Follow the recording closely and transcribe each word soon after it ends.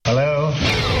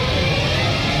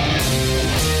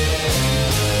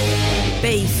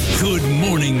beef. Good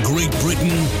morning, Great Britain.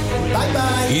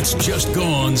 Bye-bye. It's just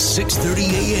gone 6:30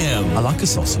 a.m. I like a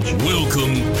sausage.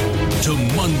 Welcome to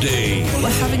Monday.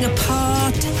 We're having a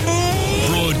party.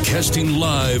 Broadcasting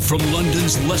live from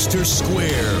London's Leicester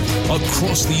Square,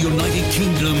 across the United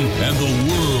Kingdom and the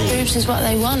world. Boobs is what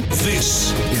they want.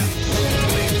 This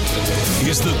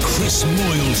is the Chris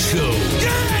Moyles Show.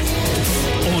 Yes!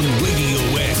 On Radio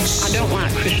X. I don't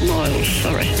like Chris Moyles,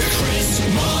 sorry. The Chris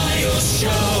Moyles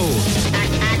Show.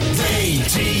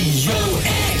 Radio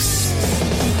X.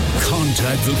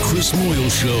 Contact the Chris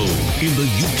Moyles Show. In the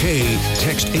UK,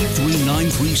 text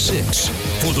 83936.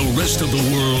 For the rest of the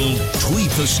world, tweet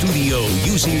the studio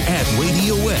using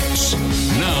 @RadioX.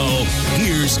 Now,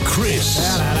 here's Chris.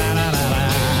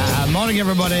 Morning,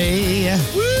 everybody.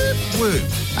 Whoop, whoop.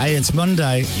 Hey, it's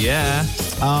Monday. Yeah.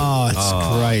 Oh, it's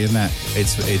great, isn't it?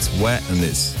 It's wet and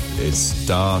it's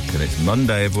dark and it's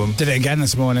Monday, everyone. Did it again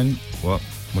this morning. What?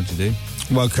 What'd you do?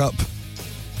 Woke up.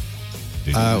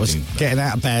 Was getting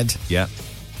out of bed. Yeah.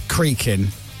 Creaking.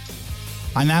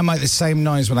 I now make the same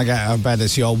noise when I get out of bed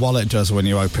as your wallet does when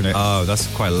you open it. Oh, that's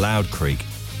quite a loud creak.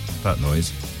 That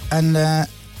noise. And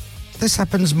this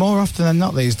happens more often than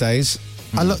not these days.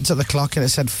 I looked at the clock and it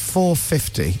said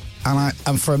 4:50,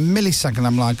 and for a millisecond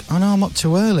I'm like, oh no, I'm up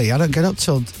too early. I don't get up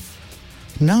till.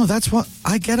 No, that's what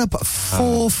I get up at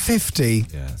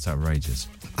 4:50. Yeah, it's outrageous.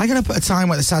 I get up at a time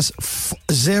where it says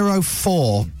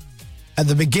 04 at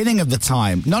the beginning of the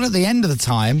time, not at the end of the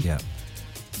time. Yeah.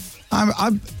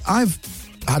 I've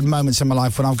had moments in my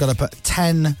life when I've got up at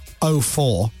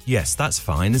 10:04. Yes, that's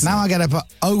fine, isn't Now it? I get up at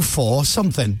 04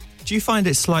 something. Do you find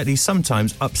it slightly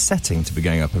sometimes upsetting to be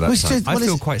going up at that Well, time? I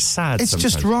feel quite sad It's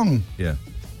sometimes. just wrong. Yeah.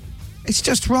 It's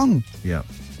just wrong. Yeah.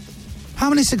 How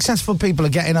many successful people are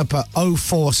getting up at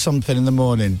 04 something in the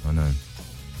morning? I know.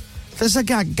 There's a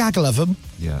gaggle of them,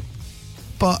 Yeah.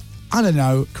 but I don't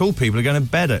know. Cool people are going to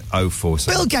bed at 04.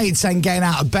 So Bill Gates ain't getting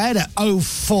out of bed at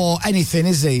 04 anything,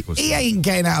 is he? course He not. ain't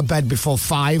getting out of bed before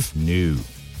 5. new.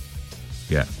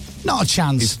 Yeah. Not a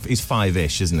chance. He's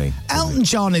 5-ish, isn't he? Elton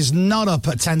John is not up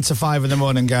at 10 to 5 in the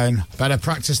morning going, better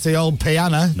practice the old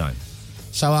piano No.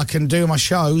 so I can do my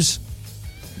shows.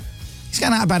 He's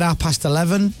getting out of bed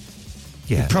 11:30.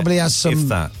 Yeah. He probably has some If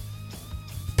that.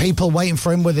 people waiting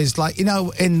for him with his,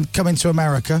 in Coming to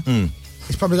America.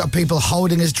 He's probably got people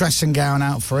holding his dressing gown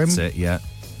out for him. That's it, yeah.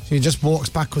 So he just walks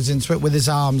backwards into it with his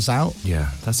arms out. Yeah,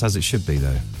 that's as it should be,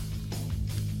 though.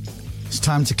 It's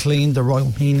time to clean the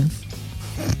royal penis.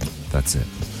 That's it.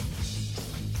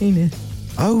 Penis.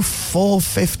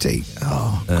 04:50.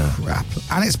 Oh, crap.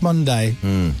 And it's Monday.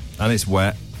 And it's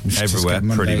wet everywhere, Just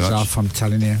get pretty Mondays much. off, I'm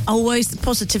telling you. Always the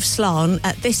positive slant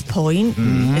at this point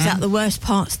is that the worst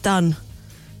part's done.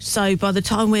 So by the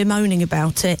time we're moaning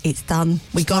about it, it's done.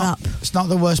 We got up. It's not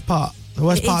the worst part. The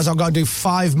worst part is I've got to do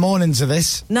 5 mornings of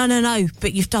this. No.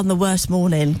 But you've done the worst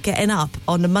morning. Getting up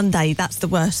on a Monday, that's the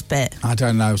worst bit. I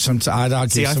don't know. I'd argue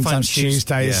See, I find sometimes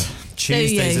Tuesdays. Yeah.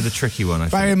 Tuesdays are the tricky one, I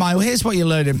think. Bear in mind, here's what you're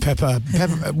learning, Pippa.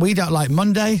 We don't like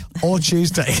Monday or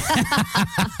Tuesday.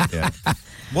 Yeah.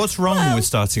 What's wrong with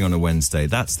starting on a Wednesday?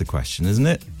 That's the question, isn't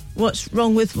it? What's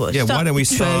wrong with what? Yeah, why don't we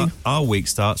start? True. Our week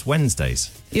starts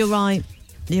Wednesdays. You're right.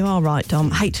 You are right,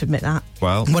 Dom. Hate to admit that.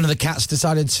 Well, One of the cats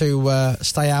decided to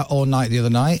stay out all night the other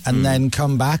night and then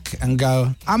come back and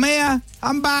go, I'm here,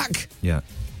 I'm back, yeah.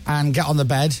 and get on the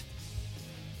bed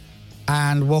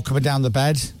and walk up and down the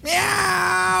bed.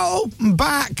 Meow, I'm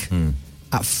back.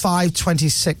 At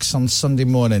 5:26 on Sunday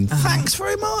morning. Thanks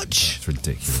very much. It's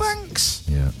ridiculous. Thanks.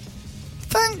 Yeah.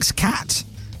 Thanks, cat.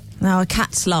 Now, a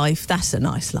cat's life, that's a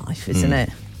nice life, isn't it?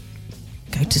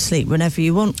 Go to sleep whenever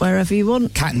you want, wherever you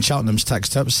want. Cat in Cheltenham's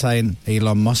text up saying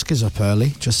Elon Musk is up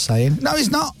early, just saying. No, he's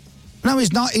not. No,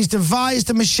 he's not. He's devised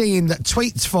a machine that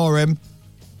tweets for him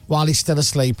while he's still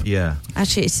asleep. Yeah.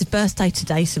 Actually, it's his birthday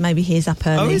today, so maybe he is up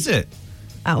early. Oh, is it?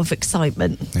 Out of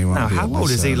excitement. He won't Now, be how up old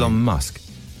this is early. Elon Musk?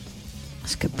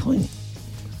 That's a good point.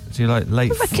 Is he like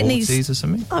late I reckon 40s or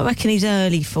something? I reckon he's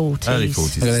early 40s. Early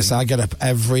 40s. Look at this. I get up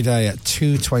every day at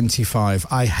 2:25.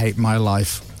 I hate my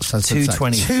life.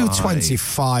 2:25.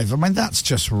 2:25. I mean, that's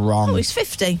just wrong. Oh, he's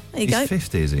 50. There you He's go.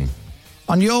 50, is he?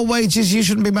 On your wages, you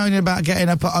shouldn't be moaning about getting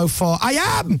up at 04. I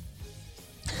am!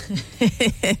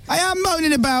 I am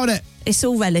moaning about it. It's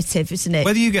all relative, isn't it?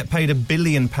 Whether you get paid £1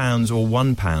 billion or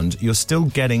 £1, you're still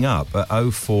getting up at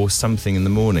 04 something in the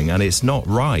morning, and it's not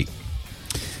right.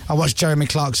 I watched Jeremy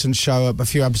Clarkson's show, a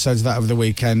few episodes of that over the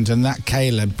weekend, and that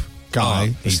Caleb guy,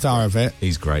 the he's star of it,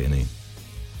 He's great, isn't he?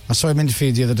 I saw him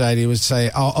interviewed the other day, and he was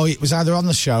saying, it was either on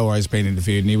the show or he's been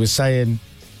interviewed, and he was saying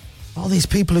all these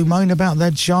people who moan about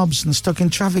their jobs and stuck in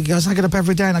traffic. He goes, I get up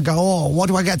every day and I go, oh, what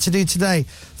do I get to do today?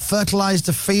 Fertilise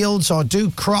the fields or do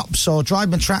crops or drive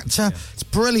my tractor? Yeah. It's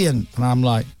brilliant. And I'm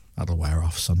like, that'll wear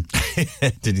off, son.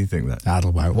 Did you think that?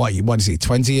 That'll wear off. What is he,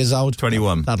 20 years old?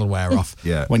 21. That'll wear off.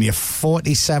 Yeah. When you're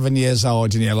 47 years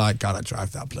old and you're like, gotta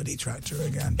drive that bloody tractor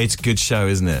again. It's a good show,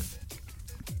 isn't it?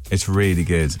 It's really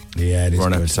good. Yeah, it is. We're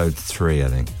on good. episode 3, I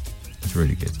think. It's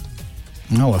really good.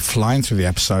 Oh, we're flying through the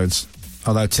episodes.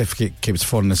 Although Tiff keeps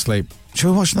falling asleep. Should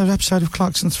we watch another episode of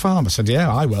Clarkson's Farm? I said,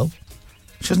 yeah, I will.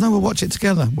 She says, no, we'll watch it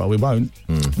together. Well, we won't.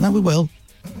 No, we will.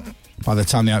 By the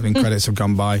time the opening credits have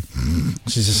gone by,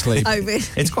 she's asleep. Oh, really?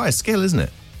 It's quite a skill, isn't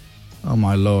it? Oh,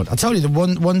 my Lord. I told you the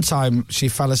one time she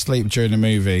fell asleep during the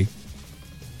movie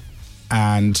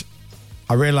and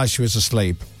I realised she was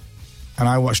asleep and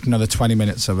I watched another 20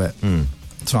 minutes of it.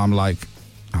 So I'm like,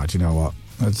 oh, do you know what?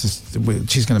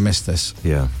 She's going to miss this.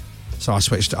 Yeah. So I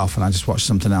switched it off and I just watched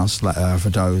something else, let her have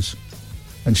a doze.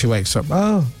 And she wakes up,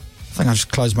 oh, I think I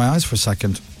just closed my eyes for a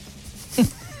second.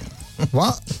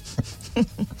 What?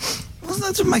 That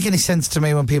doesn't make any sense to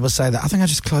me when people say that. I think I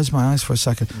just closed my eyes for a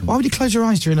second. Why would you close your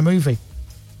eyes during a movie?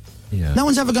 Yeah. No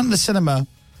one's ever gone to the cinema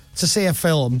to see a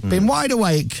film, been wide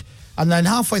awake, and then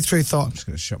halfway through thought, I'm just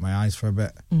going to shut my eyes for a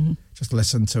bit. Just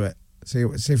listen to it. See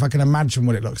if I can imagine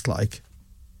what it looks like.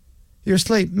 You're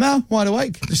asleep? No, wide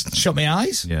awake. Just shut my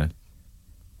eyes. Yeah.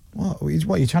 What are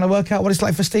you trying to work out what it's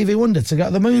like for Stevie Wonder to go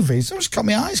to the movies? I just got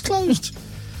my eyes closed.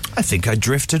 I think I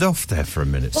drifted off there for a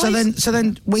minute. So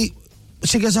then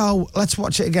she goes, oh, let's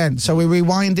watch it again. So we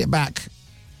rewind it back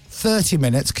 30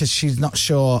 minutes because she's not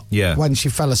sure when she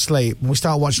fell asleep. We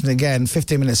start watching it again.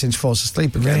 15 minutes in, she falls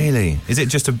asleep again. Really? Is it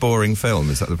just a boring film?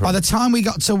 Is that the problem?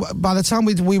 By the time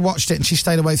we watched it and she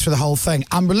stayed away through the whole thing,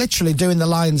 I'm literally doing the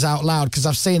lines out loud because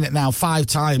I've seen it now 5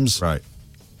 times. Right.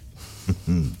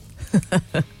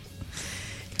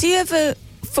 Do you ever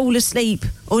fall asleep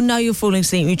or know you're falling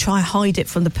asleep and you try and hide it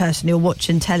from the person you're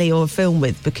watching telly or a film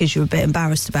with because you're a bit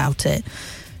embarrassed about it?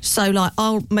 So,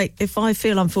 like, if I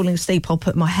feel I'm falling asleep, I'll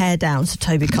put my hair down so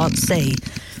Toby can't see,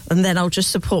 and then I'll just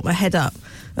support my head up,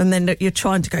 and then you're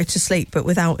trying to go to sleep, but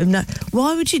without him.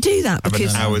 Why would you do that? Have an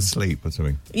hour's sleep or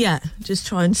something. Yeah, just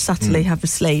try and subtly have a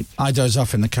sleep. I doze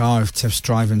off in the car if Tiff's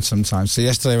driving sometimes. So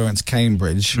yesterday we went to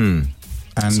Cambridge.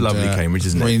 And, it's lovely, Cambridge,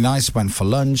 isn't it? Really nice. Went for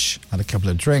lunch, had a couple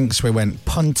of drinks. We went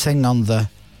punting on the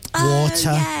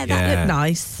water. Yeah, that looked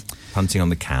nice. Punting on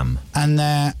the cam. And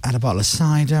had a bottle of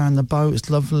cider on the boat. It's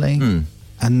lovely.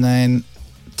 And then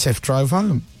Tiff drove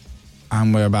home.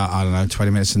 And we're about,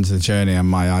 20 minutes into the journey and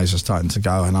my eyes are starting to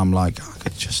go. And I'm like, I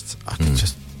could just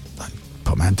like,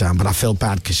 put my head down. But I feel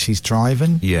bad because she's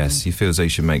driving. Yes, you feel as though you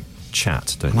should make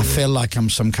chat, don't you? I feel like I'm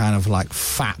some kind of like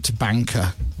fat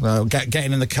banker.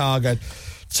 Getting in the car, going,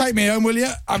 take me home, will you?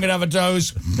 I'm going to have a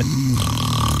doze.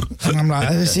 And I'm like,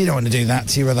 you don't want to do that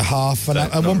to your other half. And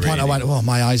at one point I went, oh,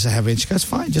 my eyes are heavy. And she goes,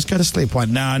 fine, just go to sleep. I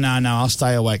went, no, I'll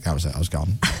stay awake. That was it. I was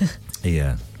gone.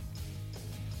 Yeah.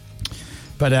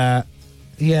 But,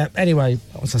 anyway,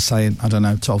 what was I saying? I don't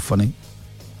know. It's all funny.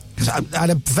 I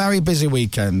had a very busy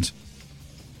weekend.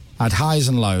 I had highs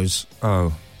and lows.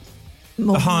 Oh.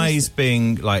 The highs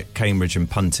being like Cambridge and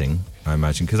punting, I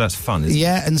imagine, because that's fun, isn't it?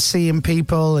 Yeah, and seeing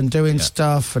people and doing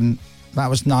stuff, and that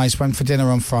was nice. Went for dinner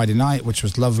on Friday night, which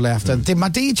was lovely. After did my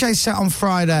DJ set on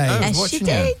Friday. Oh, Yes, you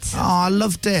did. Oh, I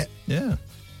loved it. Yeah.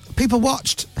 People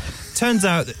watched. Turns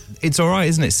out it's all right,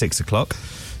 isn't it? 6 o'clock.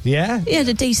 Yeah. You had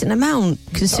a decent amount,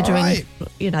 considering,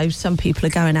 right. Some people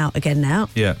are going out again now.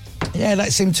 Yeah. Yeah,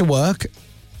 that seemed to work.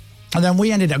 And then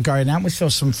we ended up going out. We saw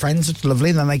some friends, which was lovely.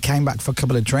 And then they came back for a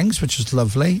couple of drinks, which was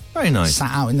lovely. Very nice. Sat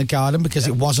out in the garden because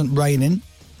it wasn't raining.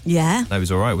 Yeah. That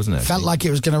was all right, wasn't it? Felt like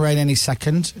it was going to rain any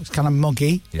second. It was kind of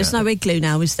muggy. Yeah. There's no igloo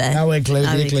now, is there? No igloo.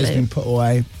 The igloo's been put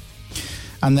away.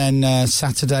 And then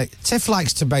Saturday, Tiff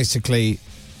likes to basically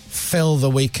fill the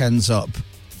weekends up,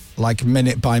 like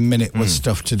minute by minute with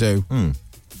stuff to do.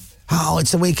 Oh,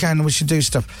 it's the weekend, we should do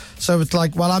stuff. So it's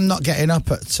like, well, I'm not getting up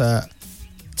at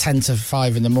 10 to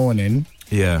 5 in the morning.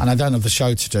 Yeah. And I don't have the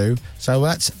show to do. So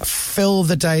let's fill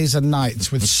the days and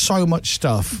nights with so much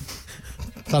stuff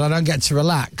that I don't get to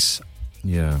relax.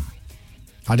 Yeah.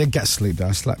 I did get sleep though.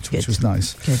 I slept, which was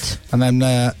nice. Good. And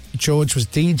then George was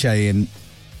DJing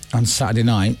on Saturday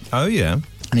night. Oh, yeah.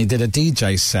 And he did a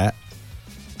DJ set.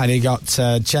 And he got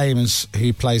James,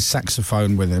 who plays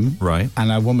saxophone with him. Right.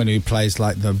 And a woman who plays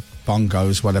like the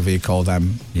bongos, whatever you call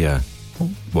them. Yeah.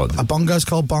 What? Are bongos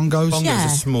called bongos? Bongos Yeah. are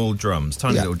small drums,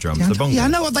 tiny little drums. Yeah, The bongos. yeah, I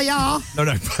know what they are. No,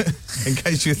 but in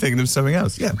case you're thinking of something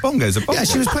else. Yeah, bongos are bongos. Yeah,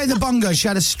 she was playing the bongos. She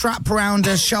had a strap around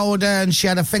her shoulder and she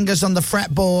had her fingers on the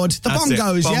fretboard. The That's it,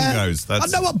 bongos, yeah? bongos,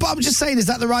 that's- I know what, I'm just saying, is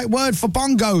that the right word for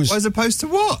bongos? As opposed to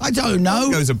what? I don't know.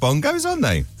 Bongos are bongos, aren't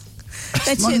they?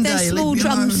 They're Monday, small leave me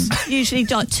drums, alone. usually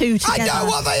like two I together. know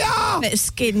what they are. Bit of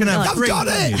skin. You can have like, I've three, got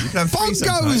can't it. you? You can have three Bongos.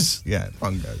 sometimes. Yeah,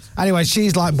 bongos. Anyway,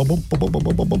 she's like, bop, bop, bop, bop,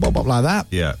 bop, bop, bop, bop, like that.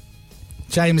 Yeah.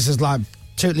 James is like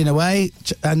tootling away,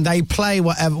 and they play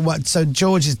whatever. So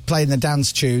George is playing the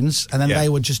dance tunes, and then Yeah. they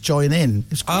would just join in.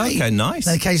 It's Oh, great. okay, nice.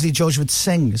 And occasionally George would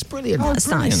sing. It's brilliant. That's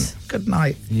nice. Good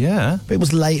night. Yeah. But it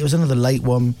was late. It was another late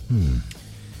one.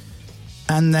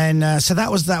 And then, so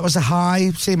that was a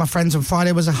high. Seeing my friends on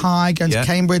Friday was a high. Going Yeah. to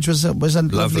Cambridge was a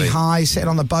lovely Lovely. high. Sitting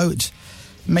on the boat,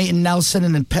 meeting Nelson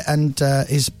and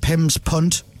his Pim's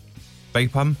punt.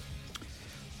 Beg pardon?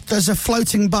 There's a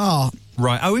floating bar.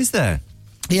 Right. Oh, is there?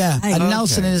 Yeah, Hey. and Okay.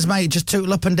 Nelson and his mate just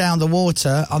tootle up and down the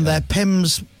water on their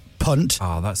Pim's punt.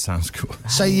 Oh, that sounds cool.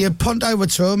 So you punt over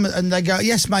to them and they go,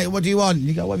 "Yes, mate, what do you want?"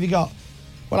 You go, "What have you got?"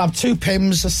 "Well, I've 2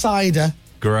 Pims, a cider,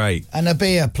 Great. and a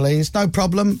beer, please." "No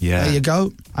problem." Yeah. There you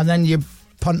go. And then you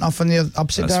punt off in the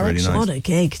opposite That's really direction. nice. What a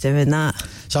gig doing that.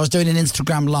 So I was doing an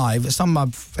Instagram live. It's on my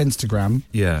Instagram.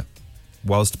 Yeah.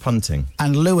 Whilst punting.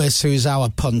 And Lewis, who's our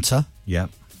punter, Yeah.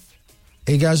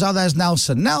 he goes, "Oh, there's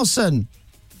Nelson. Nelson!"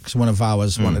 Because one of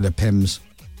ours wanted a Pims.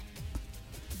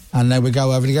 And then we go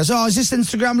over and he goes, "Oh, is this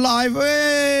Instagram live?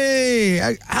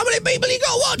 Hey! How many people you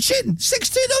got watching?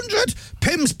 1,600?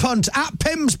 Pims punt, at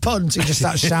Pims punt." He just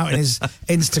starts shouting his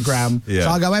Instagram. Yeah. So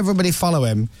I go, "Everybody follow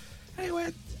him."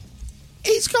 Anyway,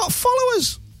 he's got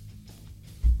followers.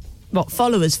 What,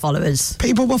 followers?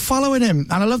 People were following him.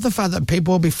 And I love the fact that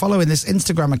people will be following this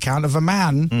Instagram account of a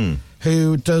man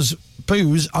who does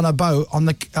booze on a boat on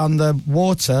the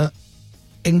water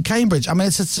in Cambridge. I mean,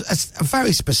 it's a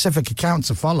very specific account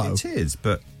to follow. It is,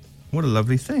 but what a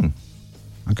lovely thing.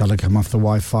 I've got to come off the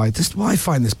Wi-Fi. This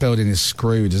Wi-Fi in this building is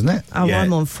screwed, isn't it? Oh, Yeah.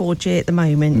 I'm on 4G at the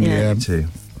moment, yeah. Yeah. Me too.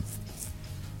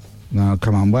 No,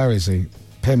 come on. Where is he?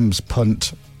 Pim's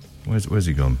punt. Where's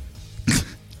he gone?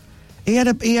 He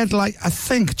had like, I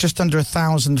think, just under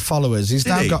 1,000 followers. He's Did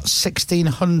now he? got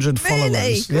 1,600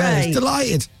 followers. Yeah, Great. he's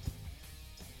delighted.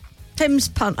 Tim's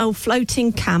punt,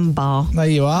 floating cam bar. There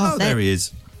you are. Oh, there he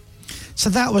is. So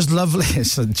that was lovely.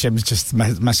 So Jim's just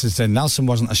messaged in. Nelson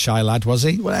wasn't a shy lad, was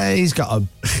he? Well, he's got a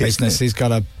business. He's got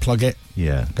to plug it.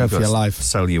 Yeah. Go You've for got your to life.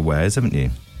 Sell your wares, haven't you?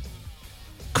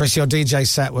 Chris, your DJ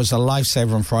set was a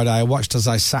lifesaver on Friday. I watched as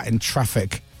I sat in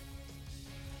traffic.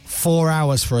 4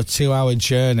 hours for a 2-hour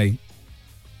journey,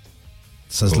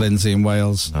 says Lindsay in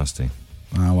Wales. Nasty.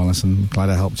 Oh, well, listen, glad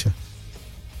I helped you.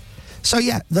 So,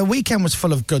 yeah, the weekend was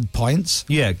full of good points.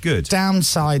 Yeah, good.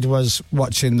 Downside was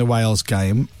watching the Wales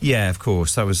game. Yeah, of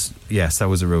course. That was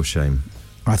a real shame.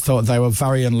 I thought they were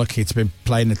very unlucky to be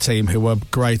playing a team who were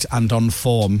great and on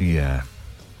form Yeah.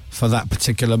 for that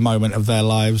particular moment of their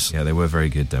lives. Yeah, they were very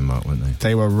good, Denmark, weren't they?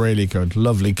 They were really good.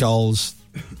 Lovely goals.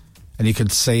 And you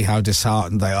could see how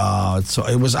disheartened they are. So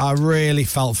it was. I really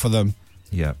felt for them.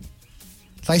 Yeah.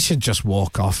 They should just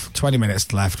walk off. 20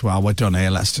 minutes left. Well, we're done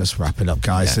here. Let's just wrap it up,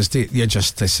 guys. Yeah.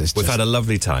 We've had a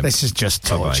lovely time. This is just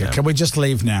Bye-bye torture. now. Can we just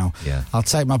leave now? Yeah. I'll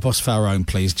take my bus fare home,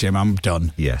 please, Jim. I'm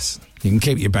done. Yes. You can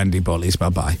keep your bendy bullies.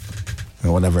 Bye-bye.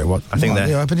 Or whatever it was. I think What,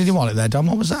 that- but did you want it there, Dom?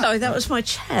 What was that? Sorry, that was my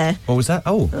chair. What was that?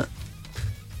 Oh.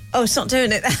 Oh, it's not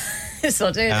doing it. It's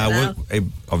not doing it now. It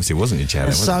obviously wasn't your chair then,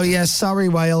 was So, it? yeah, sorry,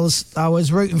 Wales. I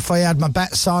was rooting for you. I had my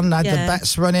bets on. I had the Yeah.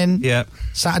 bets running. Yeah.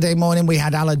 Saturday morning, we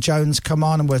had Alan Jones come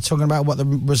on and we were talking about what the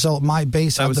result might be.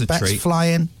 So That was the a bets treat.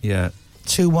 flying. Yeah.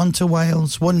 2-1 to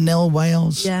Wales. 1-0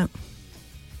 Wales. Yeah.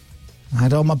 I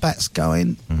had all my bets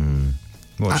going.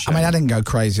 What a I shame. mean, I didn't go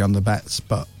crazy on the bets,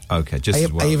 but Okay, just I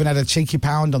as well. even had a cheeky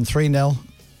pound on 3-0,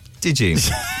 Did you?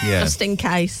 Yeah. Just in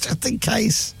case. just in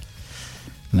case.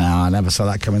 No, I never saw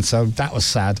that coming, so that was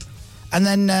sad. And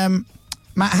then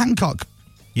Matt Hancock,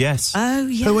 Yes. Oh,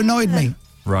 yeah. who annoyed me.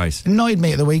 Right. Annoyed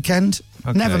me at the weekend.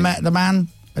 Okay. Never met the man.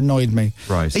 Annoyed me.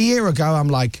 Right. A year ago, I'm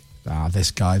like,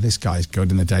 this guy's good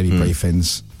in the daily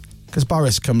briefings. Because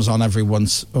Boris comes on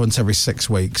once every 6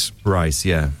 weeks. Right,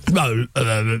 yeah.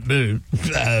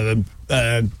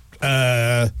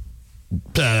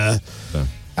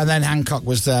 And then Hancock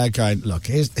was there going, look,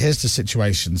 here's the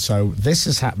situation. So this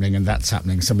is happening and that's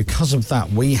happening. So because of that,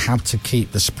 we have to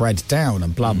keep the spread down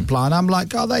and blah, blah, blah. And I'm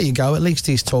like, oh, there you go. At least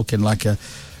he's talking like a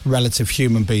relative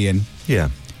human being. Yeah.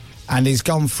 And he's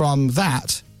gone from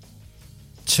that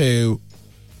to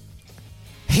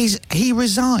he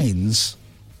resigns,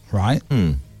 right?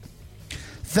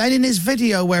 Then in his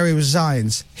video where he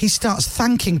resigns, he starts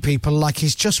thanking people like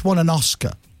he's just won an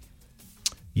Oscar.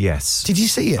 Yes. Did you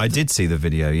see it? I did see the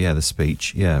video, the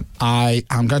speech,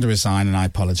 I'm going to resign and I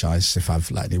apologise if I've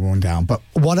let anyone down. But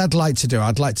what I'd like to do,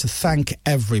 I'd like to thank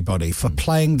everybody for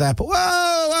playing their...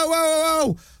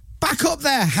 Whoa! Back up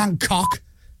there, Hancock.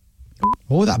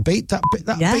 Oh, that beat. That beat.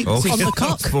 On the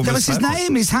cock. That was his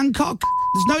name, is Hancock.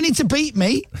 There's no need to beat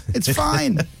me. It's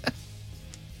fine.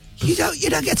 You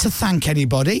don't get to thank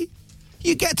anybody.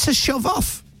 You get to shove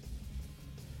off.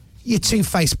 You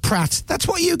two-faced prat. That's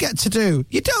what you get to do.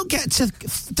 You don't get to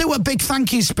do a big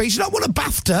thank you speech. You don't want a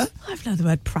BAFTA. I've known the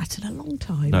word prat in a long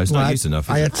time. No, it's not used enough.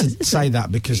 I had to say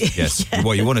that because... Yes.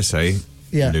 What you want to say?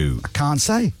 No. I can't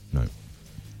say. No.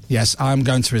 Yes, I'm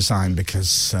going to resign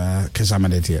because I'm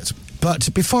an idiot.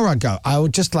 But before I go, I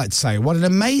would just like to say what an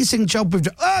amazing job we've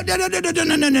done. Oh, no. No. You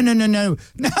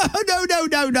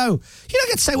don't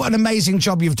get to say what an amazing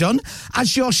job you've done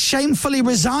as you're shamefully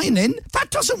resigning. That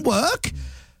doesn't work.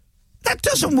 That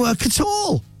doesn't work at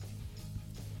all.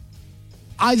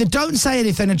 Either don't say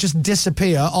anything and just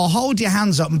disappear, or hold your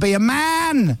hands up and be a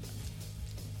man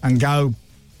and go,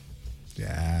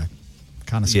 yeah,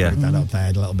 kind of screwed that up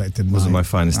there a little bit, didn't I? Wasn't my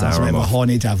finest hour. I was a bit of a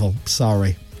horny devil.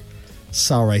 Sorry.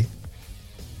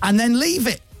 And then leave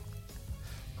it.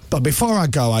 But before I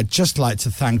go, I'd just like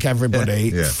to thank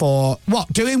everybody for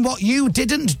doing what you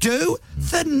didn't do.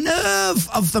 The nerve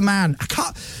of the man.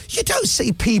 You don't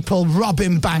see people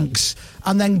robbing banks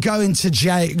and then going to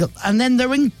jail, and then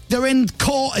they're in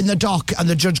court in the dock, and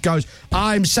the judge goes,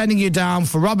 "I'm sending you down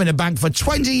for robbing a bank for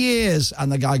 20 years." And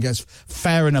the guy goes,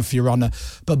 "Fair enough, Your Honour."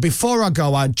 But before I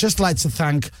go, I'd just like to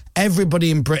thank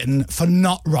everybody in Britain for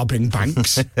not robbing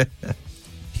banks.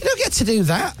 You don't get to do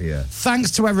that. Yeah. Thanks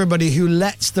to everybody who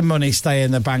lets the money stay in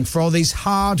the bank, for all these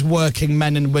hard-working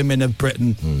men and women of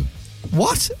Britain.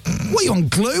 What? What, are you on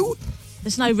glue?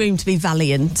 There's no room to be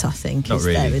valiant, I think, Not is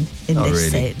really. there in Not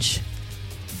this really. stage.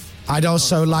 I'd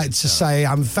also like to say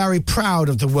I'm very proud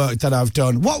of the work that I've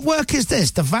done. What work is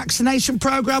this? The vaccination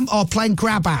programme or playing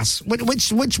grab ass?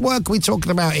 Which work are we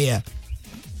talking about here?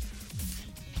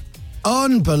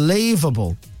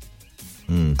 Unbelievable.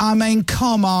 I mean,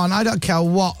 come on. I don't care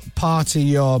what party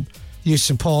you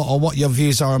support or what your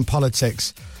views are on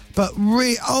politics. But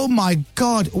oh my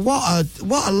God, what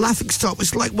a laughingstock.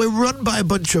 It's like we're run by a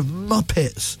bunch of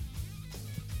muppets.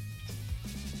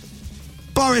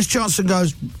 Boris Johnson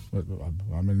goes,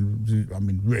 I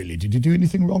mean, really, did you do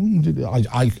anything wrong?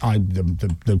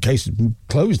 The case is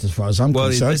closed as far as I'm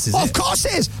concerned. This is Of course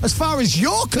it is, as far as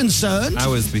you're concerned.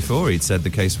 Hours before he'd said the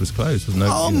case was closed.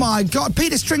 My God,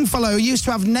 Peter Stringfellow, who used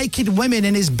to have naked women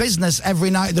in his business every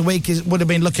night of the week, would have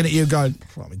been looking at you going,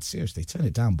 I mean, seriously, turn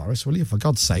it down, Boris, will you? For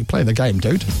God's sake, play the game,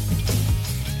 dude.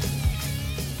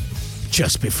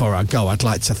 Just before I go, I'd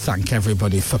like to thank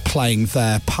everybody for playing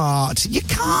their part. You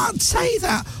can't say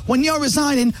that when you're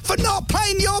resigning for not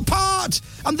playing your part.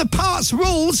 And the part's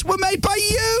rules were made by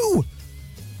you.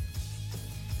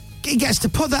 He gets to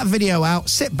put that video out,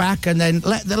 sit back, and then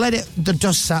let the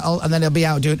dust settle, and then he'll be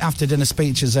out doing after-dinner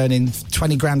speeches earning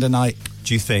 20 grand a night.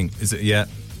 Do you think,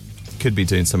 could be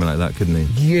doing something like that, couldn't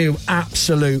he? You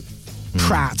absolute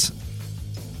prat.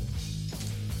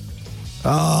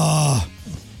 Oh...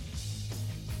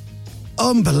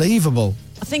 Unbelievable.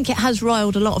 I think it has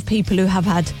riled a lot of people who have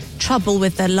had trouble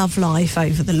with their love life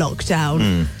over the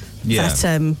lockdown. It's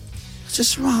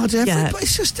just riled everybody.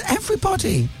 It's just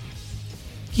everybody.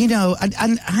 You know,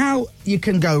 and how you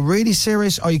can go really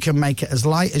serious or you can make it as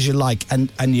light as you like, and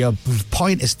your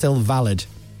point is still valid.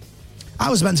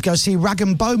 I was meant to go see Rag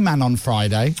and Bone Man on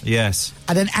Friday. Yes.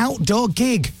 At an outdoor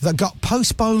gig that got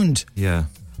postponed. Yeah.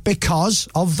 Because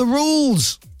of the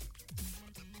rules.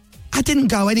 I didn't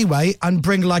go anyway and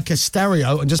bring like a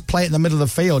stereo and just play it in the middle of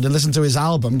the field and listen to his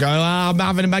album, go, I'm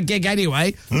having my gig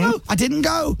anyway. No, I didn't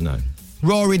go. No.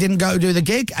 Rory didn't go do the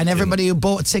gig, and everybody who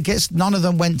bought tickets, none of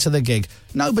them went to the gig.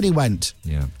 Nobody went.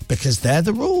 Yeah. Because they're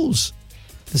the rules.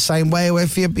 The same way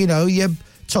if you're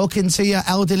talking to your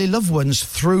elderly loved ones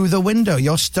through the window.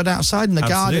 You're stood outside in the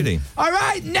garden. All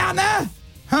right, Nana.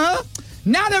 Huh?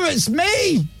 Nana, it's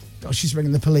me. Oh, she's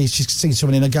ringing the police. She's seen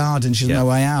someone in a garden. She doesn't know who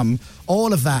I am.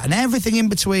 All of that and everything in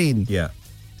between. Yeah.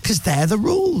 Because they're the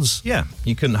rules. Yeah.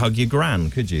 You couldn't hug your gran,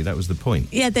 could you? That was the point.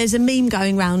 Yeah, there's a meme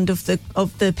going round of the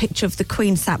picture of the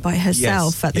Queen sat by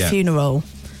herself at the funeral,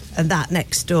 and that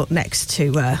next to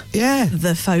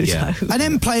the photo. Yeah. And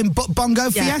then playing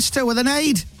Bongo Fiesta with an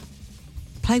aide.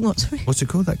 Playing what, sorry? What's it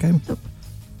called, that game?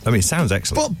 I mean, it sounds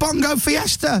excellent. Bongo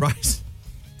Fiesta. Right.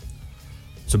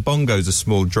 So bongos are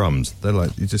small drums. They're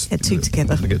like, you just... Get two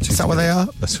together. Is that what they are?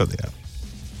 That's what they are.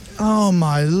 Oh,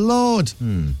 my Lord.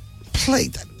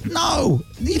 Please, no.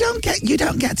 You don't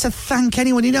get to thank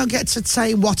anyone. You don't get to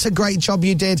say what a great job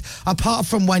you did, apart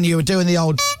from when you were doing the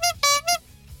old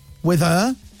with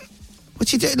her.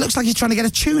 What you do? It looks like you're trying to get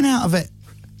a tune out of it.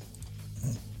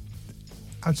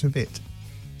 Out of it.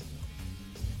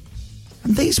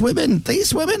 And these women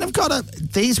have got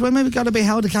to be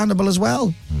held accountable as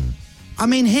well. I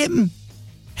mean, him.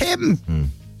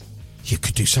 You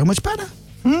could do so much better.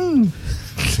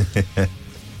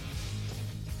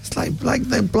 It's like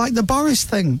the Boris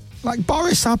thing. Like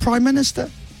Boris, our Prime Minister.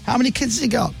 How many kids has he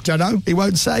got? Don't know. He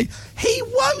won't say. He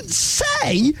won't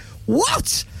say?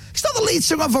 What? He's not the lead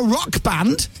singer of a rock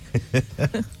band.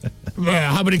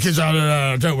 Well, how many kids are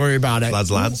there? Don't worry about it.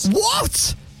 Lads.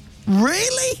 What?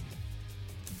 Really?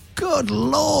 Good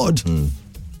Lord.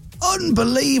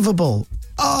 Unbelievable.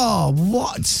 Oh,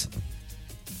 what?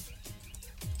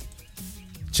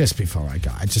 Just before I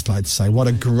go, I'd just like to say what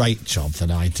a great job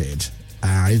that I did.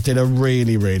 I did a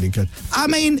really, really good. I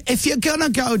mean, if you're going to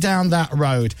go down that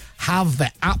road, have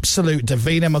the absolute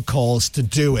Davina McCalls to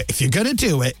do it. If you're going to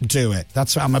do it, do it.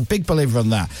 I'm a big believer in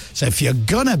that. So if you're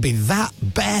going to be that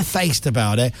barefaced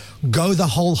about it, go the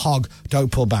whole hog.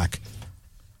 Don't pull back.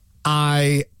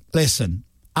 Listen,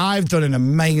 I've done an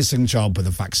amazing job with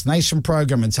the vaccination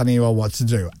program and telling you all what to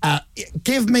do.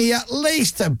 Give me at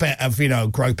least a bit of,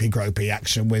 gropey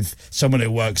action with someone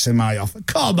who works in my office.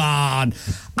 Come on.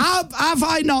 Have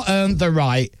I not earned the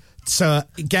right to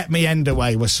get me end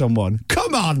away with someone?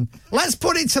 Come on. Let's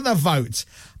put it to the vote.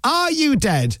 Are you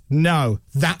dead? No.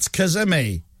 That's because of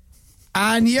me.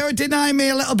 And you're denying me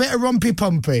a little bit of rumpy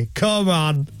pumpy. Come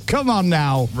on. Come on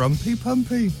now. Rumpy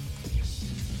pumpy.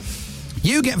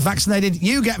 You get vaccinated,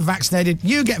 you get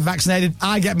vaccinated,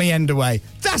 I get me end away.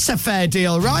 That's a fair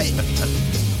deal, right?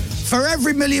 For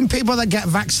every 1 million people that get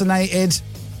vaccinated,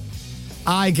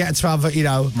 I get to have a,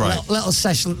 little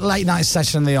session, late night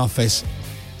session in the office.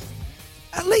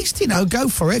 At least, go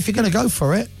for it if you're going to go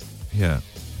for it. Yeah.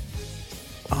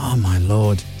 Oh, my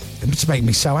Lord. It must make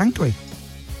me so angry.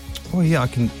 Oh, yeah, I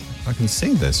can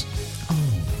see this.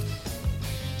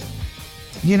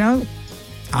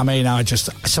 I mean,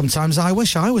 sometimes I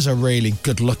wish I was a really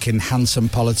good-looking, handsome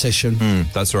politician.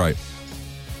 That's right.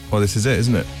 Well, this is it,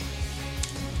 isn't it?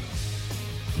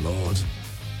 Lord.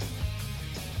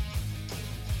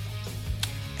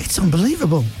 It's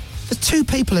unbelievable. There's two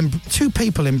people in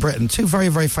Britain, two very,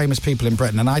 very famous people in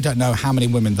Britain, and I don't know how many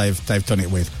women they've done it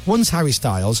with. One's Harry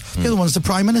Styles, the other one's the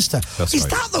Prime Minister. Is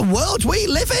that the world we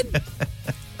live in?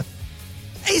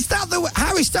 Is that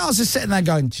Harry Styles is sitting there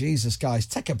going, Jesus, guys,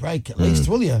 take a break at least,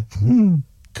 will you?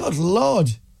 Good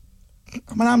Lord.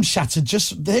 I mean, I'm shattered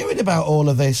just hearing about all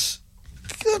of this.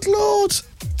 Good Lord.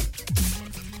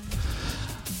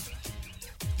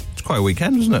 It's quite a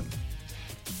weekend, wasn't it?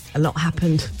 A lot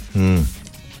happened.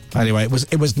 Anyway,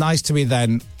 it was nice to be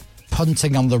then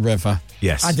punting on the river.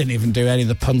 Yes. I didn't even do any of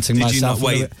the punting myself. Did you not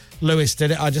wait? Lewis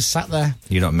did it. I just sat there.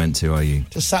 You're not meant to, are you?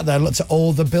 Just sat there and looked at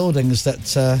all the buildings that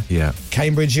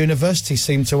Cambridge University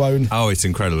seemed to own. Oh, it's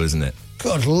incredible, isn't it?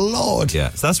 Good Lord. Yeah,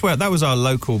 so that was our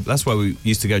local, that's where we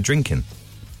used to go drinking,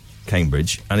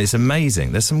 Cambridge, and it's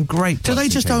amazing. There's some great Do they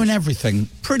just own everything?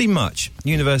 Pretty much.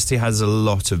 University has a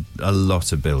lot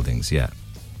of buildings, yeah.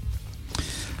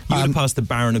 You would have passed the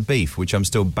Baron of Beef, which I'm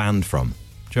still banned from.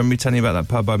 Do you remember me telling you about that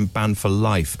pub? I'm banned for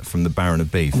life from the Baron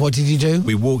of Beef. What did you do?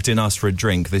 We walked in, asked for a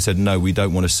drink. They said, no, we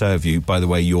don't want to serve you. By the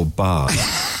way, you're barred.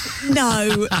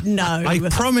 No. I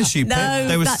promise you, no, Pip,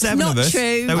 there were that's 7 not of us.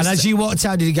 True. And as you walked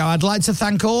out, did you go, I'd like to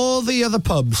thank all the other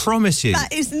pubs? Promise you.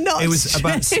 That is not It was true.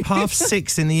 about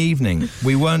 6:30 in the evening.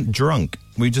 We weren't drunk.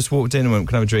 We just walked in and went,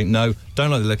 can I have a drink? No, don't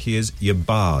like the look he is. You're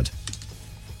barred.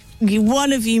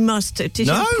 One of you must. Did you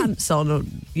have No. pants on? Or,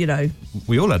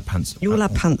 We all had pants. You all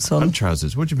had pants on. And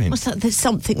trousers. What do you mean? What's that? There's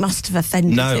something must have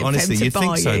offended him No, for honestly, him to you'd think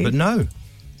buy so, you. but no.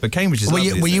 But Cambridge is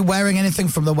lovely, Were you isn't it? wearing anything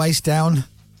from the waist down?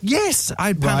 Yes, I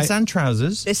had pants Right. and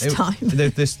trousers. This time.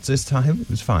 This time, it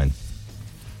was fine.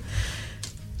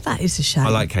 That is a shame. I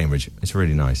like Cambridge. It's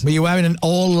really nice. Were you wearing an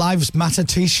All Lives Matter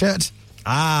T-shirt?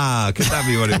 Ah, could that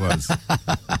be what it was?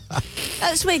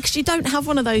 That's weird because you don't have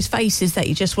one of those faces that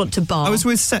you just want to bar. I was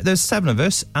with, there's 7 of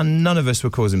us, and none of us were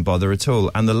causing bother at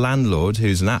all. And the landlord,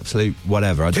 who's an absolute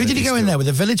whatever. Who did you go in there with?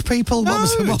 The village people? No,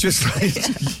 What was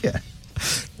just yeah.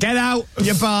 Get out,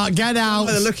 you bar, get out.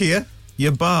 By the look of you,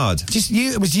 you're barred. Just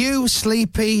you. It was you,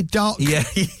 Sleepy, Doc,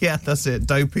 Yeah, that's it.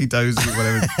 Dopey, dozy,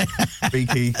 whatever.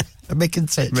 Beaky, Mick and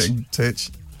Titch. Titch.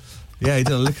 Yeah, he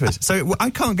didn't look at us. So I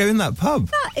can't go in that pub.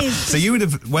 That is. So you would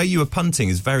have, where you were punting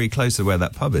is very close to where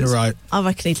that pub is. You're right. I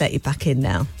reckon he'd let you back in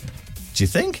now. Do you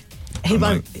think? He I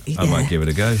won't. I might give it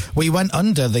a go. We went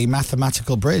under the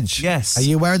mathematical bridge. Yes. Are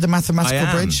you aware of the mathematical I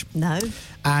am. bridge? No.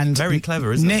 And Very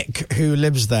clever, isn't it? Nick, who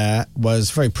lives there, was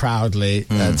very proudly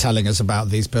telling us about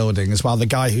these buildings, while the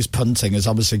guy who's punting has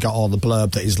obviously got all the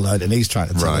blurb that he's learned and he's trying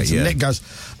to tell Right, us. And yeah. Nick goes,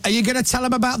 "Are you going to tell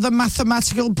him about the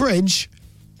mathematical bridge?"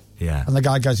 Yeah. And the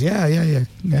guy goes, yeah,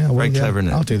 well, Very clever,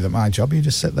 isn't it? I'll do my job, you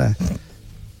just sit there.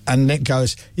 And Nick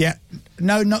goes, yeah,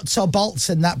 no nuts or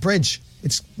bolts in that bridge.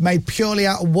 It's made purely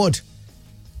out of wood.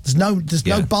 There's no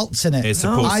bolts in it. It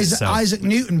supports itself. Isaac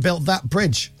Newton built that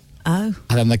bridge. Oh.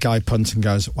 And then the guy punting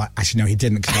goes, well, actually, no, he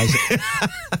didn't. 'Cause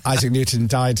Isaac Newton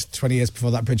died 20 years before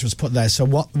that bridge was put there. So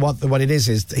what it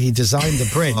is that he designed a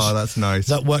bridge Oh, that's nice.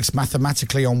 that works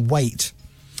mathematically on weight.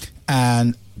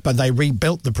 But they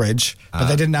rebuilt the bridge, but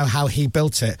they didn't know how he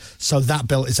built it. So that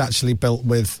built is actually built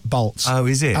with bolts. Oh,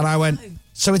 is it? And I went,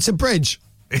 so it's a bridge.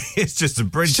 It's just a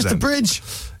bridge. It's just then. a bridge.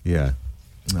 Yeah.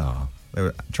 Oh, they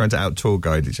were trying to out-tour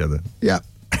guide each other. Yeah.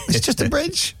 It's just a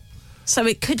bridge. So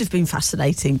it could have been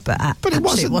fascinating, but But it actually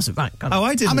wasn't. it wasn't right. Oh,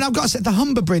 I didn't. I mean, I've got to say, the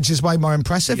Humber Bridge is way more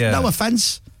impressive. Yeah. No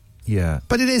offence. Yeah.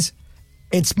 But it is.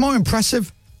 It's more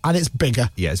impressive and it's bigger.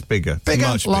 Yeah, it's bigger. Bigger,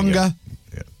 Much longer,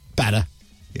 Yeah. better.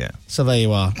 Yeah. So there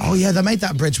you are. Oh, yeah, they made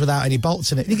that bridge without any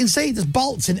bolts in it. You can see there's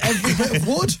bolts in every bit of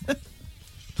wood.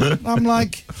 I'm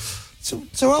like,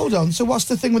 so hold on. So what's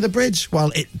the thing with the bridge? Well,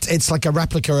 it's like a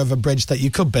replica of a bridge that you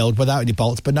could build without any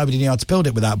bolts, but nobody knew how to build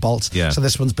it without bolts. Yeah. So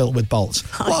this one's built with bolts.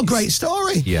 What a great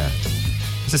story. Yeah.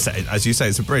 It's just, as you say,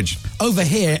 it's a bridge. Over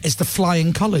here is the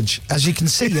Flying College. As you can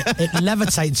see, it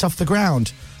levitates off the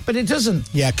ground. But it doesn't.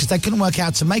 Yeah, because they couldn't work out how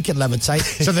to make it levitate,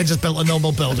 so they just built a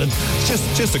normal building.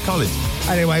 It's just a college.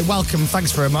 Anyway, welcome.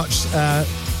 Thanks very much.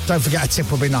 Don't forget a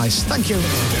tip will be nice. Thank you. And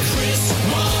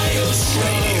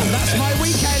that's my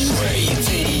weekend.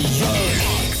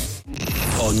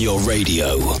 On your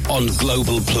radio, on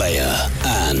Global Player,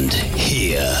 and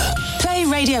here. Play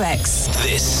Radio X.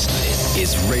 This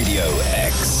is Radio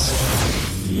X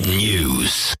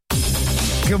News.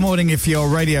 Good morning. If your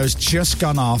radio's just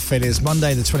gone off, it is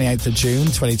Monday the 28th of June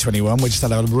 2021. We just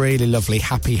had a really lovely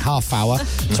happy half hour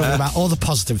talking about all the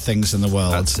positive things in the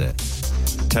world. That's it.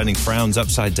 Turning frowns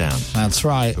upside down. That's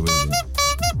right.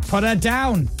 Put her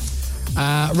down.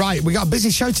 Right, we got a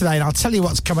busy show today, and I'll tell you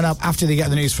what's coming up after you get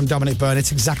the news from Dominic Byrne.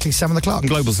 It's exactly 7 o'clock. In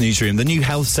Global's newsroom, the new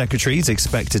health secretary is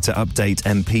expected to update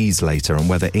MPs later on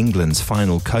whether England's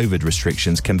final COVID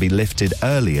restrictions can be lifted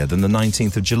earlier than the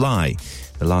 19th of July.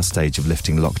 The last stage of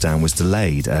lifting lockdown was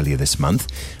delayed earlier this month.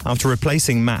 After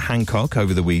replacing Matt Hancock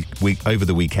over the weekend,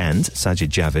 Sajid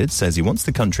Javid says he wants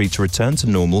the country to return to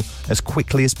normal as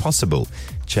quickly as possible.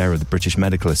 Chair of the British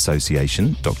Medical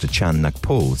Association, Dr. Chan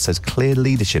Nagpal, says clear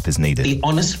leadership is needed. Be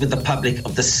honest with the public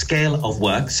of the scale of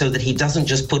work so that he doesn't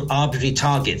just put arbitrary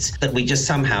targets that we just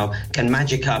somehow can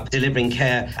magic up delivering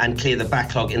care and clear the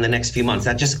backlog in the next few months.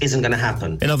 That just isn't going to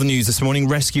happen. In other news this morning,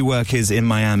 rescue workers in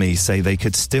Miami say they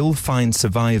could still find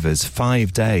survivors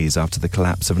 5 days after the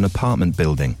collapse of an apartment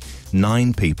building.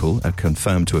 9 people are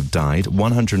confirmed to have died.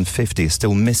 150 are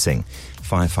still missing.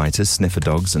 Firefighters, sniffer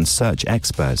dogs and search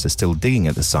experts are still digging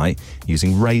at the site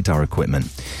using radar equipment.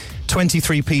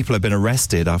 23 people have been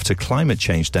arrested after climate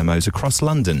change demos across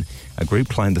London. A group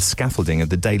climbed the scaffolding of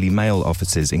the Daily Mail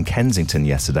offices in Kensington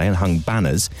yesterday and hung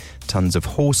banners. Tons of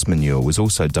horse manure was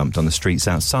also dumped on the streets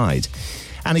outside.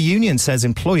 And a union says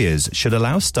employers should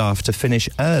allow staff to finish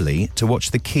early to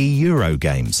watch the key Euro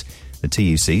games. The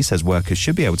TUC says workers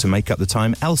should be able to make up the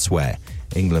time elsewhere.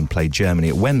 England play Germany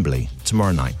at Wembley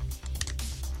tomorrow night.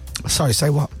 Sorry, say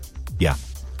what? Yeah.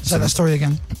 Say that story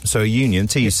again. So a union,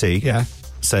 TUC, Yeah.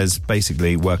 says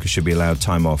basically workers should be allowed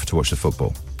time off to watch the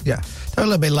football. Yeah. They're a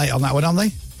little bit late on that one, aren't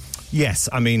they? Yes,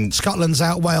 I mean... Scotland's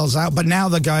out, Wales out, but now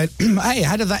they're going, hey,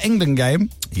 ahead of that England game.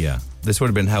 Yeah. This would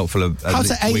have been helpful. How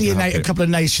to alienate a couple of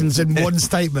nations in one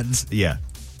statement. Yeah.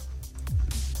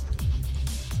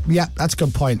 Yeah, that's a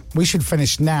good point. We should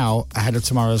finish now ahead of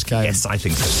tomorrow's game. Yes, I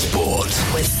think so. Sport.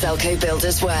 With Selco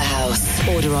Builders Warehouse.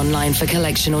 Order online for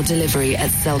collection or delivery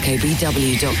at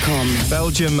selcobw.com.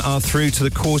 Belgium are through to the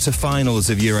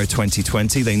quarter-finals of Euro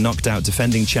 2020. They knocked out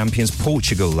defending champions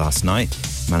Portugal last night.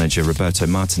 Manager Roberto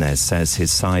Martinez says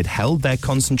his side held their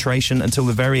concentration until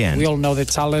the very end. We all know the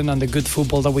talent and the good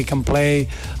football that we can play.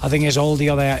 I think it's all the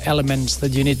other elements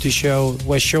that you need to show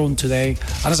were shown today.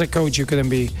 And as a coach, you couldn't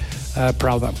be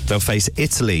proud of. They'll face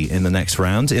Italy in the next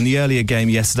round. In the earlier game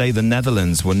yesterday, the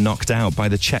Netherlands were knocked out by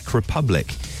the Czech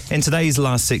Republic. In today's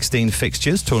last 16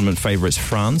 fixtures, tournament favourites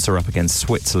France are up against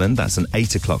Switzerland. That's an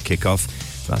 8 o'clock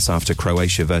kickoff. That's after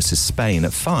Croatia versus Spain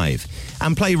at 5.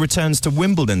 And play returns to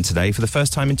Wimbledon today for the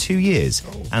first time in 2 years.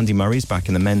 Andy Murray's back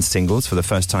in the men's singles for the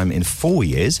first time in 4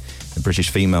 years. The British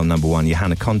female number one,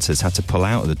 Johanna Kontas, had to pull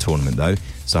out of the tournament, though.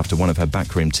 So after one of her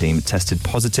backroom team tested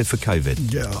positive for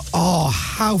COVID. Yeah. Oh,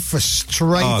 how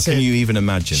frustrating. Oh, can you even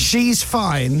imagine? She's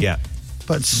fine. Yeah.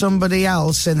 But somebody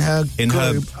else in her group.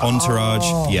 Her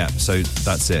entourage. Yeah, so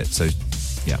that's it. So,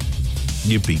 yeah.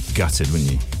 You'd be gutted,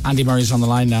 wouldn't you? Andy Murray's on the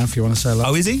line now if you want to say hello.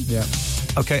 Oh, is he? Yeah.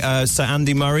 Okay, so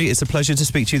Andy Murray, it's a pleasure to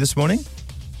speak to you this morning.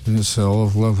 It's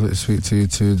lovely to speak to you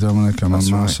too, Dominic. I'm a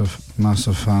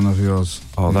massive fan of yours.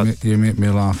 Oh, you make me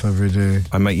laugh every day.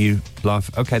 I make you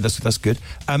laugh. Okay, that's good.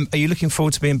 Are you looking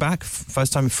forward to being back?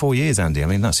 First time in 4 years, Andy. I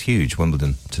mean, that's huge,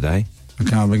 Wimbledon today. I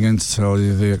can't begin to tell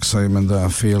you the excitement that I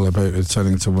feel about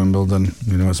returning to Wimbledon.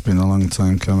 You know, it's been a long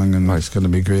time coming, and it's going to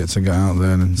be great to get out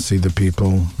there and see the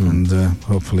people and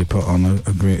hopefully put on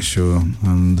a great show.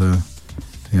 And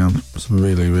yeah, I'm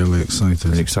really, really excited.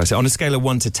 Really excited. On a scale of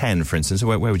 1 to 10, for instance,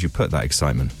 where would you put that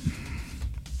excitement?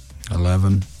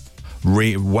 11.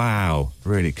 Wow,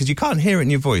 really? Because you can't hear it in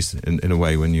your voice in a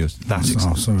way when you're that excited.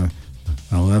 Oh, sorry.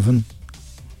 11.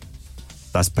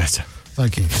 That's better.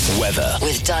 Thank you. Weather.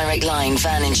 With Direct Line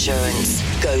Van Insurance.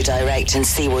 Go direct and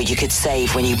see what you could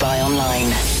save when you buy online.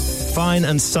 Fine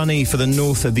and sunny for the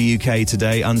north of the UK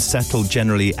today. Unsettled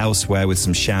generally elsewhere with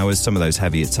some showers, some of those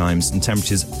heavy at times, and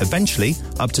temperatures eventually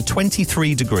up to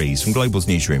 23 degrees. From Global's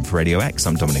newsroom for Radio X,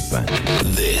 I'm Dominic Byrne.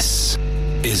 This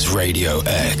is Radio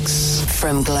X.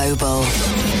 From Global.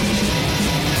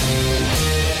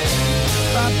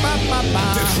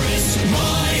 The Chris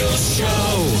Miles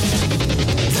Show.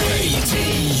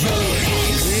 Radio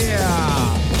X.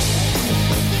 Yeah.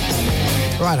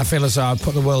 Right, I feel as though I've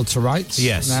put the world to rights.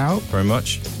 Yes, now. very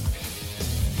much.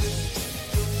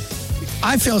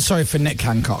 I feel sorry for Nick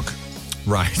Hancock.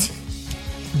 Right.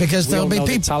 Because We there'll all be know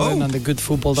the people... talent and the good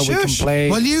football that we can play.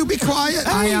 Will you be quiet?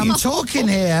 I am talking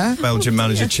here. Belgian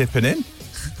manager chipping in.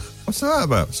 What's that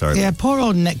about? Sorry. Yeah, poor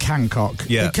old Nick Hancock.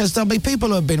 Yeah. Because there'll be people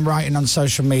who have been writing on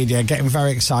social media, getting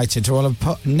very excited, who will have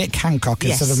put Nick Hancock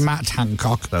instead of Matt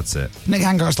Hancock. That's it. Nick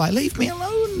Hancock's like, leave me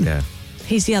alone. Yeah.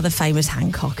 He's the other famous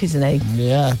Hancock, isn't he?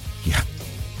 Yeah. Yeah.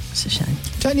 It's a shame.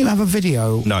 Don't you have a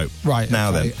video? No. Right. Now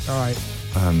okay. then. All right.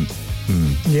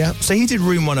 Yeah. So he did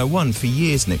Room 101 for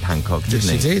years, Nick Hancock, didn't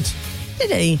Yes, he did.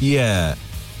 Did he? Yeah.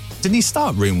 Didn't he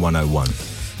start Room 101?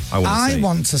 I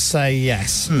want to say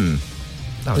yes.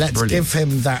 That was Let's brilliant. give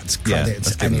him that Yeah, credit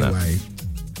let's give him that. anyway.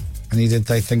 And he did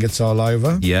They Think It's All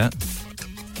Over. Yeah.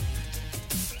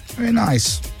 Very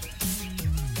nice.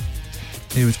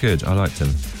 He was good. I liked him.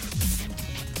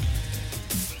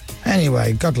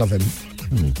 Anyway, God love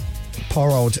him.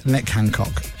 Poor old Nick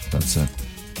Hancock. That's it.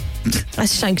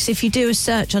 That's a shame, because if you do a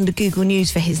search under Google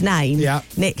News for his name,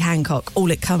 Nick Hancock, all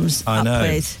it comes I up know.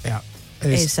 with Yeah.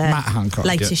 is Matt Hancock.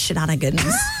 latest shenanigans.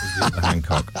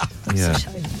 Hancock. Yeah.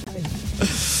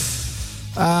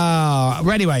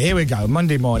 Anyway, here we go.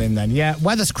 Monday morning then. Yeah,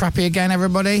 weather's crappy again,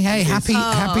 everybody. Hey,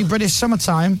 happy British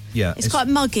summertime. Yeah. It's quite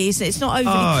muggy, isn't it? It's not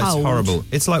overly cold. It's horrible.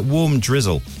 It's like warm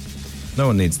drizzle. No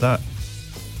one needs that.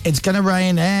 It's going to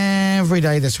rain every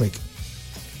day this week.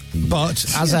 But,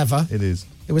 as ever... It is.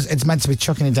 It's meant to be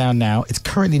chucking it down now. It's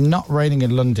currently not raining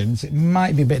in London. It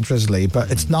might be a bit drizzly,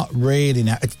 but it's not really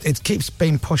now. It keeps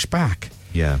being pushed back.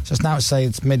 Yeah. So it's now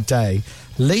it's midday.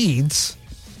 Leeds,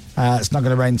 it's not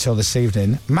going to rain until this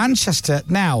evening. Manchester,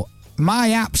 now,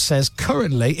 my app says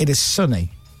currently it is sunny.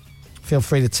 Feel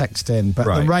free to text in. But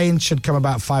the rain should come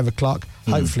about 5 o'clock.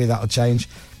 Hopefully that'll change.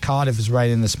 Cardiff is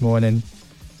raining this morning.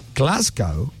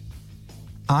 Glasgow,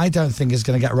 I don't think is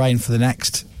going to get rain for the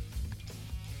next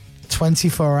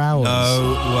 24 hours.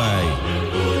 No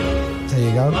way. There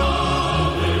you go.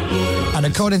 And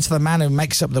according to the man who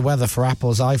makes up the weather for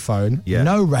Apple's iPhone,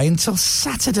 no rain till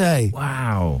Saturday.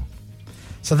 Wow.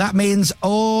 So that means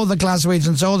all the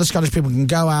Glaswegians, all the Scottish people can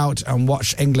go out and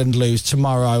watch England lose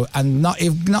tomorrow and not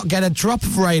get a drop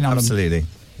of rain on them. Absolutely.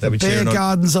 The beer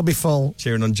gardens will be full.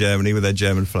 Cheering on Germany with their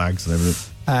German flags and everything.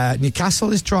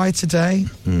 Newcastle is dry today.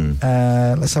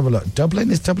 Let's have a look.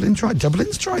 Is Dublin dry?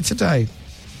 Dublin's dry today.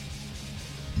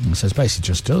 So it's basically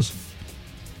just us.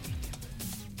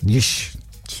 Yeesh.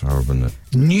 It's horrible, isn't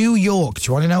it? New York. Do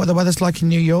you want to know what the weather's like in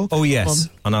New York? Oh, yes.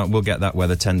 And we'll get that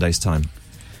weather 10 days' time.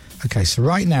 Okay, so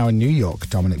right now in New York,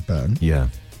 Dominic Byrne. Yeah.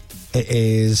 It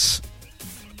is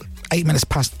 8 minutes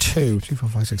past 2, 3, 4,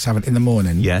 5, 6, 7 in the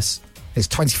morning. Yes. It's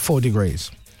 24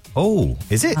 degrees. Oh,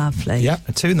 is it? Lovely. Yeah.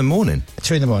 At 2 in the morning?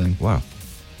 2 in the morning. Wow.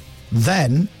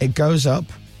 Then it goes up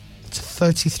to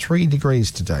 33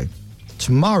 degrees today.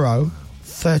 Tomorrow,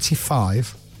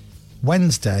 35.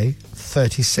 Wednesday,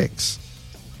 36.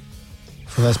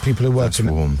 For those people who work That's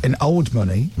warm. in old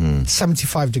money,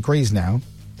 75 degrees now,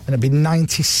 and it'll be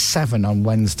 97 on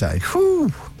Wednesday.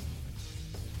 Whew.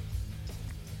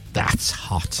 That's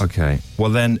hot. Okay.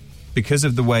 Well, then, because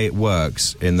of the way it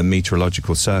works in the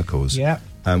meteorological circles,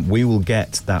 we will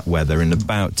get that weather in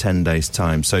about 10 days'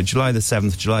 time. So July the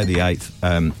 7th, July the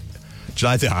 8th,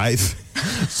 July the 8th.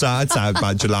 So I'd say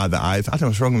about July the 8th. I don't know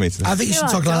what's wrong with me today. I think you should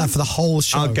talk like that for the whole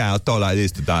show. Okay, I'll talk like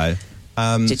this today.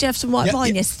 Did you have some white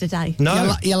wine yesterday?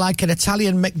 No. You're like an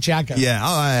Italian Mick Jagger.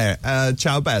 Yeah,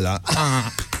 ciao bella.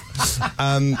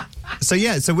 So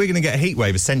we're going to get a heat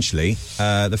wave essentially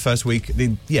the first week,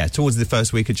 towards the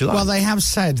first week of July. Well, they have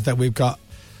said that we've got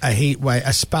a heat wave,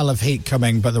 a spell of heat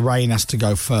coming, but the rain has to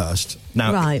go first.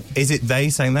 Now, is it they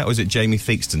saying that, or is it Jamie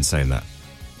Theakston saying that?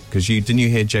 Because didn't you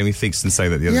hear Jamie Theakston say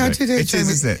that the other day? Yeah, I did hear It is,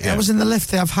 isn't it? I was in the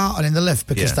lift. They have Harton in the lift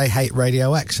because they hate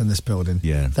Radio X in this building.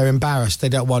 Yeah. They're embarrassed. They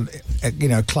don't want,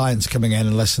 clients coming in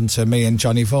and listen to me and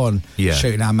Johnny Vaughan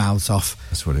shooting our mouths off.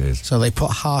 That's what it is. So they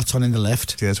put Harton in the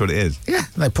lift. Yeah, that's what it is. Yeah.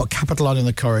 They put Capital on in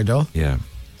the corridor. Yeah.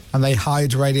 And they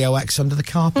hide Radio X under the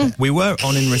carpet. We were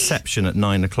on in reception at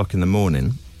 9 o'clock in the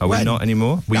morning. Are we not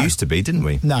anymore? We used to be, didn't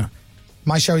we? No.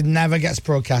 My show never gets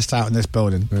broadcast out in this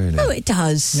building. Really? No, it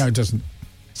does. No, it doesn't.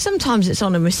 Sometimes it's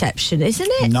on a reception, isn't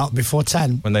it? Not before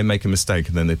 10. When they make a mistake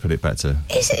and then they put it back to...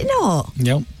 Is it not?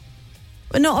 Nope.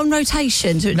 We're not on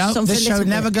rotation. So it's No, just on for this a show little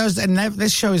never bit. goes.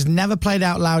 This show is never played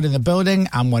out loud in the building,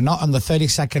 and we're not on the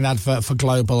 30-second advert for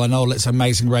Global and all its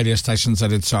amazing radio stations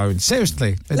on its own.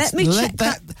 Seriously, Let me check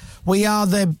that. We are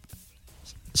the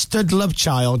stud love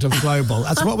child of Global.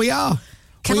 That's what we are.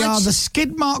 We are the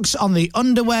skid marks on the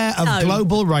underwear of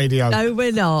Global Radio. No,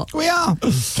 we're not. We are.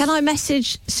 Can I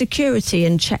message security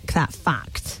and check that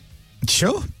fact?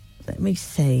 Sure. Let me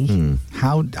see.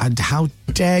 How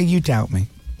dare you doubt me?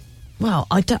 Well,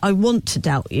 I want to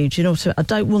doubt you. Do you know what I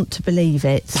don't want to believe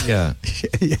it. Yeah.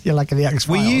 You're like in the X-Files.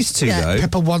 We used to, though.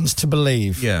 Pippa wants to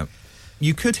believe. Yeah.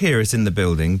 You could hear us in the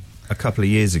building a couple of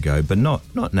years ago, but not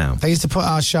now. They used to put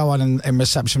our show on in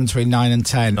reception between 9 and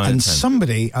 10, and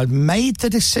somebody had made the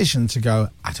decision to go,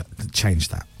 change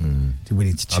that. Do we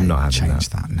need to change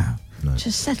that now? No.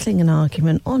 Just settling an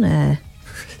argument on air.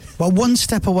 Well, one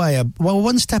step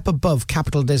above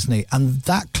Capital Disney, and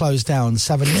that closed down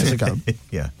 7 years ago.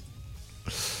 Yeah.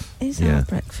 Is our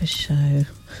breakfast show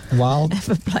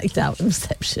ever played out in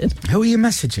reception? Who are you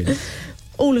messaging?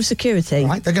 All of security.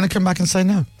 Right, they're going to come back and say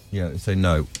no. Yeah, say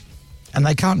no. And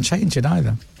they can't change it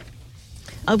either.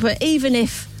 Oh, but even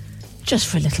if, just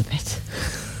for a little bit.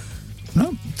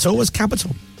 No, it's always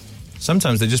Capital.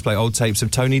 Sometimes they just play old tapes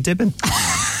of Tony Dibbin.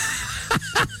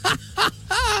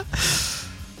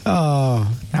 Oh,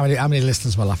 how many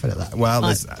listeners were laughing at that? Well,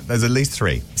 there's at least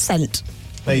 3. Sent.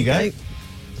 There you go.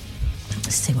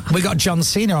 Let's see what happens. We got John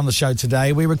Cena on the show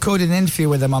today. We recorded an interview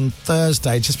with him on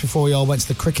Thursday, just before we all went to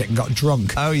the cricket and got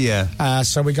drunk. Oh, yeah.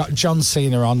 So we got John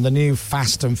Cena on. The new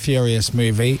Fast and Furious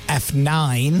movie,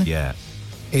 F9,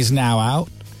 is now out.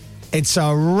 It's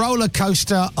a roller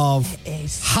coaster of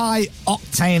high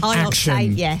octane action.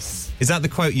 Octane, yes. Is that the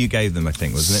quote you gave them, I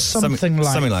think, wasn't it? Something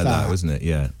like that, wasn't it?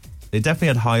 Yeah. It definitely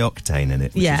had high octane in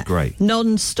it, which is great.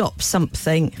 Non-stop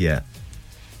something. Yeah.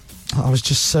 I was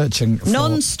just searching for...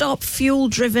 Non-stop,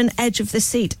 fuel-driven,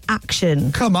 edge-of-the-seat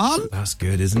action. Come on. That's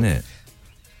good, isn't it?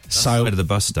 That's so, bit of the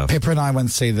bus stuff. Pippa and I went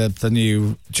to see the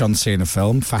new John Cena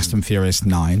film, Fast and Furious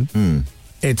 9.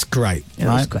 It's great,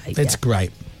 right? It's great, It's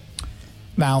great.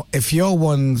 Now, if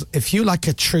you like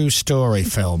a true story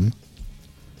film,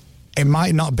 it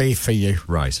might not be for you.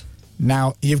 Right.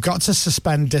 Now, you've got to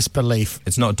suspend disbelief.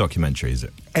 It's not a documentary, is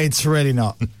it? It's really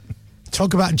not.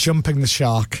 Talk about jumping the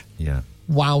shark. Yeah.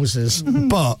 Wowzers.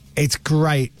 But it's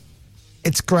great.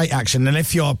 It's great action. And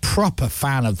if you're a proper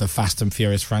fan of the Fast and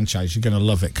Furious franchise, you're going to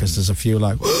love it because there's a few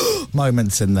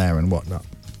moments in there and whatnot.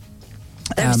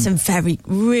 There are some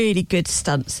really good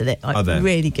stunts in it. Are there?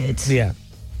 Really good. Yeah.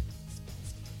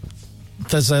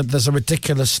 There's a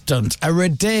ridiculous stunt.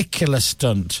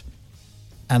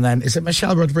 And then, is it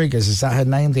Michelle Rodriguez? Is that her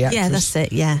name, the actress? Yeah, that's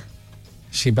it, yeah.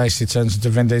 She basically turns to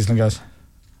Vin Diesel and goes,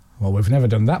 well, we've never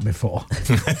done that before.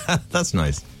 That's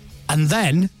nice. And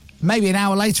then, maybe an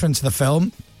hour later into the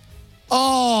film,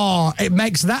 it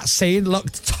makes that scene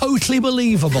look totally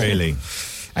believable. Really?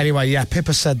 Anyway, yeah,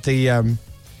 Pippa said the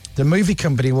movie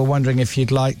company were wondering if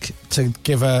you'd like to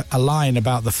give a line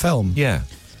about the film. Yeah.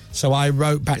 So I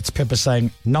wrote back to Pippa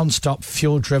saying, non-stop,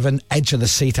 fuel-driven,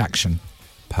 edge-of-the-seat action.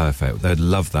 Perfect. They'd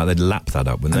love that. They'd lap that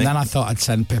up, wouldn't they? And then I thought I'd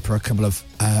send Pippa a couple of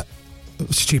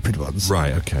stupid ones.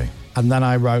 Right, okay. And then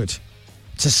I wrote,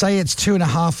 to say it's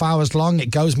 2.5 hours long, it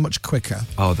goes much quicker.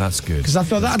 Oh, that's good. Because I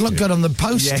thought that'd look good on the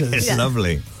posters. Yeah, it's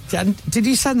lovely. Did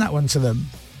you send that one to them?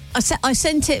 I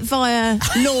sent it via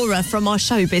Laura from our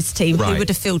showbiz team, who Right. would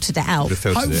have filtered it out.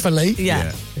 Hopefully.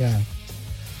 Yeah. Yeah.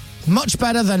 Much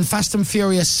better than Fast and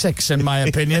Furious 6, in my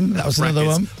opinion. That was another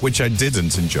one. Which I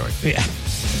didn't enjoy. Yeah.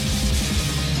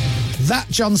 That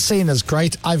John Cena's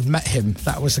great. I've met him.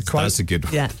 That was a quote. That's a good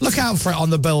one. Yeah. Look out for it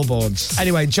on the billboards.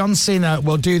 Anyway, John Cena,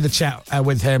 will do the chat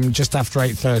with him just after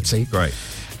 8:30. Great.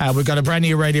 We've got a brand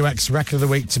new Radio X Record of the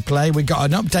Week to play. We've got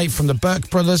an update from the Burke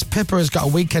Brothers. Pippa has got a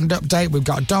weekend update. We've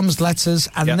got Dom's letters.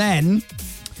 And then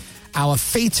our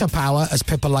feet up hour, as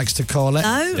Pippa likes to call it.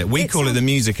 No. Yeah, we call it the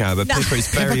music hour, but Pippa is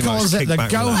very Pippa calls much it the kickback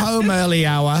go with that. home early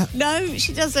hour. No,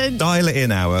 she doesn't. Dial it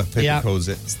in hour, Pippa Yeah. calls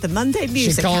it. It's the Monday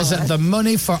music She calls hour. it the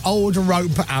money for old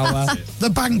rope hour. The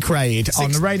bank raid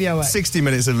on Radio X. 60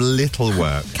 minutes of little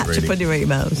work, Catch really. up on your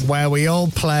emails. Where we all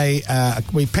play,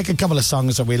 we pick a couple of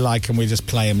songs that we like and we just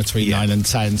play them between 9 and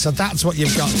 10. So that's what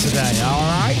you've got today, all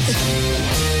right?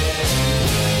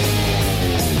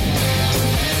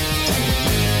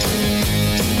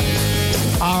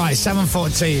 All right,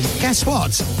 7:14. Guess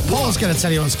what? Paul's going to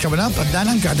tell you what's coming up, and then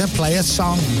I'm going to play a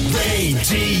song.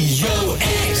 Radio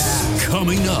X.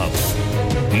 Coming up,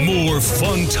 more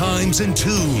fun times and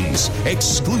tunes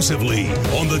exclusively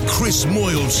on the Chris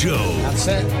Moyles Show. That's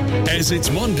it. As it's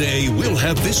Monday, we'll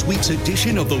have this week's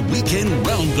edition of the Weekend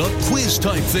Roundup quiz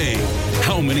type thing.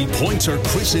 How many points are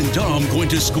Chris and Dom going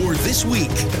to score this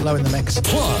week? Low in the mix.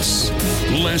 Plus,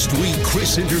 last week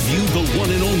Chris interviewed the one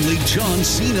and only John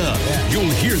Cena.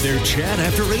 You'll hear their chat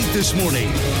after 8 this morning.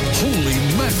 Holy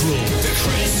mackerel. The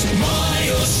Chris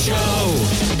Moyles Show.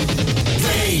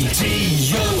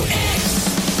 Radio X.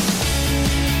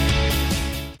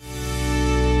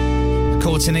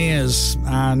 Courtineers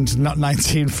and Not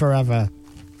 19 Forever.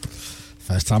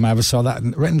 First time I ever saw that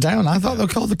written down. I thought they were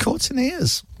called the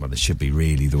Courtineers. Well, they should be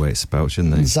really the way it's spelled,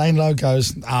 shouldn't they? Zane Lowe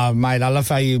goes, oh, mate, I love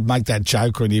how you make that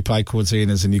joke when you play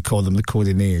Courtineers and you call them the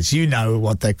Courtineers. You know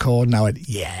what they're called. And I went,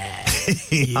 yeah.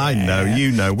 I know,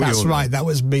 you know. We That's all right. know. That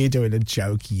was me doing a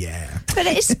joke, yeah. But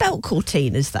it is spelt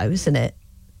Cortinas, though, isn't it?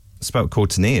 Spelled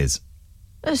Courtineers.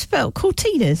 It's spelt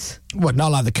Cortinas. Well,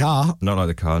 not like the car. Not like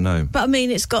the car, no. But I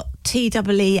mean, it's got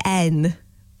T-E-E-N.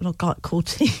 Not like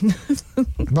Cortina.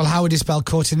 Well, how would you spell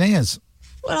Courtineers?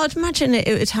 Well, I'd imagine it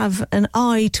would have an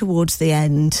I towards the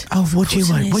end. Oh, would you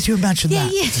imagine Yeah,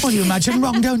 that? yeah. Well, you imagine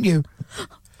wrong, don't you?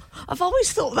 I've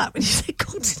always thought that when you say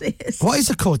Cortinas. What is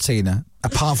a Cortina,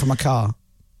 apart from a car?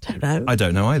 Don't know. I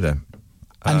don't know either.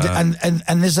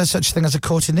 And is there such thing as a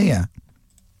Courtineer?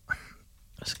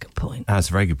 That's a good point. That's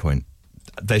a very good point.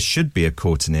 There should be a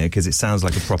courtineer because it sounds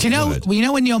like a proper Do you know? word. Well, you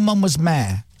know when your mum was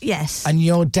mayor Yes. and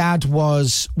your dad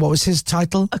was, what was his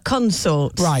title? A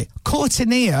consort. Right,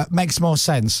 Courtineer makes more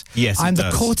sense. Yes, it I'm the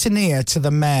does. Courtineer to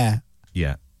the mayor.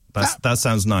 Yeah. That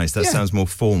sounds nice. That Yeah. sounds more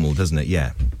formal, doesn't it?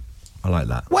 Yeah. I like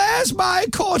that. Where's my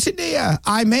Courtineer?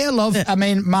 I'm here, love. I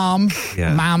mean, ma'am.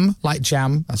 Yeah. Ma'am, like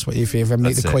jam. That's what if you ever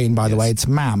meet That's the it, Queen, by the yes. way. It's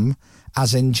ma'am,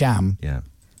 as in jam. Yeah.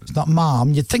 It's not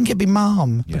ma'am. You'd think it'd be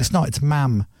ma'am, Yeah. but it's not. It's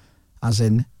ma'am, as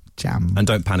in jam. And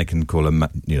don't panic and call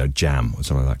her, jam or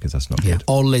something like that because that's not good.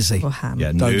 Or Lizzie. Or ham. Yeah,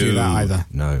 Don't no, do that either.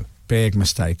 No. Big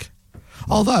mistake.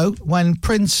 Although, when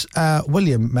Prince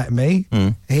William met me,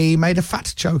 he made a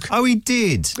fat joke. Oh, he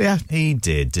did. Yeah. He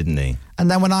did, didn't he? And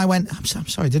then when I went, I'm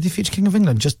sorry, did the future King of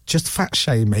England just fat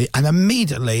shame me? And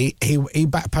immediately he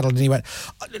backpedaled and he went,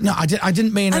 no, I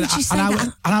didn't mean Oh, it. did you say and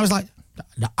that? I was like,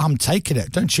 no, I'm taking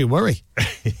it. Don't you worry.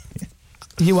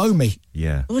 You owe me.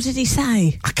 Yeah. What did he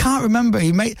say? I can't remember.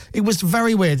 It was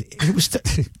very weird. He was.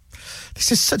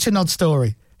 This is such an odd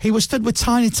story. He was stood with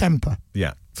Tiny Temper,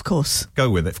 Yeah. Of course. Go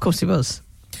with it. Of course he was.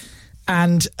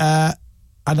 and I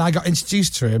got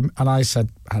introduced to him, and I said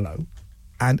hello,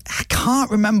 and I can't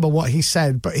remember what he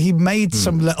said, but he made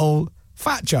some little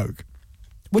fat joke,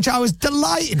 which I was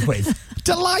delighted with.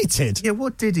 Delighted. Yeah,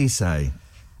 what did he say?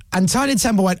 And Tiny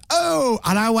Temper went, oh,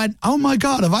 and I went, oh my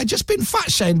God, have I just been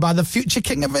fat shamed by the future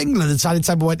King of England? And Tiny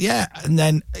Temper went, yeah. And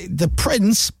then the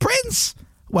Prince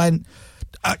went,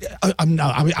 no,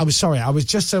 I was sorry. I was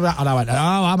just about, and I went, oh,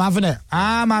 I'm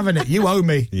having it. You owe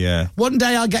me. Yeah. One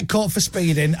day I'll get caught for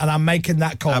speeding, and I'm making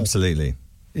that call. Absolutely.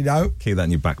 You know? Keep that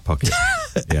in your back pocket.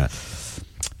 Yeah.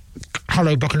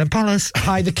 Hello, Buckingham Palace.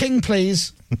 Hi, the King,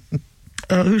 please.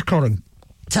 Who's calling?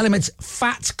 Tell him it's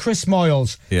Fat Chris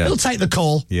Moyles. Yeah. He'll take the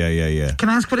call. Yeah. Can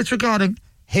I ask what it's regarding?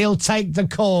 He'll take the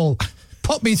call.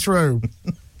 Put me through.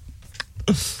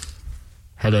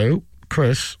 Hello,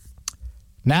 Chris.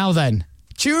 Now then,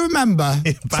 do you remember...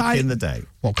 Back in the day.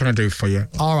 What can I do for you?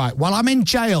 All right, well, I'm in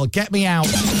jail. Get me out.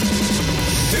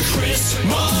 The Chris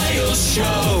Moyles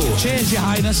Show. Cheers, Your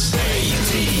Highness.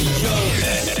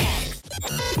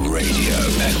 Radio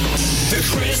X. The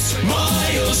Chris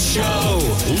Miles Show.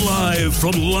 Live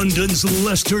from London's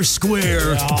Leicester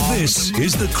Square. This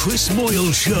is the Chris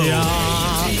Moyles Show.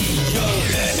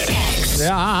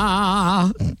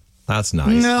 That's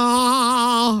nice.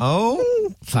 No.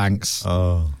 Oh. Thanks.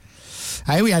 Oh.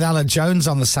 Hey, we had Alan Jones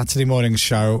on the Saturday morning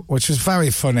show, which was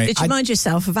very funny. Did you mind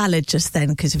yourself of Aled just then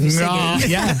because of your singing?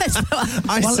 Yeah.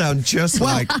 I sound just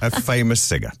like a famous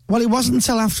singer. Well, it wasn't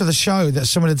until after the show that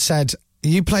someone had said,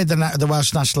 you played the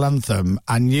Welsh National Anthem,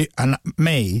 and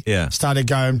me started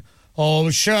going,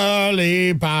 "Oh,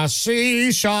 Shirley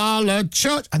Bassey, Charlotte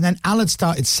Church," and then Alan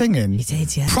started singing. He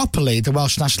did, yeah. Properly the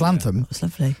Welsh National Anthem. It was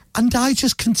lovely. And I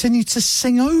just continued to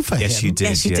sing over him. Yes, you did.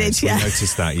 Yes, you did, yeah. I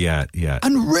noticed that, yeah.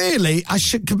 And really, I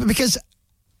should, because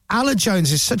Alan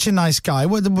Jones is such a nice guy.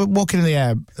 We're walking in the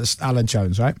air, Alan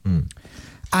Jones, right?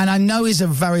 And I know he's a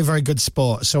very, very good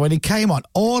sport. So when he came on,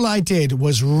 all I did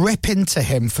was rip into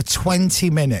him for 20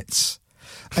 minutes,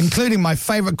 including my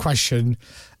favourite question,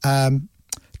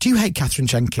 do you hate Catherine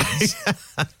Jenkins?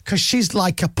 Because she's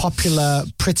like a popular,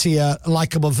 prettier,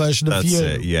 likeable version of you.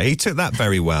 That's it, yeah. He took that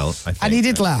very well, I think. And he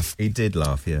did laugh. He did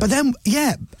laugh, yeah. But then,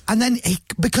 and then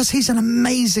because he's an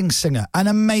amazing singer,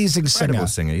 Incredible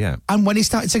singer, yeah. And when he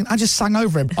started singing, I just sang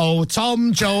over him. Oh,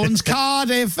 Tom Jones,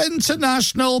 Cardiff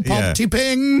International, Potty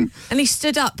Ping. And he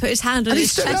stood up, put his hand on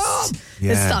his chest,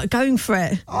 and started going for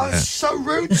it. I was so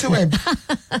rude to him.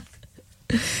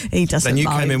 He doesn't. Then you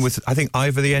mind. came in with, I think,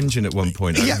 Ivor the Engine at one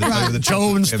point. Yeah, right. The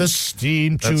Jones, the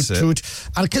steam, toot, toot.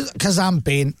 And because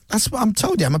that's what I'm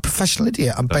told you, I'm a professional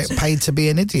idiot. I'm paid to be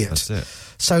an idiot. That's it.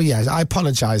 So, yeah, I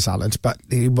apologise, Alan, but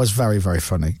he was very, very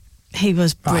funny. He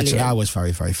was brilliant. Actually, I was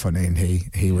very, very funny, and he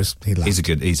laughed.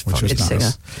 He's funny. Which was nice.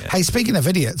 Singer. Hey, speaking of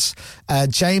idiots,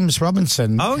 James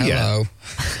Robinson. Oh, Hello.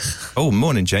 Oh,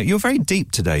 morning, James. You're very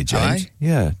deep today, James. Hi.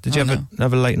 Yeah. Did you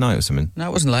have a late night or something? No,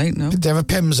 it wasn't late, no. Did you have a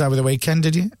Pimm's over the weekend,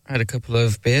 did you? I had a couple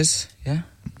of beers, yeah.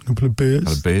 A couple of beers.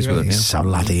 Had beers with it, yeah. So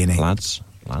laddie, innit? Lads.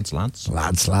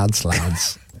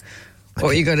 What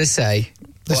were you going to say?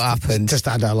 What happened? Just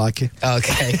that I don't like you.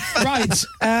 Okay. Right.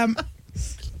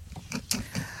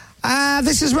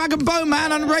 This is Rag and Bone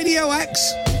Man on Radio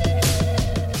X.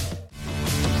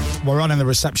 We're on in the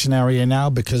reception area now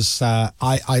because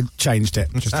I changed it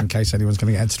just in case anyone's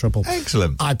going to get into trouble.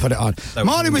 Excellent. I put it on.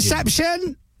 Morning,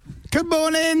 reception. Good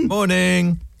morning.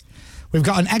 Morning. We've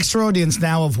got an extra audience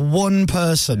now of one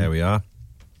person. There we are.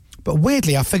 But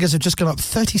weirdly, our figures have just gone up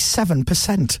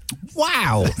 37%.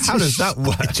 Wow. How does that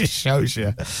work? It just shows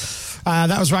you.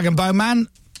 That was Rag and Bone Man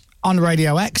on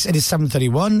Radio X. It is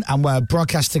 7:31 and we're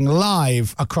broadcasting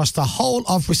live across the whole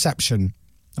of reception.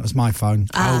 That was my phone.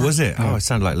 Oh, was it? Oh, it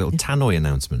sounded like a little tannoy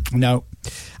announcement. No.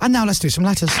 And now let's do some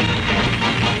letters. Letters,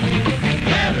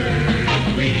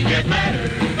 we get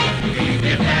letters. We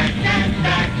get back and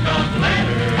back of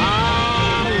letters.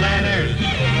 Oh, letters,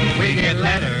 we get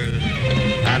letters.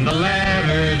 And the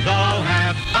letters all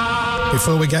have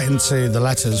Before we get into the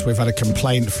letters, we've had a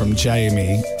complaint from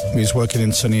Jamie, who's working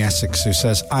in sunny Essex, who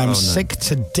says, I'm sick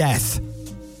to death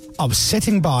of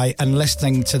sitting by and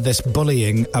listening to this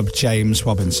bullying of James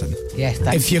Robinson. Yeah,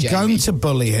 thank If you're you, going Jamie. to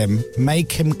bully him,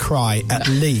 make him cry at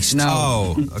least. No.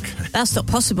 Oh, okay. That's not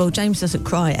possible. James doesn't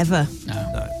cry ever.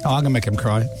 No. Oh, I'm going to make him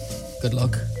cry. Good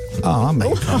luck. Oh, I'll make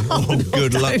him cry. Oh,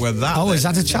 good luck with that. Oh, then. is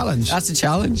that a challenge? That's a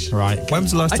challenge. Right. When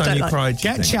was the last time you cried? do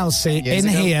you Get think? Chelsea Years in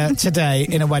ago. here today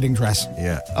in a wedding dress.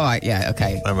 Yeah. All right, yeah,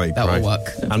 okay. That way, That will work.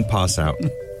 And pass out.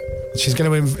 She's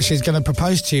going to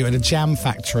propose to you in a jam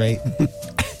factory.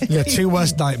 Your two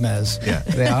worst nightmares. Yeah.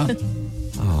 They are.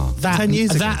 Oh, That 10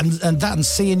 years ago. and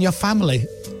seeing your family.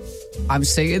 I'm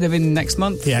seeing them in next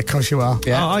month. Yeah, of course you are.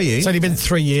 Yeah. Oh, are you? It's only been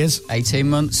 3 years. 18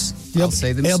 months. I'll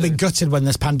see them He'll be soon. gutted when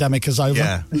this pandemic is over.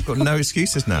 Yeah. Got no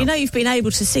excuses now. You know, you've been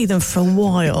able to see them for a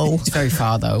while. It's very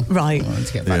far, though. Right. I wanted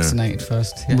to get vaccinated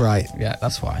first. Yeah. Right. Yeah,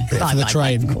 that's why. For the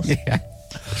train. Yeah.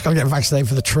 Just got to get vaccinated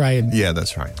for the train. Yeah,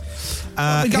 that's right.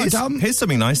 we got, Dom? Here's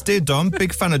something nice. Dear Dom,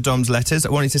 big fan of Dom's letters. I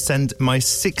wanted to send my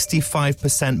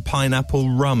 65% pineapple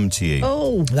rum to you.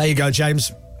 Oh. There you go,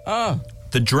 James. Oh.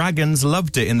 The Dragons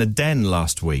loved it in the Den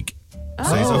last week.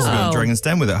 So he's also got Dragon's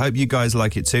Den with it. Hope you guys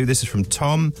like it too. This is from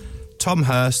Tom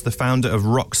Hurst, the founder of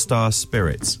Rockstar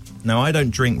Spirits. Now, I don't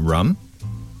drink rum,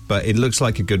 but it looks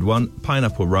like a good one.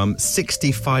 Pineapple rum,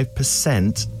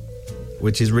 65%,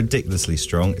 which is ridiculously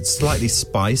strong. It's slightly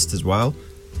spiced as well.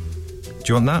 Do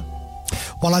you want that?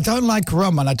 Well, I don't like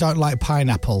rum and I don't like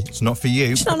pineapple. It's not for you.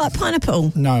 It's not like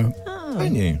pineapple. No.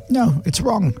 Don't you? No, it's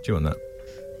wrong. Do you want that?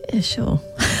 Yeah, sure.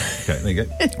 Okay, there you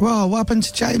go. Well, what happened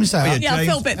to James there? Yeah, I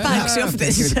feel a bit bad because he offered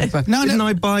this. No, Didn't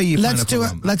I buy you Let's do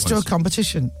pineapple rum Let's do a once?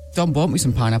 competition. Don bought me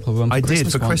some pineapple rum. I did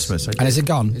Christmas for once. Christmas. I did. And is it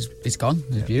gone? It's gone.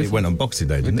 It's beautiful. It went on Boxing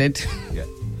Day, We didn't it? did. Yeah.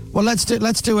 Well, let's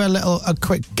do a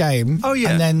quick game. Oh,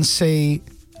 yeah. And then see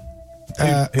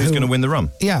Who's going to win the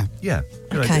rum? Yeah. Yeah.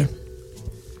 Good Okay. idea.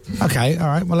 Okay. All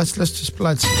right. Well, let's.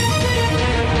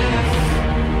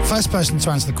 First person to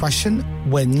answer the question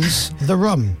wins the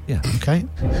rum. Yeah. Okay.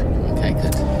 Okay,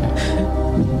 good.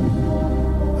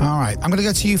 All right. I'm going to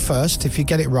go to you first. If you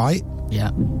get it right,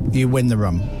 Yeah. you win the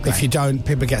rum. If you don't,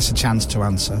 Pippa gets a chance to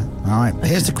answer. All right.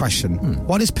 Here's the question.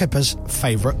 What is Pippa's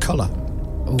favourite colour?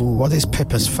 What is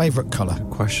Pippa's favourite colour?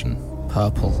 Question.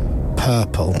 Purple.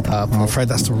 Purple. I'm afraid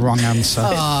that's the wrong answer.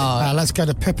 Let's go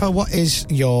to Pippa. What is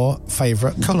your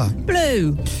favourite colour?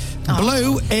 Blue.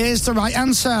 Blue is the right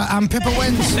answer, and Pippa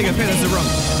wins. There you go, Pippa, that's the rum.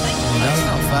 That's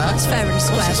not fair. That's fair and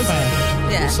square. It's fair.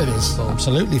 Yeah. Yes, it is.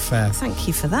 Absolutely fair. Thank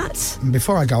you for that. And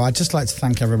before I go, I'd just like to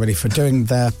thank everybody for doing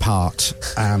their part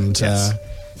and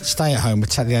stay at home,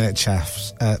 protect the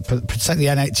NHS, protect the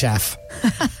NHF,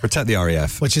 Protect the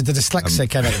RAF. which is the dyslexic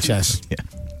NHS. Yeah.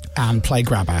 And play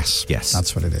grab ass. Yes.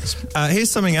 That's what it is. Here's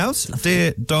something else.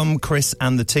 Dear Dom, Chris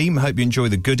and the team, hope you enjoy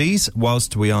the goodies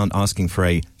whilst we aren't asking for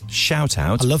a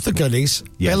shout-out. I love the goodies.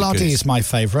 Yeah, Bill the Oddie goodies. is my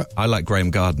favourite. I like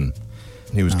Graham Garden.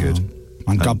 He was good.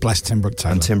 And God bless Tim Brooke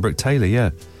Taylor. And Tim Brooke Taylor, yeah.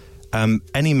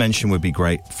 Any mention would be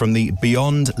great. From the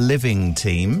Beyond Living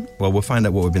team, well, we'll find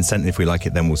out what we've been sent. If we like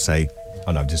it, then we'll say...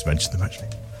 Oh, no, I've just mentioned them, actually.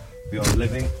 Beyond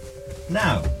Living.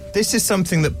 Now, this is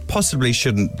something that possibly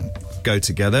shouldn't go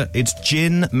together. It's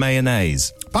gin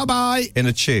mayonnaise. Bye-bye. In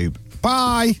a tube.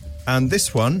 Bye. And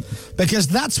this one... Because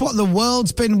that's what the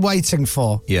world's been waiting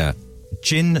for. Yeah.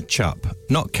 Gin chup.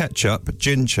 Not ketchup,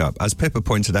 gin chup. As Pippa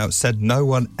pointed out, said no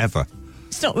one ever.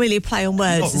 It's not really a play on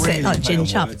words, is it? Like gin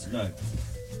chup. No.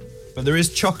 But there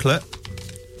is chocolate.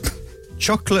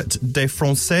 Chocolate de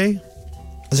Francais.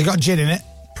 Has it got gin in it?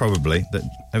 Probably.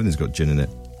 Everything's got gin in it.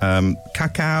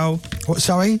 Cacao. What,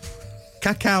 sorry?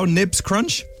 Cacao Nibs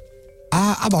Crunch.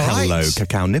 I'm all right. Hello,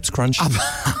 Cacao Nibs Crunch.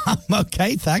 I'm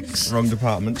okay, thanks. Wrong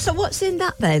department. So what's in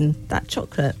that then? That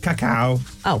chocolate? Cacao.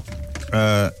 Oh.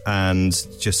 And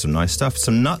just some nice stuff.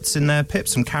 Some nuts in there, Pip,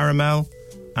 some caramel,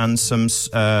 and some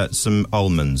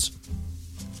almonds.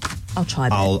 I'll try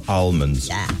that. Almonds.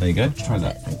 Yeah. There you go. Try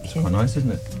that. It's quite nice,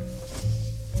 isn't it?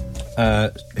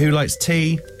 Who likes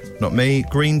tea? Not me.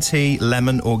 Green tea,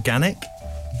 lemon, organic.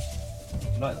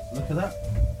 Look at that.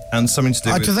 And something to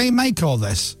do with... Do they make all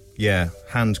this? Yeah,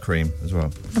 hand cream as well.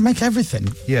 They make everything.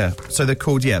 Yeah. So they're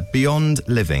called, Beyond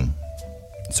Living.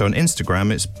 So on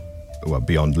Instagram, it's... Well,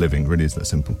 Beyond Living, really is that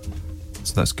simple.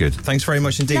 So that's good. Thanks very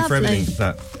much indeed for Lovely.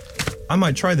 everything. I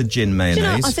might try the gin mayonnaise. Do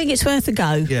you know, I think it's worth a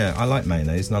go. Yeah, I like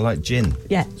mayonnaise and I like gin.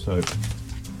 Yeah. So...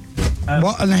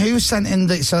 What, and who sent in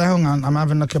the... So hang on, I'm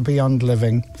having a look at Beyond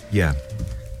Living. Yeah.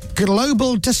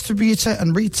 Global distributor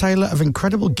and retailer of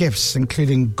incredible gifts,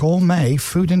 including gourmet,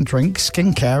 food and drink,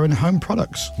 skincare and home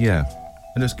products. Yeah.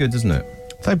 It looks good, doesn't it?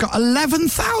 They've got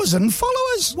 11,000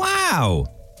 followers. Wow.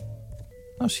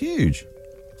 That's huge.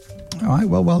 All right,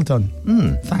 well done.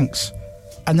 Thanks.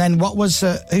 And then what was...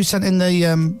 who sent in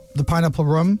the pineapple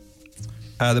rum?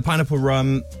 The pineapple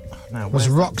rum... Now, was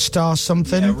Rockstar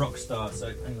something? Yeah, Rockstar. So,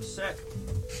 hang on a sec.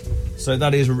 So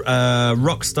that is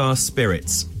Rockstar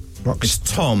Spirits. It's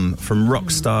Tom from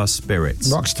Rockstar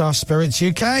Spirits. Rockstar Spirits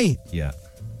UK. Yeah.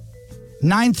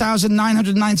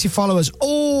 9,990 followers.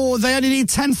 Oh, they only need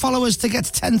 10 followers to get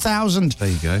to 10,000. There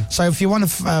you go. So if you want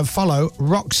to follow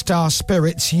Rockstar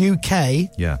Spirits UK,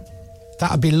 yeah,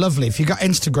 that would be lovely. If you got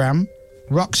Instagram,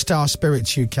 Rockstar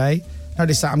Spirits UK.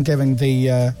 Notice that I'm giving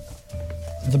the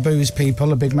booze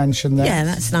people a big mention there. Yeah,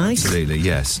 that's nice. Absolutely,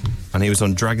 yes. And he was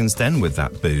on Dragon's Den with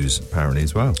that booze, apparently,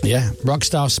 as well. Yeah,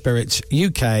 Rockstar Spirits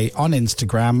UK on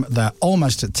Instagram. They're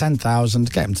almost at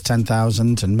 10,000. Get them to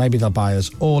 10,000 and maybe they'll buy us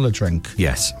all a drink.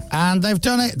 Yes. And they've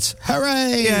done it.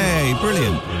 Hooray! Yay,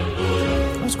 brilliant.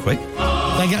 That was quick.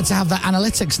 They get to have that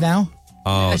analytics now.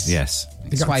 Oh, yes.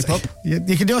 Swipe up. You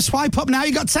can do a swipe up now.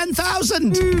 You got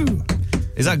 10,000.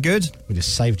 Is that good? We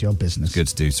just saved your business. Good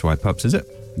to do swipe ups, is it?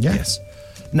 Yeah. Yes.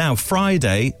 Now,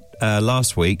 Friday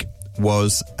last week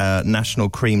was National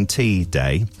Cream Tea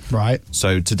Day. Right.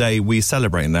 So today we're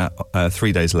celebrating that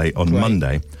 3 days late on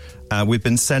Monday. We've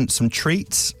been sent some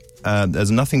treats.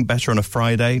 There's nothing better on a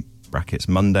Friday, brackets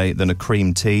Monday, than a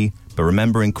cream tea. But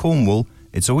remember, in Cornwall,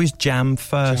 it's always jam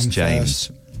first, James.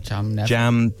 First. Jam never.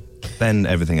 Jam, then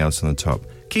everything else on the top.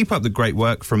 Keep up the great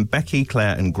work from Becky,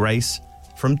 Claire and Grace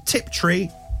from Tiptree.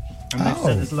 And they've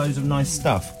sent us loads of nice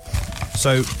stuff.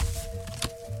 So...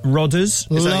 Rodders.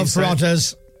 Love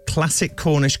Rodders. classic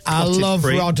Cornish I clotted love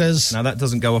brie. Rodders. Now, that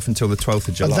doesn't go off until the 12th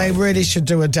of July. But they really should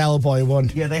do a Del Boy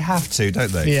one. Yeah, they have to,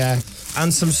 don't they? Yeah.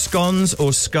 And some scones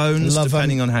or scones, Love 'em.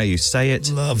 depending on how you say it.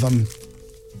 Love them.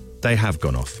 They have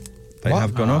gone off. They What?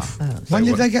 have gone off. When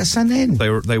did they get sent in?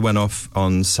 They went off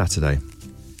on Saturday.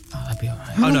 Oh, that'd be all right.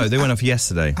 Oh, no, they went off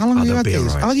yesterday. How long have you they'll had be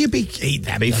these? all right. Oh, you eat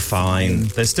them. Be they're fine.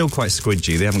 They're still quite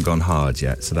squidgy. They haven't gone hard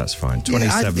yet, so that's fine. Yeah,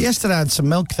 27. yesterday I had some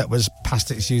milk that was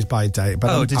past its use-by date, but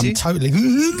Oh, I'm, did I'm you? totally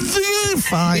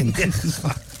fine.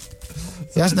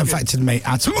 It hasn't affected me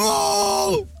at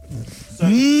all.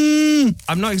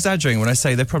 I'm not exaggerating when I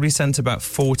say they probably sent about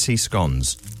 40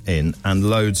 scones in and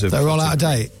loads of... They're all out of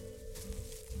date.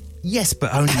 Yes,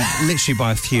 but only literally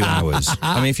by a few hours.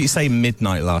 I mean, if you say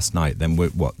midnight last night, then we're,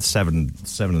 what,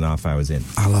 7.5 hours in?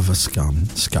 I love a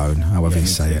scone, however you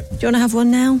say it. Do you want to have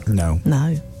one now? No.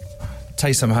 No.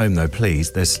 Take some home, though,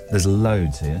 please. There's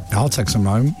loads here. I'll take some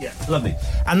home. Yeah, lovely.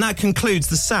 And that concludes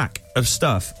the sack of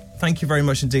stuff. Thank you very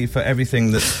much indeed for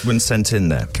everything that's been sent in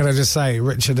there. Can I just say,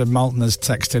 Richard and Malton has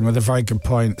texted in with a very good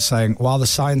point, saying, while the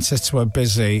scientists were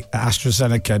busy at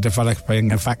AstraZeneca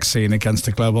developing a vaccine against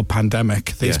a global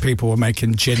pandemic, these people were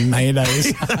making gin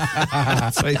mayonnaise.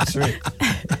 That's very true.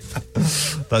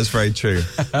 That's very true.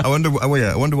 I wonder what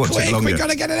took longer. We've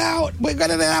got to get it out. We've got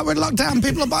to get it out. We're locked down.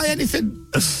 People will buy anything.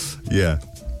 Yeah.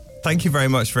 Thank you very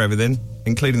much for everything,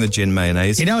 including the gin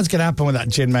mayonnaise. You know what's going to happen with that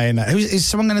gin mayonnaise? Is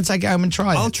someone going to take it home and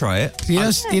try it? I'll try it. You know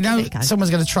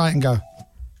someone's going to try it and go,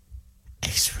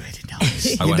 it's really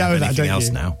nice. I You won't know have that, anything don't else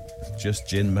you? now. Just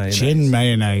gin mayonnaise. Gin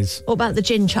mayonnaise. What about the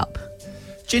gin chop?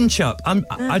 Gin chop?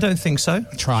 I don't think so.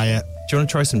 Try it. Do you want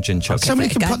to try some gin chop? Somebody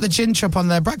can put the gin chop on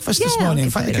their breakfast this morning.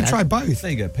 In fact, they could try both. There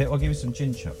you go, Pip. I'll give you some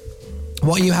gin chop.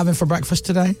 What are you having for breakfast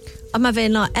today? I'm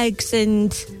having like eggs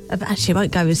and actually I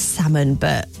won't go with salmon,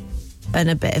 but and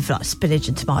a bit of like spinach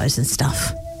and tomatoes and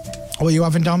stuff. What are you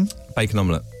having, Dom? Bacon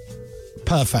omelette.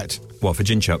 Perfect. What, for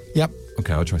gin chop? Yep.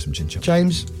 Okay, I'll try some gin chop.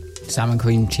 James? Salmon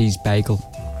cream cheese bagel.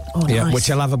 Oh, Yeah, nice. which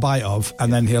he'll have a bite of,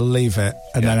 and then he'll leave it,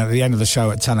 and then at the end of the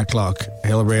show at 10 o'clock,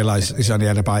 he'll realise he's only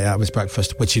had a bite out of his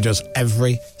breakfast, which he does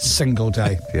every single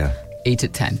day. Yeah. Eat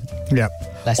at 10. Yeah.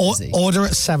 Less busy. Order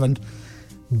at 7,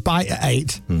 bite at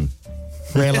 8,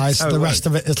 realise That's how the it rest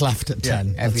of it is left at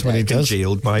 10. every That's what he day. does.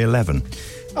 Congealed by 11.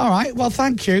 All right, well,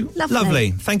 thank you.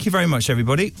 Lovely. Thank you very much,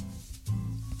 everybody.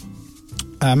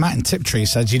 Matt in Tiptree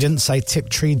said you didn't say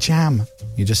Tiptree jam.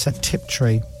 You just said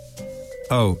Tiptree.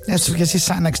 Oh. Yes, because he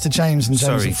sat next to James and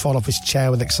James Sorry. would fall off his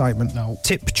chair with excitement. No.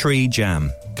 Tiptree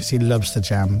jam. Because he loves the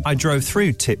jam. I drove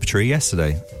through Tiptree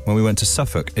yesterday when we went to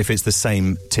Suffolk. If it's the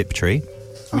same Tiptree,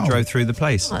 we drove through the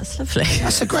place. Oh, that's lovely.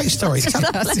 That's a great story.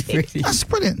 That's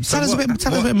brilliant. Tell us a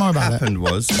bit more about it. What happened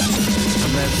was...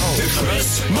 The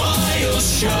Chris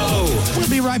Miles Show. We'll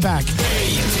be right back.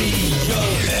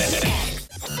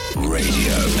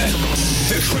 Radio.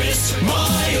 The Chris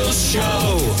Miles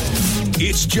Show.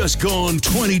 It's just gone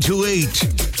 20 to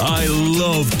 8. I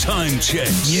love time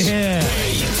checks. Yeah.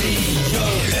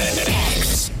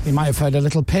 You might have heard a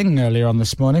little ping earlier on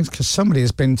this morning because somebody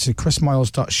has been to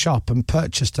chrismoyles.shop and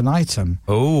purchased an item.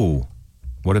 Oh,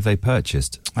 what have they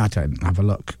purchased? I don't have a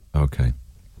look. Okay.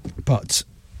 But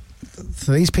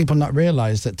for these people not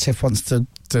realise that Tiff wants to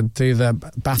do their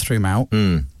bathroom out,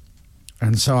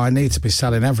 and so I need to be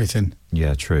selling everything.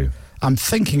 Yeah, true. I'm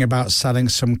thinking about selling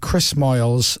some Chris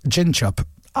Moyles gin chop.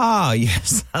 Ah,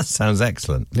 yes, that sounds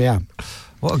excellent. Yeah.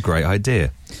 What a great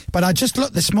idea. But I just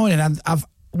looked this morning and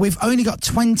we've only got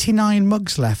 29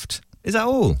 mugs left. Is that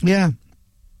all? Yeah.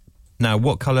 Now,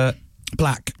 what colour?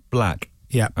 Black. Black.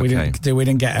 Yeah, we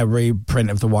didn't get a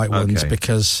reprint of the white ones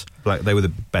because... Black, they were the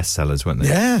best sellers, weren't they?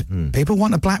 Yeah, people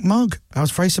want a black mug. I was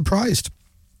very surprised.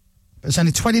 There's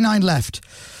only 29 left,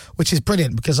 which is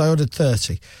brilliant because I ordered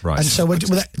 30. Right. And so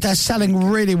they're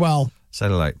selling really well.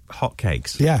 Selling like hot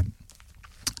cakes. Yeah.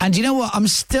 And you know what? I'm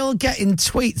still getting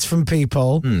tweets from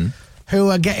people who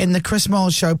are getting the Chris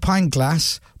Moyles Show pint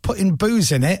glass, putting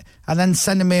booze in it, and then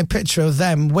sending me a picture of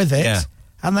them with it. Yeah.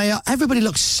 And everybody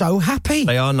looks so happy.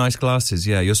 They are nice glasses,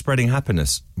 yeah. You're spreading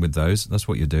happiness with those. That's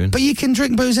what you're doing. But you can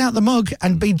drink booze out the mug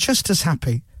and be just as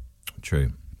happy.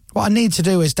 True. What I need to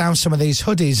do is down some of these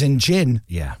hoodies in gin.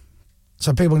 Yeah.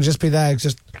 So people can just be there,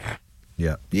 just...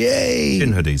 Yeah. Yay!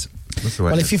 Gin hoodies. That's the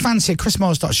way Well, it if you fancy it,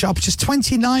 chrismoyles.shop, just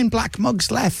 29 black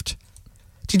mugs left.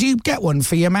 Did you get one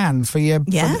for your man? Yeah.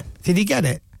 Did he get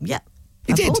it? Yeah.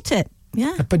 He did? Bought it.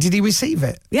 Yeah. But did he receive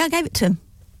it? Yeah, I gave it to him.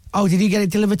 Oh, did you get it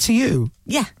delivered to you?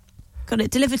 Yeah. Got it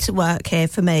delivered to work here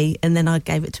for me, and then I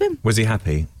gave it to him. Was he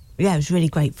happy? Yeah, I was really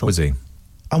grateful. Was he?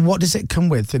 And what does it come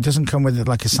with? It doesn't come with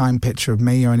like a signed picture of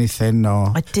me or anything,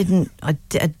 or... I didn't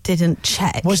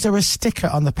check. Was there a sticker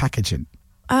on the packaging?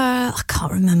 I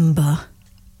can't remember.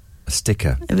 A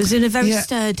sticker. It was in a very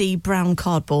sturdy brown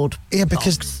cardboard. Yeah,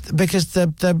 box. because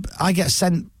the I get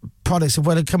sent products of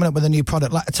when they're coming up with a new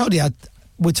product. Like I told you,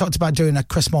 we talked about doing a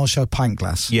Chris Moyles show pint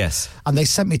glass. Yes. And they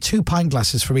sent me 2 pint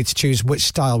glasses for me to choose which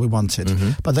style we wanted.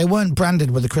 But they weren't branded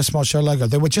with the Chris Moyles show logo.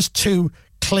 They were just 2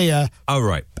 clear,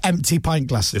 empty pint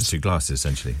glasses. Just 2 glasses,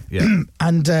 essentially. Yeah.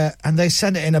 and they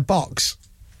sent it in a box,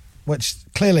 which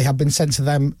clearly had been sent to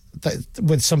them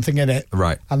with something in it.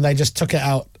 Right. And they just took it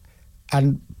out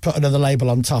and put another label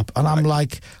on top. And I'm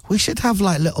like, we should have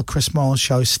like little Chris Moyles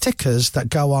show stickers that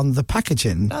go on the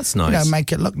packaging. That's nice. You know,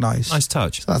 make it look nice. Nice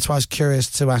touch. So that's why I was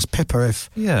curious to ask Pippa if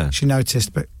she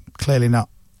noticed, but clearly not.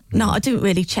 No, I didn't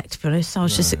really check, to be honest. I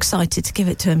was just excited to give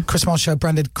it to him. Chris Moyles show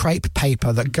branded crepe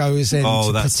paper that goes in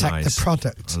to protect the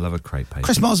product. I love a crepe paper.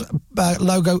 Chris Moyles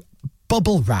logo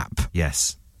bubble wrap.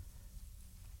 Yes.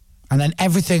 And then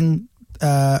everything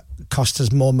cost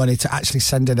us more money to actually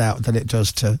send it out than it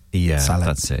does to sell it.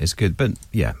 That's it. It's good. But,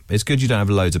 it's good you don't have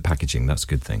loads of packaging. That's a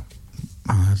good thing.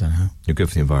 Oh, I don't know. You're good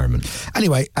for the environment.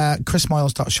 Anyway,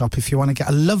 chrismoyles.shop if you want to get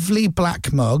a lovely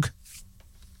black mug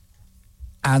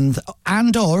and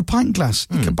or a pint glass.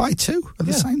 You can buy 2 at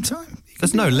the same time.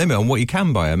 There's no limit on what you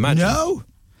can buy, I imagine. No.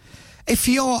 If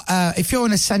you're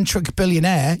an eccentric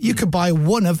billionaire, you could buy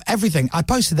 1 of everything. I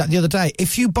posted that the other day.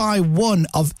 If you buy 1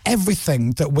 of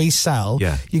everything that we sell,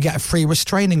 you get a free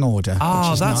restraining order.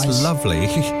 Oh, that's nice. lovely.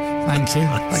 Thank you.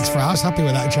 Thanks for I was happy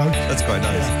with that joke. That's quite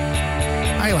nice.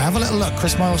 Anyway, have a little look.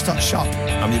 chrismoyles.shop.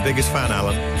 I'm your biggest fan,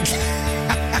 Alan.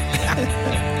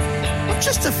 I'm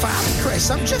just a fan, Chris.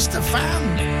 I'm just a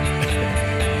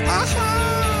fan. Aha!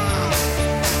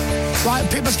 Right,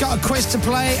 Pippa's got a quiz to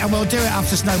play, and we'll do it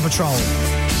after Snow Patrol.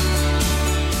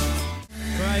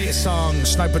 Great song,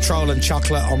 Snow Patrol and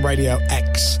Chocolate on Radio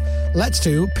X. Let's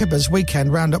do Pippa's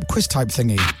Weekend Roundup quiz type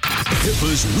thingy.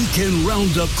 Pippa's Weekend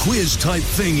Roundup quiz type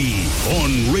thingy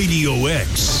on Radio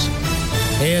X.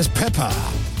 Here's Pippa.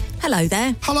 Hello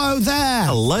there. Hello there.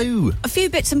 Hello. A few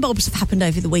bits and bobs have happened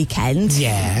over the weekend.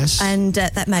 Yes. And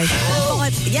that may...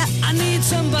 I need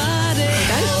somebody.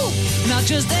 Help. Not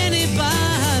just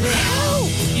anybody. Help.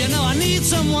 You know I need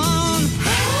someone.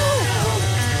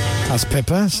 Help. That's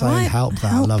Pippa saying help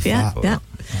that. I love that. Yeah.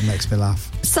 That makes me laugh.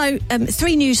 So,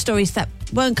 3 news stories that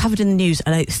weren't covered in the news,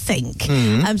 I don't think.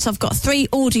 So I've got 3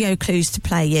 audio clues to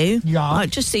play you. Yeah.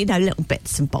 Just so you know, little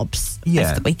bits and bobs Yeah.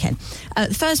 over the weekend.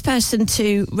 The first person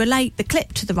to relate the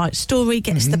clip to the right story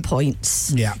gets the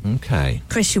points. Yeah. Okay.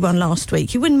 Chris, you won last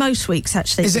week. You win most weeks,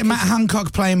 actually. Is it Matt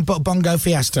Hancock playing Bongo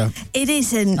Fiesta? It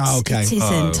isn't. Oh, okay. It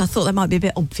isn't. I thought that might be a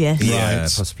bit obvious. Yeah, Right.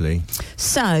 possibly.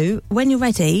 So, when you're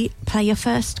ready, play your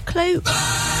first clue.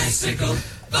 Bicycle.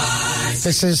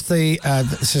 This is the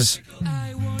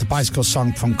bicycle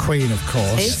song from Queen, of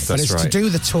course. It is. But That's it's to right. do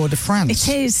with the Tour de France.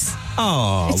 It is.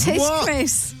 Oh, It is, what?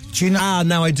 Chris. Do you know?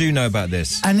 Now I do know about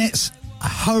this. And it's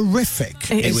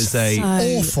horrific. It was a- so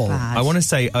awful. bad. I want to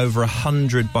say over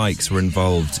 100 bikes were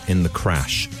involved in the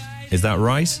crash. Is that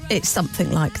right? It's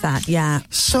something like that, yeah.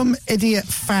 Some idiot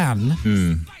fan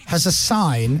has a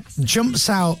sign, jumps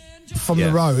out from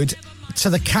the road to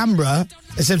the camera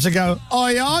as if to go,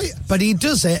 oi, oi. But he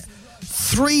does it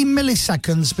 3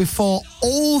 milliseconds before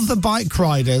all the bike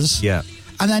riders. Yeah.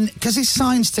 And then, because his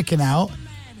sign's sticking out,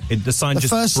 The sign the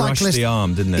just first brushed cyclist, the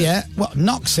arm, didn't it? Yeah, well,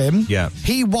 knocks him. Yeah.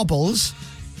 He wobbles.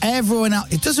 Everyone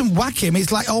else, it doesn't whack him.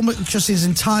 It's like almost just his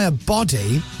entire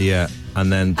body. Yeah.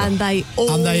 And then And they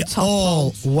all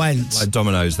all went. like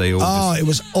dominoes, they all Oh, just, it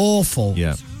was awful.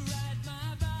 yeah.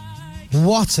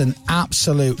 What an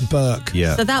absolute Burke.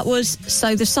 Yeah.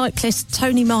 So the cyclist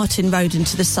Tony Martin rode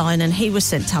into the sign and he was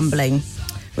sent tumbling,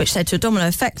 which led to a domino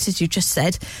effect, as you just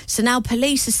said. So now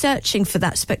police are searching for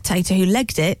that spectator who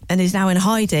legged it and is now in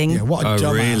hiding. Yeah, what a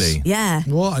dumbass. Really? Yeah.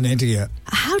 What an idiot.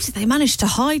 How did they manage to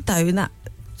hide, though, in that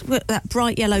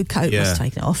bright yellow coat was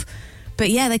taken off? But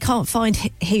yeah, they can't find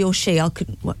he or she.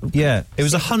 Yeah. It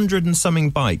was 100 and something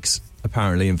bikes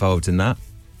apparently involved in that.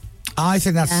 I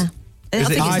think that's... Yeah. I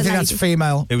think that's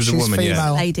female. It was a She's woman, yeah.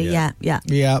 female. lady, yeah.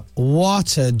 Yeah,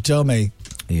 what a dummy.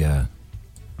 Yeah.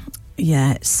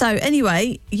 Yeah. So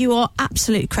anyway, you are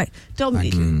absolutely correct.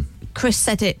 Dom, Chris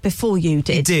said it before you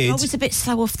did. He did. I was a bit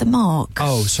slow off the mark.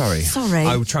 Oh, sorry. Sorry.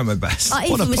 I will try my best. I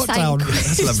What even a was put saying down. Chris.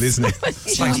 That's lovely, isn't it?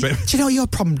 Thanks, Do babe. you know what your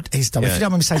problem is, Dom? If Yeah. you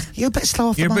don't mind me saying, you're a bit slow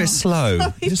off You're the a mark. bit slow.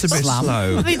 Just a bit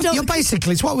slow. I mean, Dom, You're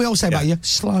basically, it's what we all say about you,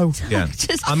 slow. Yeah.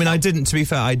 I mean, to be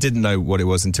fair, I didn't know what it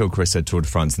was until Chris said Tour de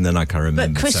France, and then I can't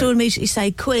remember. but Chris so- will immediately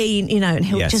say Queen, and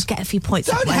he'll Yes. just get a few points.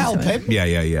 Don't that way, help so- him. Yeah.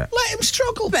 Let him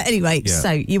struggle. But anyway, Yeah.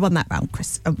 so you won that round,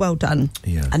 Chris. Well done.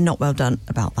 Yeah. And not well done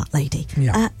about that lady.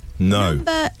 Yeah. No.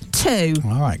 Number 2.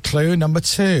 All right, clue number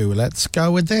 2. Let's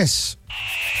go with this.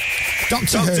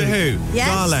 Doctor Doctor Who. Who. Yes.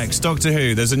 Daleks, Doctor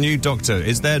Who. There's a new Doctor.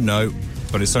 Is there? No.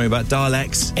 But it's something about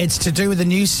Daleks. It's to do with the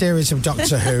new series of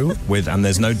Doctor Who, And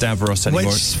there's no Davros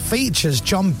anymore. which features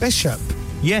John Bishop.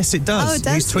 Yes, it does. Oh, it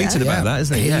does, He's tweeted yeah. about that,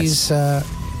 isn't he? Yes.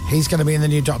 He's going to be in the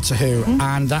new Doctor Who,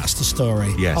 and that's the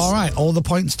story. Yes. All right, all the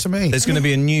points to me. There's going to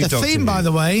be a new The Doctor theme, Who. by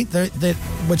the way,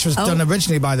 which was done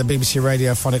originally by the BBC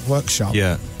Radiophonic Workshop,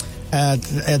 Yeah.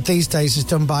 these days is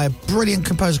done by a brilliant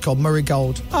composer called Murray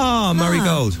Gold. Oh, Murray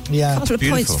Gold. Yeah. A couple of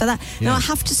Beautiful. points for that. Yeah. Now, I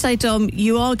have to say, Dom,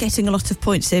 you are getting a lot of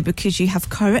points here because you have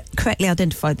correctly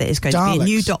identified that it's going to be a Daleks.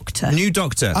 new Doctor. New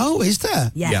Doctor. Oh, is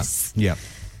there? Yes. Yeah.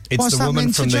 It's What's the that woman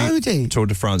mean from to the Jodie? Tour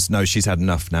de France. No, she's had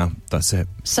enough now. That's it.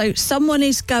 So someone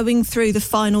is going through the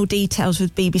final details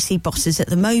with BBC bosses at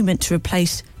the moment to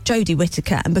replace Jodie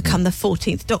Whittaker and become the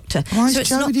 14th Doctor. Where's so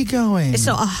it's not- Jodie going? It's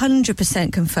not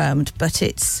 100% confirmed, but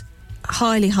it's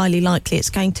highly, highly likely it's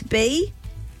going to be.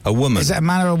 A woman. Is it a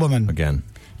man or a woman? Again.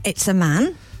 It's a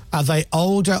man. Are they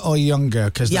older or younger?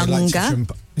 Because Younger.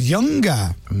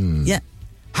 Younger. Yeah.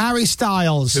 Harry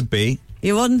Styles. Could be.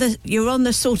 You're on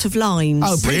the sort of lines.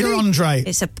 Oh, Peter Andre.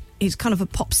 He's kind of a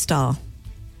pop star.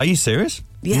 Are you serious?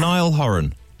 Yeah. Niall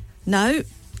Horan. No.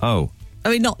 Oh. I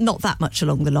mean, not that much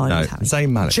along the line. No. Harry.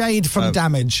 Zayn Malik. Jade from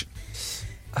Damage.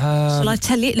 Shall I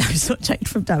tell you? No, it's not Jade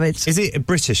from Damage. Is it a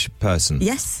British person?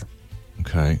 Yes.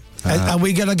 Okay. Are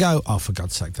we going to go, oh, for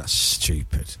God's sake, that's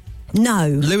stupid. No.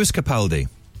 Lewis Capaldi.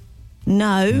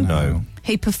 No. No.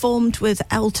 He performed with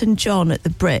Elton John at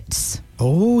the Brits.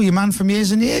 Oh, your man from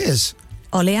Years and Years.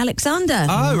 Ollie Alexander.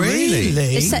 Oh, really?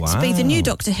 Is set to be the Wow. new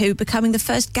Doctor Who, becoming the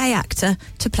first gay actor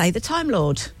to play the Time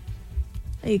Lord.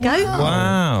 There you go.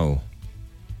 Wow.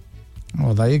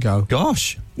 Oh, there you go.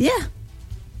 Gosh. Yeah.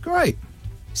 Great.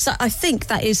 So I think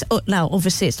that is, now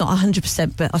obviously it's not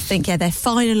 100%, but I think, they're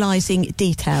finalising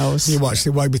details. You watch,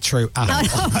 it won't be true at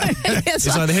all. Yes,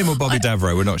 It's either him or Bobby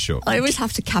Davro. We're not sure. I always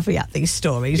have to caveat these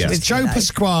stories. Yes. with, Joe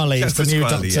Pasquale is the new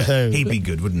Pasquale, Doctor Who. He'd be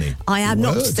good, wouldn't he? I am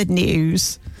not Would. the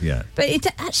news. Yeah. But it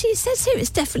says here it's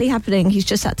definitely happening. He's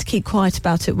just had to keep quiet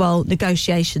about it while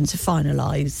negotiations are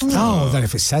finalised. Oh, then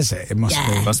if it says it, it must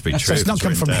Yeah. be. Must be So true it's if not it's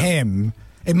come from written down. him.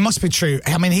 It must be true.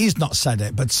 I mean, he's not said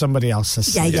it, but somebody else has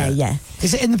said it. Yeah.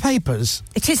 Is it in the papers?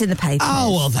 It is in the paper.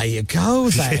 Oh, well, there you go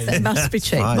It then. must be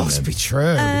true. Fine. Must be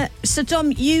true. So,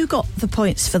 Dom, you got the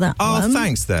points for that Oh, one.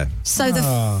 thanks there. So the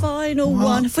final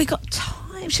one, have we got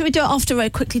time? Should we do it after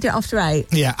 8? Quickly do it after 8.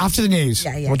 Yeah, after the news.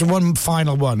 Yeah. We'll do one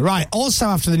final one. Right, also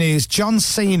after the news, John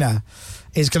Cena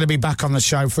is going to be back on the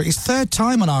show for his third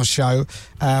time on our show.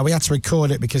 We had to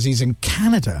record it because he's in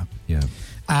Canada. Yeah.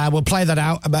 We'll play that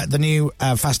out about the new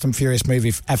Fast and Furious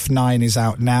movie. F9 is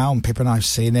out now, and Pippa and I have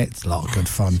seen it. It's a lot of good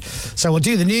fun. So we'll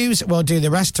do the news, we'll do the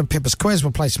rest of Pippa's quiz,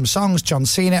 we'll play some songs, John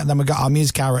Cena, and then we've got our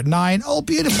music hour at 9. All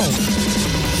beautiful.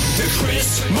 The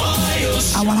Chris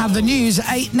Miles And we'll have the news at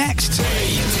 8 next.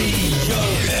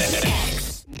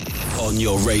 on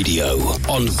your radio,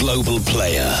 on Global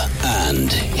Player,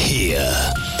 and here.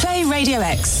 Play Radio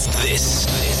X.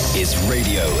 This is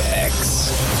Radio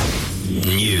X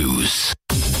News.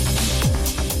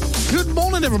 Good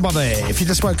morning, everybody. If you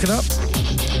just woken up,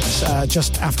 it's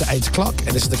just after 8 o'clock, and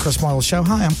this is the Chris Moyles Show.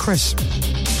 Hi, I'm Chris.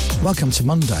 Welcome to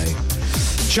Monday.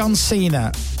 John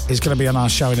Cena is going to be on our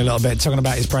show in a little bit, talking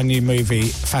about his brand new movie,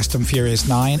 Fast and Furious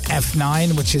 9,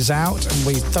 F9, which is out, and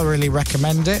we thoroughly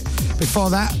recommend it. Before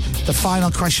that, the final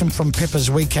question from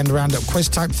Pippa's Weekend Roundup quiz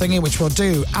type thingy, which we'll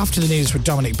do after the news with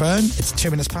Dominic Byrne. It's 2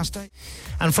 minutes past 8.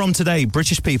 And from today,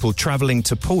 British people travelling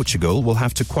to Portugal will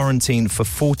have to quarantine for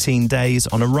 14 days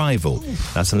on arrival.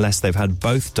 That's unless they've had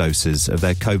both doses of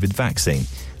their COVID vaccine.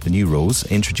 The new rules,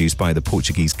 introduced by the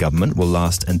Portuguese government, will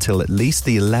last until at least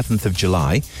the 11th of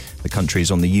July. The country is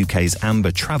on the UK's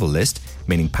amber travel list,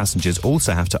 meaning passengers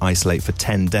also have to isolate for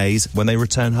 10 days when they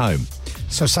return home.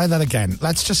 So say that again.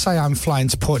 Let's just say I'm flying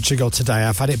to Portugal today.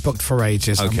 I've had it booked for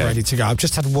ages. Okay. I'm ready to go. I've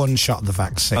just had one shot of the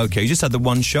vaccine. Okay, you just had the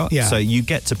one shot. Yeah. So you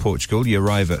get to Portugal, you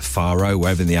arrive at Faro,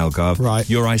 wherever in the Algarve. Right.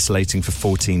 You're isolating for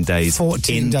 14 days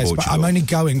 14 in days, Portugal. but I'm only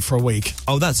going for a week.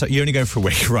 Oh, you're only going for a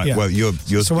week, right? Yeah. Well, you're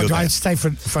So what, you're do I there. stay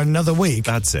for another week?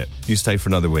 That's it. You stay for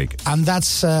another week. And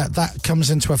that's that comes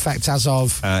into effect as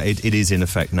of... It is in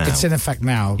effect now. It's in effect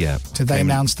now. Yeah. Did they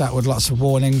announce that with lots of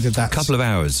warning? Did that... A couple of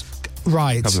hours.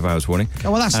 Right. Couple of hours warning.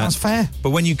 Oh, well, that sounds fair. But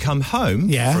when you come home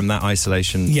from that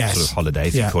isolation Yes. sort of holiday,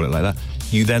 if Yeah. you call it like that,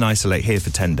 you then isolate here for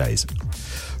 10 days.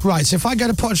 Right, so if I go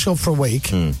to Portugal for a week,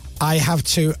 Hmm. I have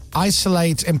to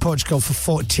isolate in Portugal for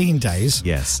 14 days.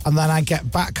 Yes. And then I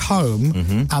get back home,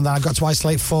 and then I've got to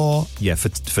isolate for... Yeah, for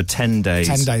 10 days.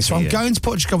 10 days. So I'm here. going to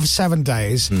Portugal for 7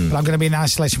 days, but I'm going to be in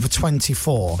isolation for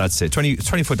 24. That's it.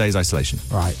 24 days isolation.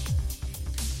 Right.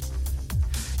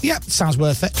 Yep, sounds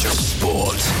worth it.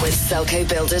 Sport. With Selco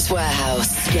Builders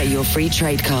Warehouse. Get your free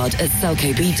trade card at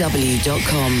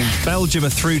selcobw.com. Belgium are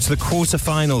through to the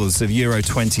quarter-finals of Euro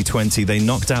 2020. They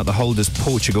knocked out the holders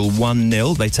Portugal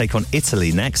 1-0. They take on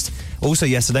Italy next. Also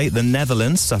yesterday, the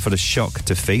Netherlands suffered a shock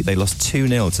defeat. They lost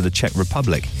 2-0 to the Czech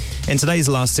Republic. In today's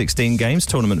last 16 games,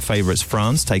 tournament favourites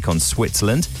France take on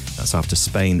Switzerland. That's after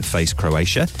Spain face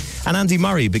Croatia. And Andy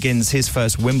Murray begins his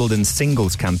first Wimbledon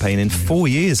singles campaign in 4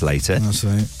 years later. That's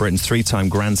right. Britain's three-time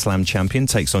Grand Slam champion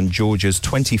takes on Georgia's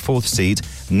 24th seed,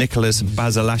 Nicholas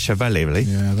Basilashvili.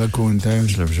 Yeah, they're going down.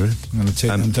 I'm going to take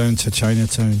them down to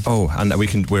Chinatown. Oh, and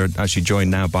we're actually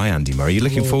joined now by Andy Murray. You're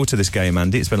looking forward to this game,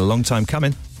 Andy? It's been a long time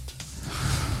coming.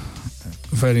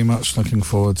 Very much looking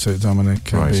forward to it,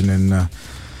 Dominic. Right. I've been in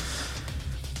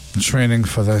training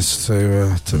for this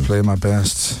to play my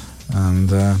best,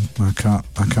 and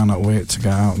I cannot wait to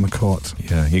get out on the court.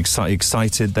 Yeah, you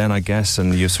excited then, I guess,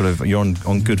 and you're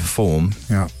on good form.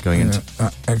 Yeah, going into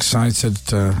excited.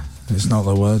 Is not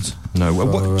the word. No, for,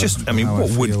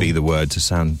 what would be the word to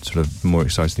sound sort of more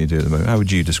exciting than you do at the moment? How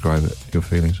would you describe it? Your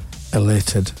feelings?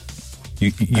 Elated.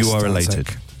 You are elated,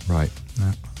 right?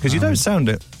 Because you don't sound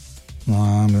it.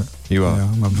 No, you are. Yeah,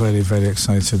 I'm very, very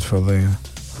excited for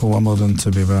Wimbledon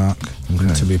to be back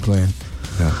and to be playing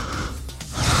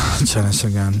tennis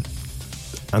again.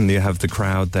 And you have the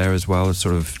crowd there as well,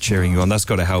 sort of cheering you on. That's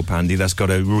got to help, Andy. That's got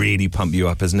to really pump you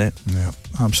up, isn't it? Yeah,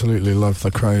 absolutely love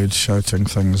the crowd shouting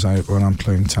things out when I'm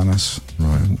playing tennis.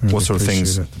 Right. Really What sort of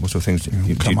things? appreciate it. What sort of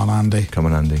things? Come on, Andy. Come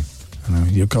on, Andy.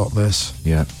 You got this.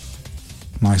 Yeah.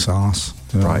 Nice arse.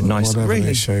 Right, nice. Whatever Really?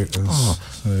 they shout is,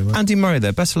 Andy Murray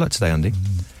there. Best of luck today, Andy.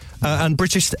 And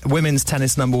British women's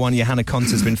tennis number one Johanna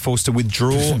Konta has been forced to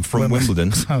withdraw from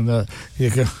Wimbledon. You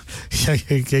get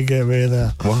me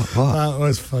there. What? That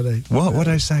was funny. What did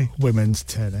I say? Women's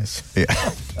tennis. Yeah.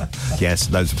 Yes,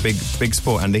 that's a big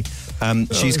sport, Andy.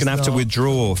 She's going to have to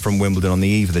withdraw from Wimbledon on the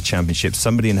eve of the championship.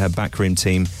 Somebody in her backroom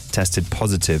team tested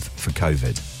positive for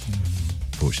COVID.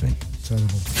 Fortunately.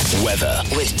 Weather.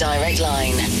 With Direct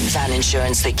Line. Van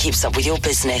insurance that keeps up with your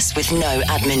business with no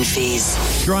admin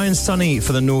fees. Dry and sunny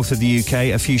for the north of the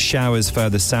UK. A few showers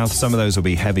further south. Some of those will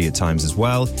be heavy at times as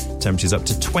well. Temperatures up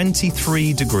to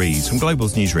 23 degrees. From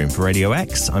Global's newsroom for Radio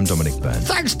X, I'm Dominic Byrne.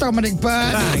 Thanks, Dominic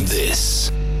Byrne. Thanks.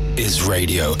 This is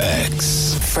Radio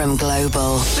X. From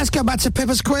Global. Let's go back to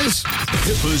Pippa's quiz.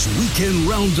 Pippa's Weekend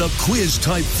Roundup quiz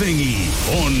type thingy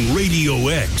on Radio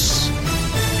X.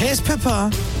 Here's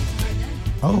Pippa.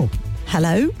 Oh.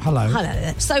 Hello. Hello.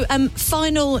 Hello. So,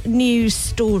 final news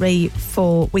story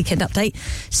for Weekend Update.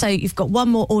 So, you've got one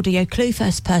more audio clue.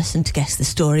 First person to guess the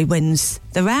story wins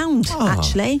the round,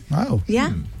 actually. Oh.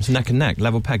 Yeah. It's neck and neck,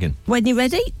 level pegging. When you're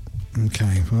ready.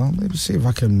 Okay, well, let's see if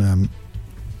I can...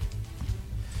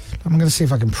 I'm going to see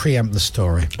if I can preempt the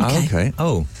story. Okay.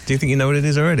 Oh, do you think you know what it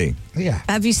is already? Yeah.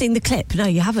 Have you seen the clip? No,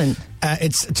 you haven't. Do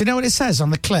you know what it says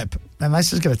on the clip? And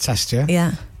this is going to test you.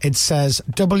 Yeah. It says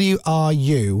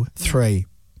WRU3.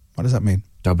 What does that mean?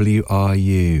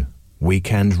 WRU.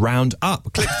 Weekend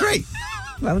Roundup. Clip 3.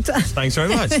 Well done. Thanks very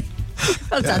much.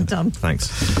 Well done, Tom. Thanks.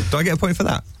 Do I get a point for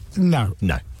that? No.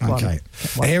 No. Okay.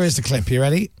 Here is the clip. You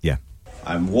ready? Yeah.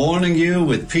 I'm warning you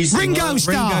with peace and Ringo love.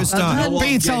 Starr. Ringo Starr. No one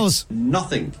Beatles. gets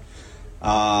nothing.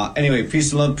 Anyway,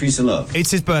 peace and love, peace and love.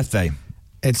 It's his birthday.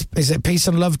 Is it Peace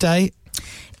and Love Day?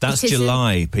 That's It is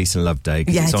July, Peace and Love Day,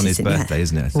 because Yeah, it's it on is, his birthday,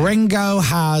 isn't it? Ringo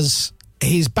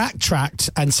he's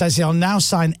backtracked and says he'll now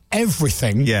sign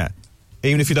everything. Yeah.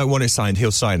 Even if you don't want it signed,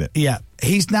 he'll sign it. Yeah.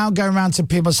 He's now going around to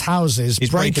people's houses, He's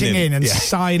breaking in and Yeah.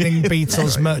 signing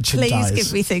Beatles merchandise. Please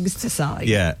give me things to sign.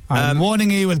 Yeah. I'm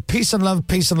warning you with peace and love,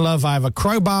 peace and love. I have a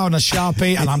crowbar and a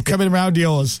Sharpie and I'm coming around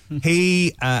yours.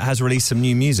 He has released some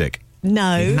new music.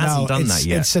 No. He hasn't done that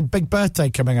yet. It's a big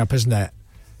birthday coming up, isn't it?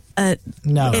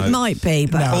 No. It might be,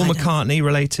 but Paul I don't- McCartney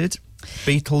related?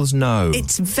 Beatles, no.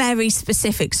 It's very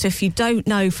specific, so if you don't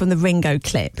know from the Ringo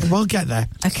clip... We'll get there.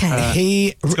 Okay.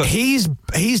 He's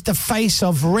the face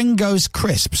of Ringo's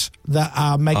Crisps that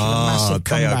are making a massive they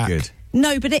comeback. are good.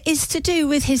 No, but it is to do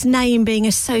with his name being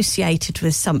associated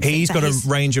with something. He's that got a is-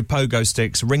 range of pogo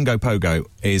sticks. Ringo Pogo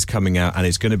is coming out and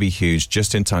it's going to be huge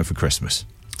just in time for Christmas.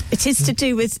 It is to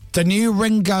do with... The new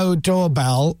Ringo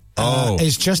doorbell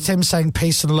is just him saying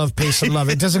peace and love, peace and love.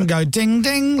 It doesn't go ding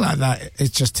ding like that. It's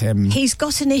just him. He's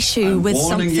got an issue with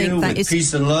warning something you that with is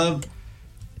peace and love.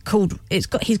 called. He's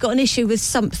got an issue with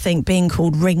something being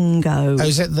called Ringo. Oh,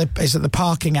 is it the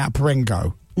parking app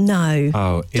Ringo? No.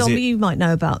 Oh, is Dom, it? you might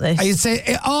know about this. Is it?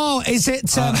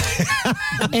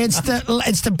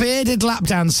 It's the bearded lap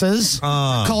dancers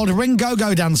called ring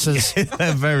go-go dancers.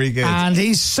 They're very good. And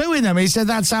he's suing them. He said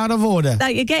that's out of order. No,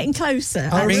 you're getting closer.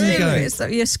 Oh, really? So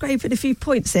you're scraping a few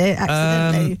points here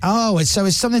accidentally. So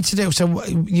it's something to do. So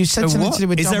you said something what? to do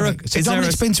with Is there Dominic. a- is there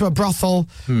Dominic's a- been to a brothel,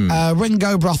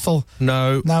 Ringo brothel.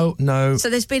 No. So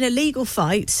there's been a legal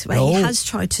fight where he has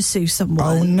tried to sue someone.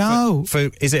 Oh no!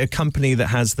 Is it a company that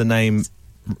has the name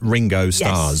Ringo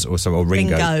Stars or something? Or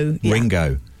Ringo? Ringo, yeah.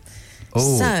 Ringo.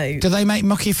 Oh. So do they make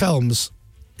mucky films?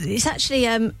 It's actually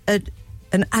an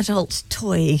adult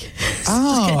toy.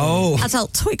 Oh.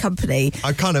 Adult toy company.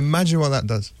 I can't imagine what that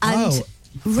does. And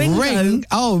Ringo. Ring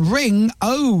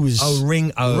O's. Oh,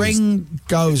 Ring O's. Ring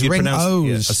goes. You'd Ring pronounce- O's.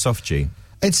 yeah, a soft G.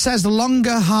 It says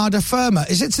longer, harder, firmer.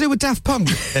 Is it to do with Daft Punk?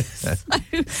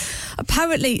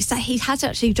 Apparently, so he has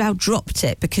actually now dropped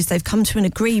it because they've come to an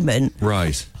agreement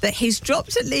Right. that he's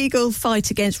dropped a legal fight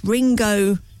against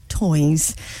Ringo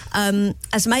toys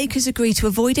as makers agree to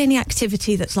avoid any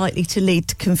activity that's likely to lead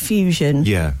to confusion.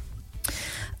 Yeah.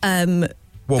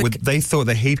 They thought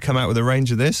that he'd come out with a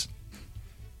range of this?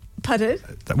 Pardon?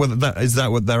 Is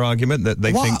that what their argument? That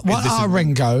they think What this are is-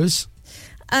 Ringos?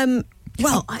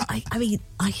 Well, I mean.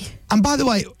 And by the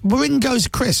way, Ringo's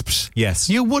crisps. Yes.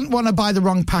 You wouldn't want to buy the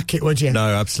wrong packet, would you? No,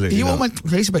 absolutely You not. wouldn't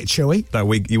want. It's a bit chewy.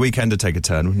 Your weekend would take a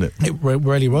turn, wouldn't it? It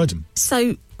really would.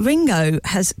 So Ringo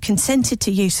has consented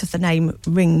to use of the name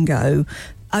Ringo,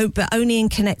 but only in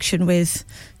connection with,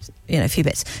 a few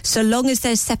bits. So long as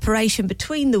there's separation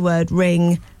between the word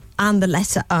ring and the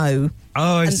letter O.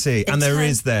 Oh, I see. And there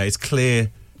is there. It's clear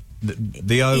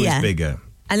the O Yeah. is bigger.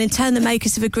 And in turn, the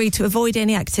makers have agreed to avoid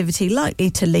any activity likely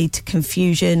to lead to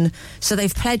confusion. So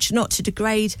they've pledged not to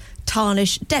degrade,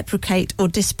 tarnish, deprecate or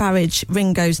disparage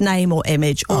Ringo's name or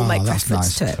image or make that's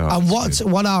reference nice. to it. And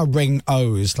what are Ring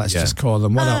O's? Let's just call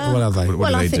them. What are they? What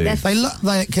do I they think do? They look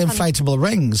like inflatable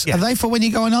rings. Yeah. Are they for when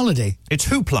you go on holiday? It's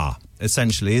hoopla,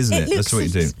 essentially, isn't it? looks That's what you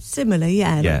do. similar,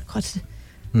 yeah. Yeah. Like quite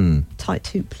a tight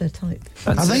hoopla type.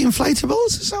 Are they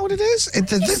inflatables? Is that what it is?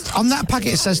 On that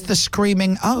packet it says the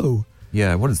screaming O.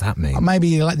 Yeah, what does that mean? Or maybe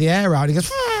you let the air out. It goes.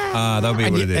 That'll be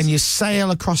and what you, it is. And you sail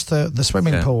across the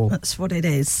swimming pool. That's what it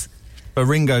is. But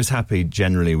Ringo's happy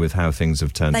generally with how things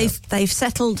have turned out. They've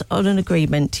settled on an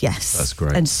agreement, yes. That's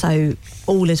great. And so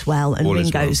all is well, and All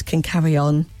is Ringo's can carry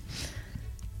on.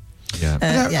 Yeah.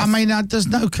 Yes. I mean, there's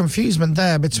no confusement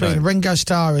there between Ringo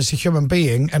Starr as a human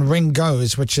being and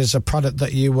Ringo's, which is a product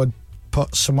that you would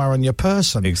put somewhere on your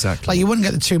person. Exactly. Like, you wouldn't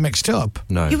get the two mixed up.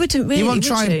 No. You wouldn't really. You wouldn't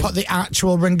try would and put the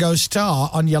actual Ringo Starr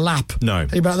on your lap. No.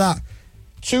 You'd be like that.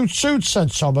 Toot,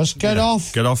 said Thomas. Get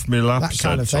off. Get off me lap, That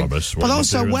kind of thing. Thomas. But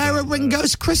also, where are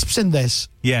Ringo's crisps in this?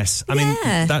 Yes. I mean,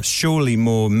 that's surely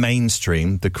more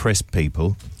mainstream, the crisp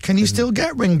people. Can you still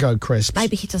get Ringo crisps?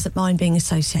 Maybe he doesn't mind being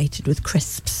associated with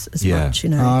crisps as Yeah. much, you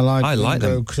know. I like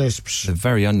Ringo them. crisps, They're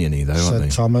very oniony, though, aren't said they?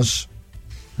 Thomas.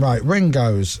 Right,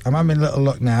 Ringo's. I'm having a little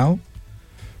look now.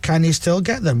 Can you still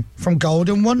get them? From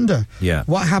Golden Wonder. Yeah.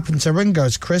 What happened to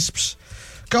Ringo's crisps?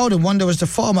 Golden Wonder was the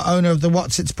former owner of the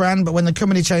What's Its brand, but when the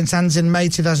company changed hands in May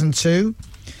 2002,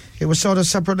 it was sold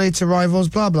separately to rivals,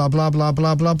 blah, blah, blah, blah,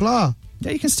 blah, blah, blah.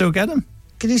 Yeah, you can still get them.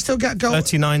 Can you still get Golden?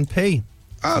 39p.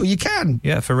 Oh, you can?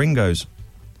 Yeah, for Ringo's.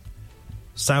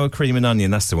 Sour cream and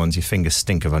onion, that's the ones your fingers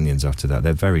stink of onions after that.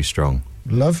 They're very strong.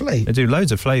 Lovely. They do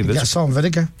loads of flavours. Get salt and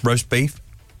vinegar. Roast beef.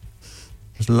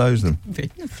 There's loads of them.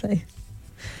 Lovely.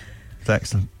 It's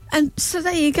excellent. And so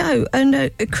there you go.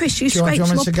 And Chris, you Do you want scraped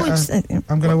me more to get points.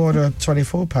 I'm going to order a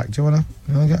 24-pack. Do you want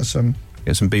to get some?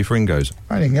 Get some beef Ringos.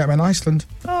 I didn't get them in Iceland.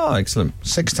 Oh, excellent.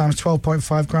 6 times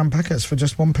 12.5 gram packets for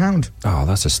just £1. Oh,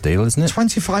 that's a steal, isn't it?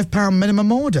 £25 minimum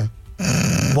order.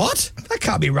 What? That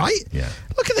can't be right. Yeah.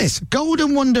 Look at this.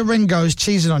 Golden Wonder Ringo's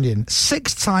cheese and onion.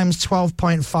 6 times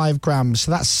 12.5 grams.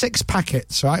 So that's 6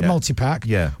 packets, right? Yeah. Multi-pack.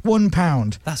 Yeah.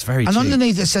 £1. That's very and cheap.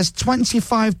 underneath it says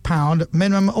 £25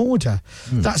 minimum order.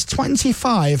 That's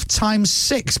 25 times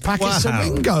 6 packets Wow. of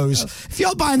Ringos. If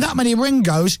you're buying that many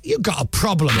Ringos, you've got a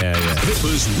problem. Yeah, yeah.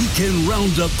 Pippa's Weekend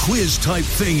Roundup quiz type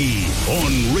thingy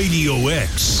on Radio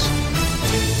X.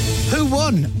 Who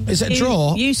won? Is it a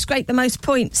draw? You scraped the most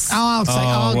points. I'll say,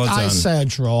 well I done. say a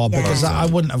draw because Well I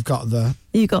wouldn't have got the...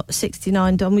 You got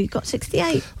 69, Dom. You got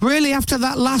 68. Really, after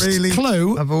that last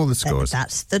clue? Of all the scores.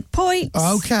 That's the point.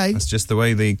 Okay. That's just the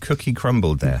way the cookie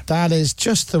crumbled there. That is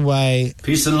just the way.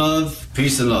 Peace and love.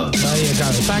 Peace and love. There you go.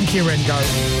 Thank you, Ringo.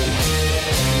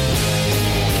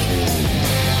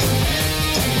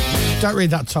 Don't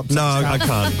read that top. No, I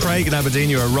can't. Craig and Aberdeen,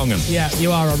 you're a wrong 'un. Yeah,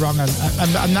 you are a wrong un.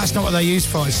 And that's not what they're used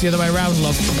for. It's the other way around,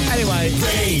 love. Anyway,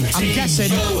 I'm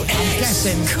guessing.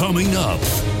 Coming up.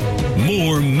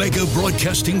 More mega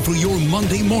broadcasting for your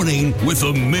Monday morning with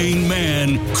the main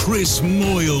man, Chris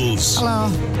Moyles. Hello.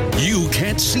 You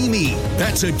can't see me.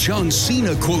 That's a John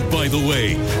Cena quote, by the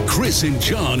way. Chris and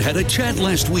John had a chat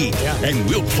last week, and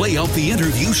we'll play out the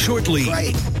interview shortly.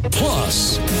 Great.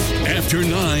 Plus, after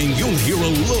 9, you'll hear a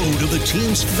load of the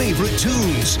team's favorite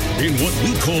tunes in what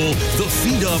we call the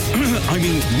Feed Up,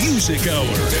 Music Hour.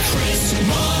 The Chris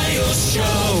Moyles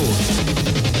Show.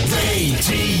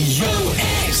 Radio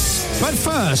X. But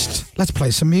first, let's play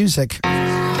some music.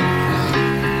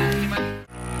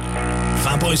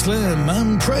 Fatboy Slim,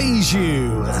 man, praise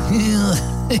you.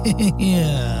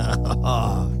 Yeah.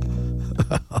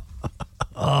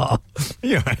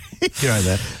 You're right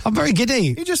there. I'm very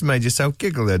giddy. You just made yourself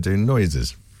giggle there doing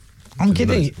noises. I'm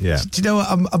giddy. Yeah. Do you know what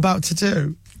I'm about to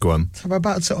do? Go on. I'm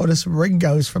about to order some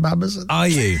Ringos from Amazon. Are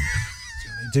you?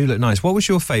 They do look nice. What was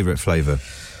your favourite flavour?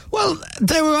 Well,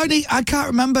 they were only... I can't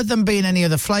remember them being any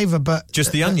other flavour, but...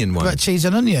 Just the onion one? But cheese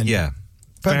and onion. Yeah.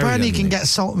 But Very apparently you oniony. can get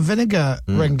salt and vinegar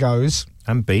Ringos.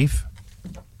 And beef.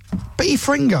 Beef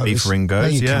Ringos? Beef Ringos, No,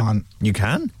 you yeah. can't. You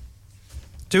can?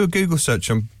 Do a Google search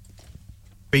on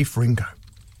beef Ringo.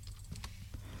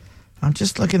 I'm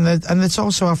just looking there, and it's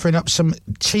also offering up some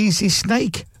cheesy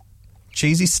snake.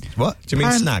 What? Do you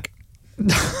mean snack?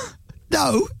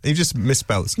 No. You just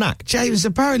misspelled snack. James,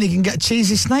 apparently you can get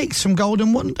cheesy snakes from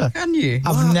Golden Wonder. Can you?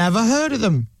 I've never heard of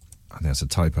them. I think that's a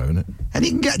typo, isn't it? And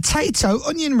you can get Tato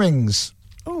onion rings.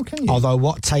 Oh, can you? Although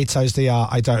what Tatos they are,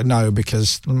 I don't know,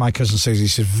 because my cousin Susie,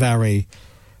 she's very,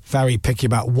 very picky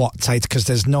about what Tato, because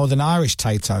there's Northern Irish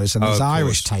Tato's and there's of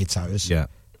Irish course. Tato's. Yeah.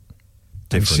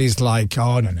 And Different. she's like,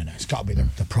 oh, no, it's got to be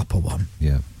the proper one.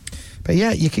 Yeah. But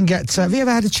yeah, you can get... have you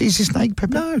ever had a cheesy snake,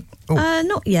 Pippa? No.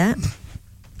 Not yet.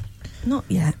 Not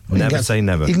yet. Never say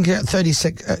never. You can get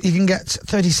 36. You can get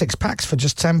 36 packs for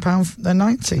just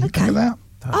 £10.90. Look at that.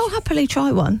 I'll happily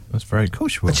try one. That's very cool.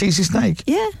 A cheesy snake.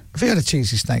 Yeah. Have you had a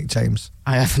cheesy snake, James?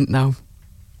 I haven't, no.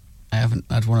 I haven't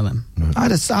had one of them.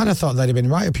 I'd have thought they'd have been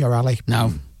right up your alley.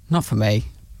 No, not for me.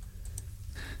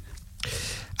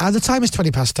 The time is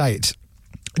 8:20.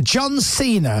 John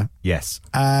Cena. Yes.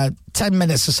 10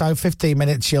 minutes or so, 15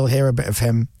 minutes, you'll hear a bit of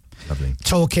him. Lovely.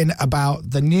 Talking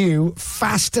about the new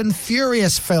Fast and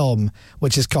Furious film,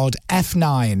 which is called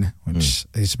F9, which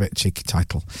is a bit cheeky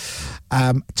title.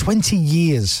 20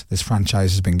 years this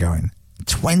franchise has been going.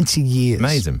 20 years.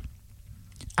 Amazing.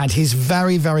 And he's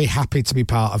very, very happy to be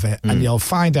part of it. And you'll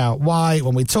find out why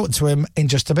when we talk to him in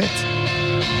just a bit.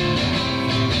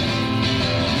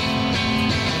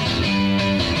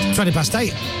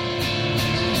 8:20.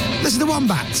 Listen to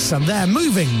Wombats, and they're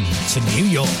moving to New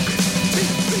York.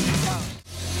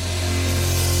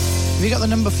 Have you got the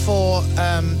number for,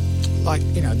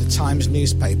 the Times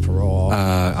newspaper or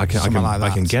I something like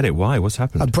that? can get it. Why? What's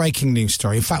happened? A breaking news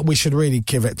story. In fact, we should really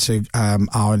give it to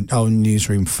our own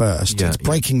newsroom first. Yeah, It's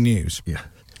breaking news. Yeah.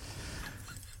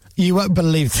 You won't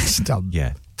believe this, Tom.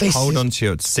 Yeah. This hold is- on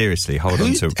to it. Seriously, hold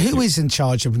on to it. Who is in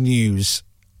charge of news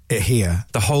here?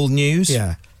 The whole news?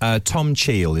 Yeah. Tom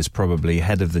Cheel is probably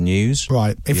head of the news.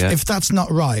 Right. If Yeah. that's not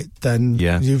right, then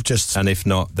you've just... And if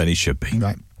not, then he should be.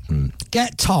 Right.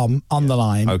 Get Tom on the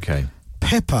line. Okay.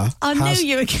 Pippa I has knew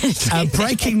you were going to a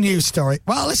breaking news story.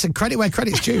 Well, listen, credit where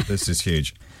credit's due. This is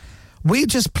huge. We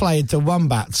just played the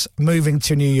Wombats moving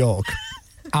to New York,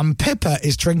 and Pippa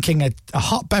is drinking a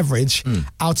hot beverage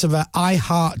out of an I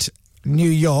Heart New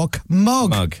York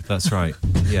mug. That's right.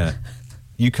 Yeah.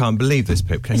 You can't believe this,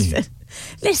 Pip, can you?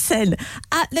 Listen,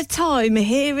 at the time,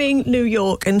 hearing New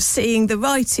York and seeing the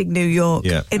writing New York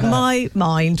in my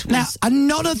mind was... Now, and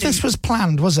none of this was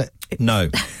planned, was it? No.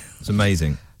 It's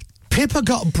amazing. Pippa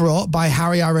got brought by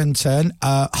Harry, our intern,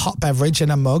 a hot beverage in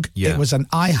a mug. Yeah. It was an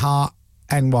I Heart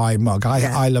NY mug.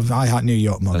 I love I Heart New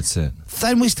York mug. That's it.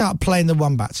 Then we start playing the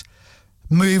Wombats,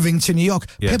 moving to New York.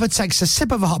 Yeah. Pippa takes a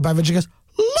sip of a hot beverage and goes,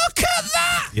 look at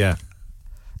that! Yeah.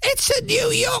 It's a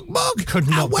New York mug. Could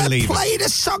not and we're believe it. playing a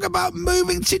song about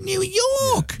moving to New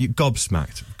York. You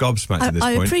gobsmacked at this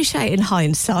I point. appreciate in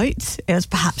hindsight, it was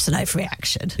perhaps an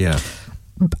overreaction. Yeah.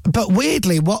 But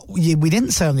weirdly, what we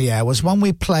didn't say on the air was when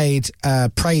we played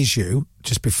Praise You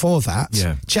just before that,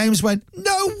 James went,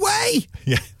 no way!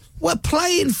 Yeah. We're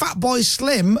playing Fatboy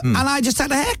Slim, and I just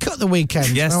had a haircut the weekend.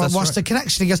 Yes, And that's what's right. the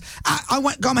connection? He goes,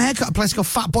 I got my haircut at a place called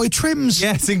Fatboy Trims.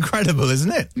 Yeah, it's incredible,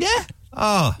 isn't it? Yeah.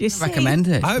 Oh, You see? Recommend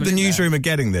it. I hope the newsroom are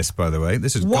getting this, by the way.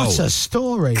 This is What gold. a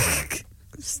story.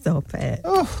 Stop it.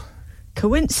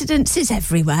 Coincidences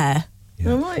everywhere.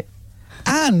 All right.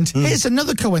 And here's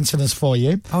another coincidence for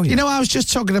you. Oh, yeah. You know, I was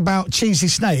just talking about cheesy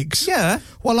snakes. Yeah.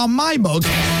 Well, on my mug,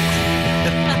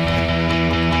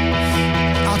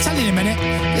 I'll tell you in a minute.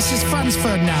 This is Franz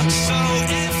Ferdinand.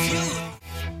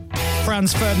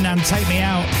 Franz Ferdinand, Take Me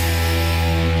Out.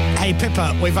 Hey,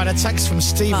 Pippa, we've had a text from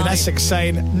Steve in Essex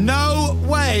saying, no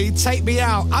way, take me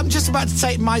out. I'm just about to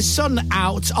take my son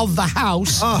out of the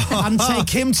house and take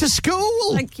him to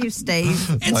school. Thank you,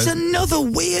 Steve. It's another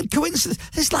weird coincidence.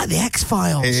 It's like the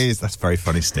X-Files. It is. That's very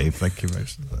funny, Steve. Thank you very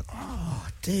much. Oh,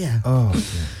 dear. Oh, dear.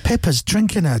 Pippa's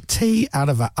drinking her tea out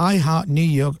of an I Heart New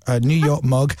York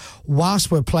mug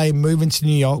whilst we're playing Moving to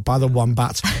New York by the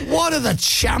Wombats. What are the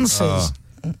chances?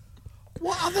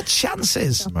 What are the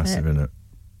chances? Massive, isn't it?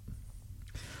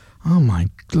 Oh my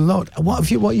Lord!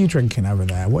 What are you drinking over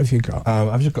there? What have you got?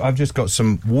 I've just got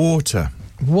some water.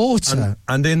 Water.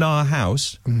 And in our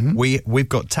house, we've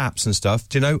got taps and stuff.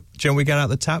 Do you know we get out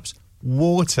the taps?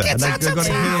 Water. Get out of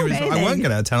town, I won't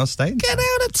get out of town. I'll stay in Get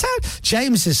out of town.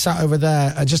 James is sat over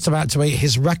there just about to eat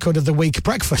his record of the week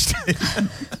breakfast.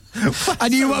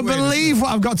 And you won't believe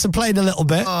what I've got to play in a little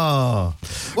bit. Oh.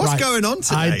 What's going on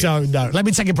today? I don't know. Let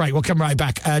me take a break. We'll come right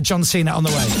back. John Cena on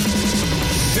the way.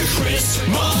 The Chris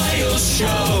Moyles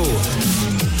Show.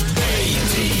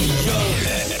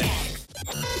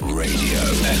 Radio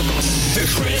X. The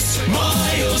Chris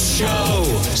Moyles Show.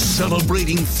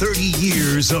 Celebrating 30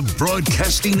 years of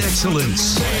broadcasting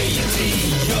excellence. Radio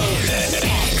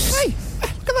X. Hey,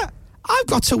 look at that. I've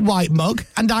got a white mug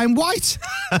and I'm white.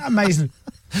 Amazing.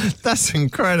 That's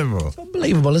incredible. It's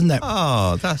unbelievable, isn't it?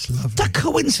 Oh, that's lovely. The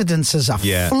coincidences are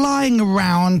flying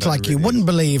around like you wouldn't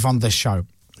believe on this show.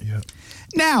 Yeah.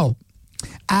 Now,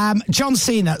 John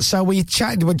Cena. So we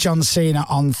chatted with John Cena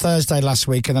on Thursday last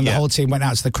week, and then the whole team went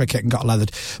out to the cricket and got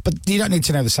leathered. But you don't need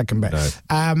to know the second bit.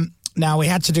 No. Now, we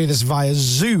had to do this via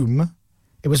Zoom.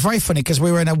 It was very funny because we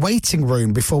were in a waiting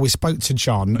room before we spoke to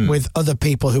John with other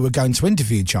people who were going to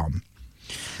interview John.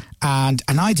 And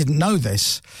I didn't know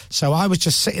this, so I was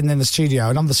just sitting in the studio,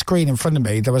 and on the screen in front of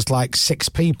me, there was like 6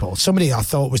 people. Somebody I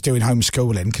thought was doing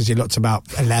homeschooling because he looked about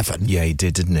 11. Yeah, he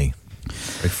did, didn't he?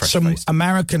 Some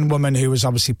American woman who was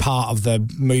obviously part of the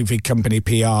movie company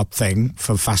PR thing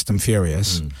for Fast and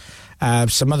Furious.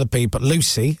 Some other people,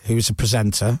 Lucy, who's a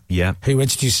presenter, who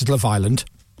introduces Love Island.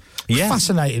 Yeah.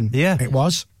 Fascinating, it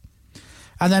was.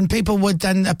 And then people would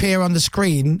then appear on the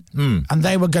screen, and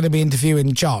they were going to be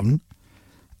interviewing John.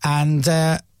 And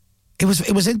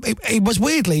it was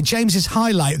weirdly James's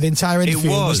highlight of the entire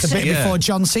interview was the bit before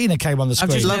John Cena came on the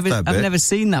screen. I've never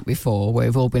seen that before, where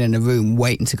we've all been in a room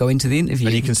waiting to go into the interview.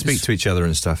 And you can speak to each other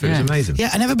and stuff. It was amazing.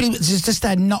 Yeah, and everybody was just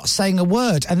there not saying a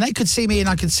word. And they could see me and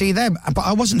I could see them. But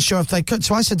I wasn't sure if they could.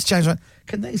 So I said to James,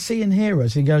 can they see and hear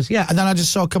us? He goes, yeah. And then I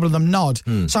just saw a couple of them nod.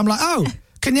 So I'm like, oh,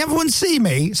 can everyone see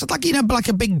me? It's like, like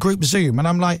a big group Zoom. And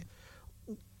I'm like,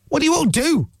 what do you all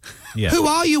do? Yeah. Who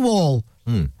are you all?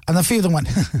 And a few of them went...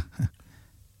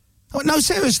 Oh, no,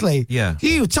 seriously. Yeah.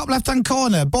 You, top left-hand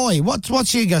corner, boy.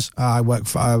 What's you? He goes, I work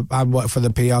for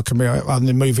the PR company on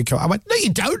the movie. I went, no, you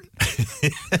don't.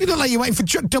 You look like you're waiting for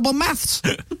double maths.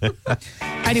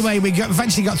 Anyway, we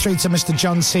eventually got through to Mr.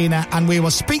 John Cena, and we will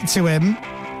speak to him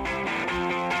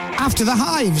after the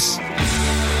Hives.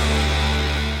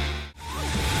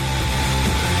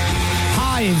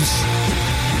 Hives.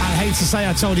 I hate to say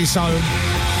I told you so.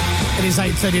 It is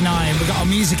 8:39. We've got our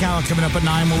music hour coming up at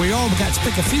 9 where we all get to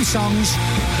pick a few songs,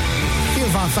 a few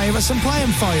of our favourites, and play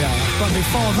them for you. But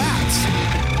before that,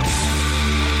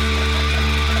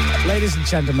 ladies and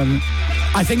gentlemen,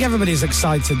 I think everybody's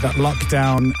excited that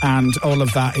lockdown and all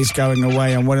of that is going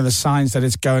away. And one of the signs that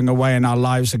it's going away and our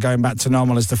lives are going back to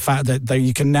normal is the fact that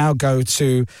you can now go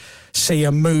to see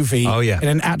a movie in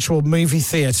an actual movie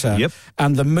theatre. Yep.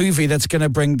 And the movie that's going to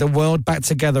bring the world back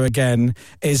together again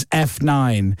is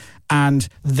F9. And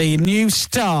the new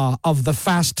star of the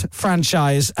Fast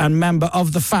franchise and member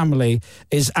of the family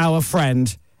is our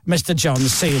friend, Mr. John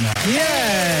Cena.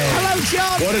 Yay! Hello,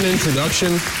 John! What an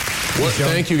introduction.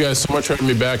 Thank you guys so much for having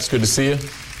me back. It's good to see you.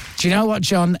 Do you know what,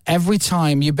 John? Every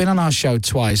time you've been on our show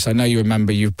twice, I know you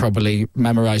remember. You've probably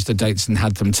memorised the dates and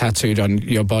had them tattooed on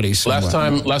your body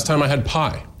somewhere. Last time I had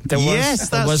pie. There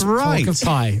was right. talk of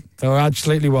pie. There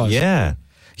absolutely was. Yeah.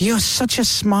 You're such a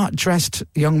smart-dressed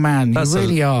young man. You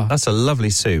really are. That's a lovely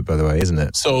suit, by the way, isn't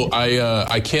it? So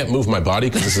I can't move my body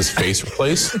because this is face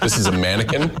replace. This is a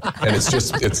mannequin, and it's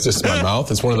just my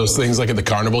mouth. It's one of those things like at the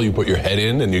carnival, you put your head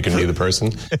in and you can be the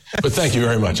person. But thank you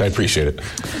very much. I appreciate it.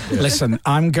 Listen,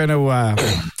 I'm gonna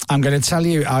tell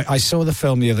you. I saw the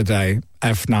film the other day,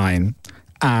 F9,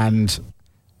 and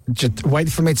just wait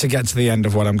for me to get to the end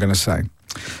of what I'm going to say.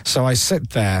 So I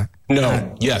sit there.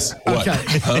 No. Yes. What?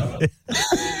 Okay. Huh?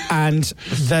 And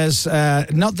there's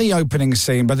not the opening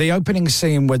scene, but the opening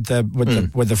scene with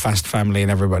the Fast family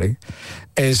and everybody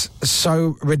is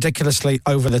so ridiculously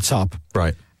over the top.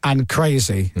 Right. and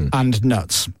crazy and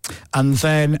nuts. And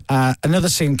then another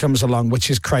scene comes along, which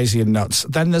is crazy and nuts.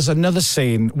 Then there's another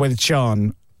scene with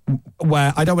John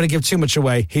where I don't want to give too much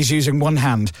away. He's using one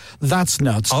hand. That's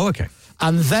nuts. Oh, okay.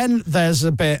 And then there's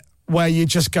a bit where you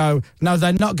just go, no,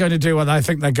 they're not going to do what I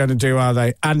think they're going to do, are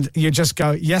they? And you just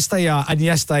go, yes, they are, and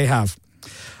yes, they have.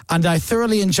 And I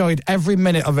thoroughly enjoyed every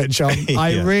minute of it, John. Yeah.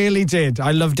 I really did.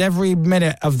 I loved every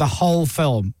minute of the whole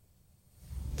film.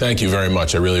 Thank you very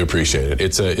much. I really appreciate it.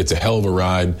 It's a hell of a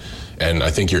ride, and I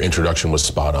think your introduction was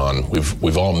spot on.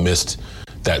 We've all missed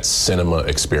that cinema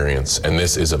experience, and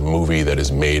this is a movie that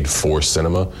is made for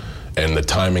cinema, and the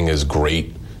timing is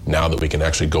great. Now that we can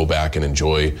actually go back and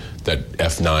enjoy that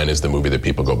F9 is the movie that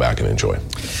people go back and enjoy.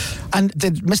 And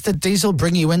did Mr. Diesel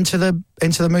bring you into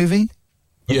the movie?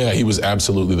 Yeah, he was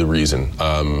absolutely the reason.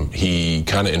 He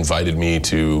kind of invited me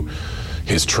to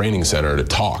his training center to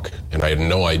talk, and I had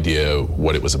no idea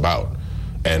what it was about.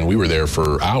 And we were there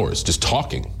for hours just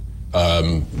talking,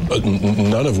 but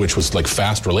none of which was like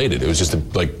fast related. It was just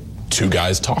like two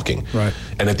guys talking. Right.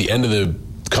 And at the end of the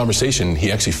conversation,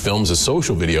 he actually films a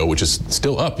social video, which is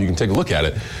still up. You can take a look at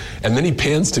it. And then he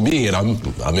pans to me, and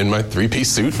I'm in my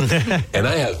three-piece suit, and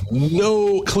I have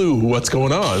no clue what's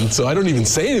going on. So I don't even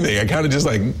say anything. I kind of just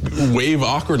like wave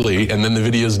awkwardly, and then the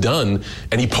video's done.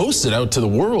 And he posts it out to the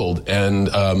world, and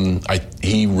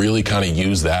he really kind of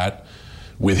used that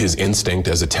with his instinct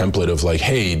as a template of like,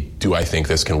 hey, do I think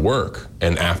this can work?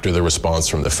 And after the response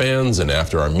from the fans and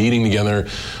after our meeting together,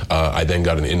 I then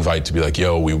got an invite to be like,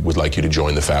 yo, we would like you to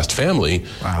join the Fast family.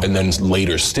 Wow. And then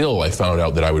later still, I found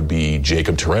out that I would be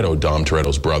Jacob Toretto, Dom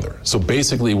Toretto's brother. So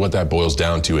basically what that boils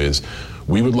down to is,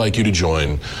 we would like you to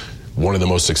join one of the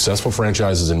most successful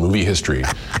franchises in movie history,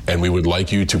 and we would like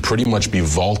you to pretty much be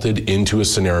vaulted into a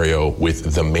scenario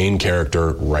with the main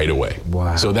character right away.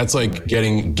 Wow. So that's like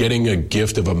getting a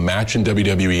gift of a match in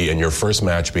WWE and your first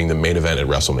match being the main event at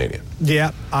WrestleMania.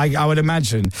 Yeah, I would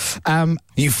imagine.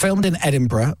 You filmed in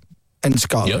Edinburgh, in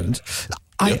Scotland.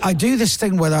 Yep. I do this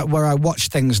thing where I watch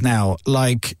things now,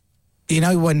 like, you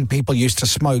know, when people used to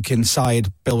smoke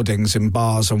inside buildings in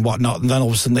bars and whatnot, and then all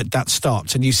of a sudden that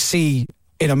stopped, and you see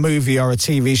in a movie or a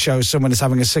TV show someone is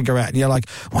having a cigarette, and you're like,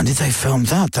 when did they film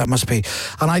that? That must be...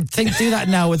 And I do that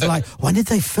now with like, when did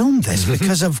they film this?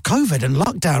 Because of COVID and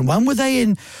lockdown. When were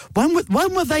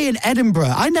they in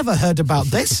Edinburgh? I never heard about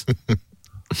this.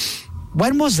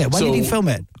 When was it? When did he film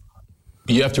it?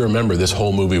 You have to remember, this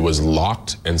whole movie was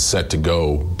locked and set to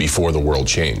go before the world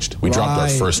changed. We dropped our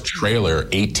first trailer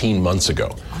 18 months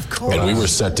ago. Of course. And we were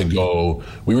set to go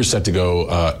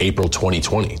April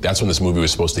 2020. That's when this movie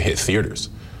was supposed to hit theaters.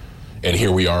 And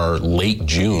here we are, late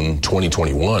June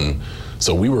 2021.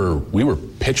 So we were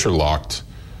picture locked,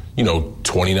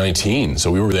 2019.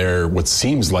 So we were there what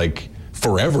seems like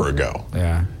forever ago.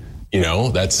 Yeah.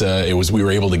 That's we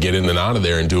were able to get in and out of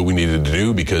there and do what we needed to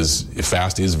do, because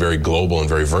Fast is very global and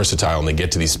very versatile, and they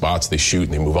get to these spots, they shoot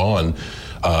and they move on,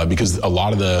 because a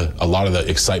lot of the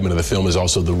excitement of the film is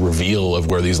also the reveal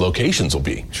of where these locations will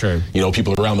be. True.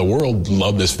 People around the world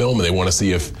love this film, and they want to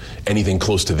see if anything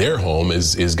close to their home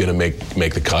is going to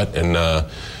make the cut. And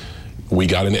we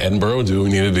got into Edinburgh, do what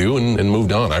we needed to do, and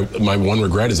moved on. My one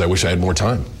regret is I wish I had more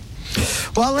time.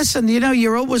 Well, listen,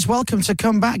 you're always welcome to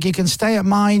come back. You can stay at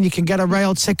mine. You can get a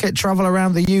rail ticket, travel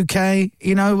around the UK.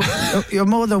 You're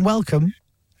more than welcome.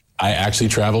 I actually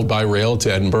traveled by rail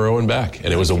to Edinburgh and back,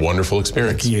 and it was a wonderful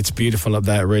experience. It's beautiful up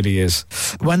there, it really is.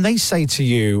 When they say to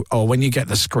you, or when you get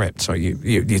the script, or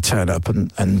you turn up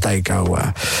and they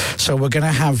go, so we're going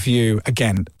to have you,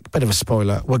 again, bit of a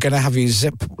spoiler, we're going to have you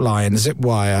zip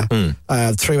wire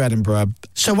through Edinburgh.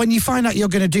 So when you find out you're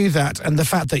going to do that, and the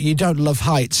fact that you don't love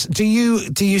heights, do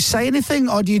you say anything,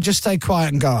 or do you just stay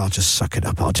quiet and go, I'll just suck it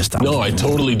up, No, I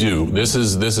totally do. This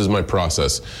is my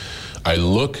process. I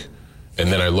look, and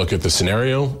then I look at the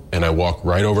scenario, and I walk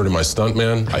right over to my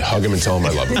stuntman, I hug him and tell him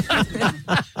I love him.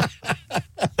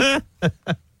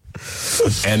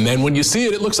 And then when you see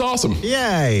it, it looks awesome.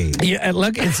 Yay! Yeah,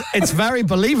 look, it's very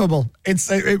believable. It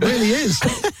really is.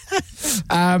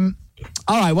 All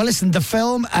right. Well, listen, the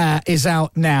film is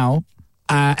out now.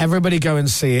 Everybody go and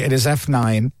see it. It is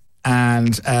F9,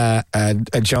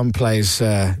 and John plays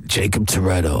Jacob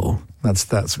Toretto.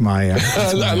 That's my...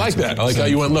 I like that. I like how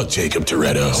you went, look, Jacob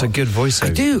Toretto. It's a good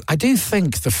voiceover. I do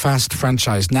think the Fast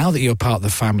franchise, now that you're part of the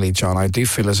family, John, I do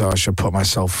feel as though I should put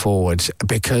myself forward,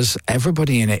 because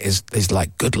everybody in it is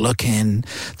like good looking,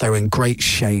 they're in great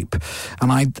shape,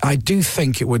 and I do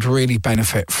think it would really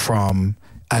benefit from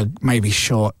a maybe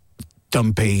short,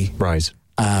 dumpy, right,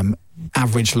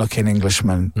 average looking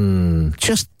Englishman.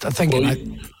 Just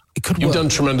thinking... It could You've work. done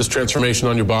tremendous transformation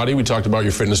on your body. We talked about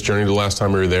your fitness journey the last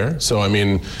time we were there. So, I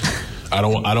mean, I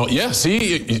don't. Yeah.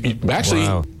 See, actually,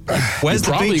 Wow. Where's you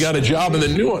the probably beach? got a job in the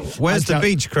new one. Where's the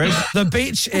beach, Chris? The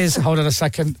beach is. Hold on a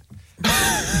second.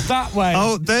 That way.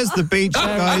 Oh, there's the beach,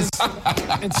 guys.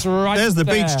 It's right There's the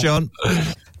there. beach, John.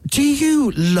 Do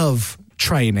you love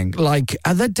training? Like,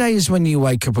 are there days when you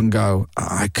wake up and go,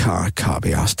 I can't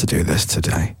be asked to do this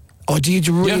today? Or do you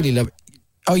really love it?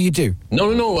 Oh, you do?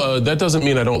 No. That doesn't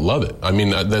mean I don't love it. I mean,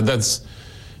 that's.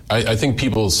 I think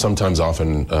people sometimes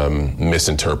often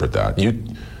misinterpret that.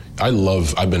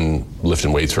 I've been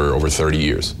lifting weights for over 30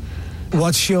 years.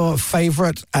 What's your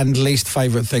favorite and least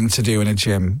favorite thing to do in a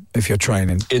gym if you're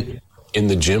training? In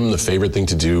the gym, the favorite thing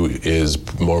to do is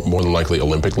more than likely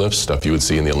Olympic lifts, stuff you would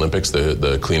see in the Olympics,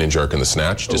 the clean and jerk and the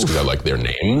snatch, just because I like their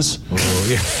names.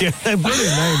 Oh, yeah, they're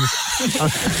brilliant names.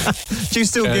 Do you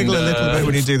still giggle a little bit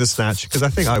when you do the snatch? Because I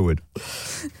think I would.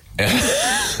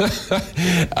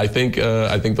 I think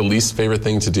the least favorite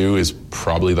thing to do is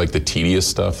probably like the tedious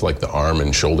stuff, like the arm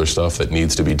and shoulder stuff that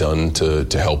needs to be done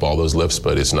to help all those lifts,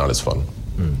 but it's not as fun.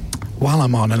 While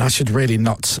I'm on, and I should really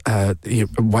not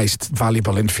waste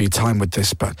valuable interview time with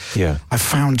this, but yeah. I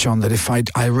found, John, that if I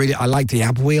like the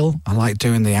ab wheel. I like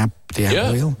doing the ab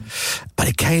wheel, but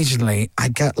occasionally I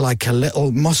get like a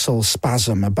little muscle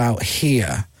spasm about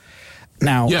here.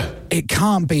 Now, it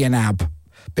can't be an ab.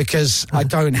 Because I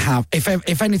don't have,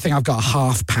 if anything, I've got a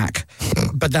half pack,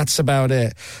 but that's about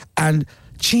it. And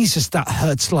Jesus, that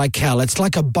hurts like hell. It's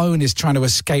like a bone is trying to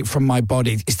escape from my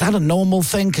body. Is that a normal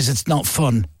thing? Because it's not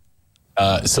fun.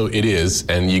 So it is,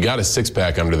 and you got a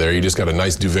six-pack under there. You just got a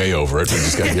nice duvet over it. You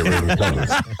just got to get rid of the covers.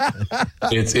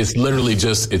 It's literally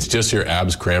just your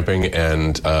abs cramping,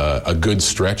 and a good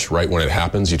stretch right when it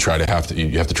happens. You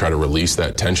have to try to release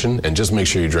that tension, and just make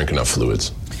sure you drink enough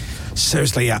fluids.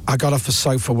 Seriously, yeah. I got off the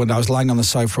sofa when I was lying on the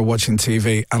sofa watching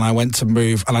TV, and I went to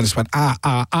move, and I just went, and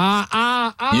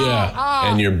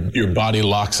your body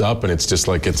locks up, and it's just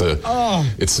like it's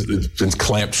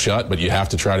clamped shut, but you have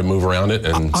to try to move around it,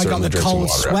 and I got the cold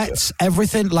sweats,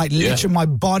 everything, like literally my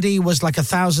body was like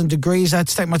 1,000 degrees. I had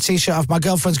to take my t-shirt off. My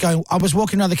girlfriend's going, I was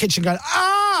walking around the kitchen going,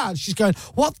 she's going,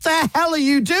 what the hell are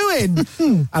you doing?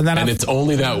 And it's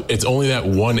only that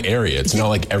one area. It's not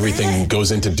like everything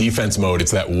goes into defense mode.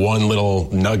 It's that one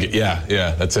little nugget.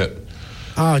 Yeah, that's it.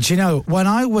 Oh, do you know, when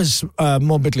I was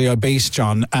morbidly obese,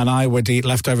 John, and I would eat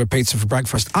leftover pizza for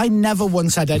breakfast, I never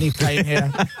once had any pain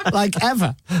here. Like,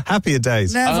 ever. Happier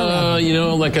days. Never.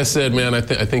 Like I said, man, I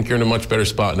think you're in a much better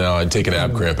spot now. I'd take an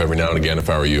ab cramp every now and again if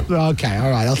I were you. Okay, all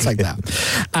right, I'll take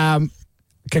that.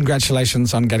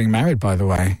 Congratulations on getting married, by the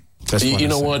way. You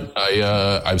know what?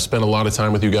 I've spent a lot of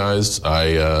time with you guys.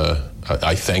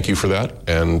 I thank you for that.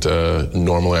 And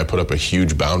normally I put up a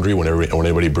huge boundary when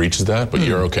anybody breaches that, but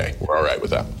you're okay. We're all right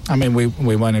with that. I mean, we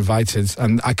weren't invited,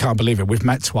 and I can't believe it. We've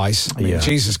met twice. I mean,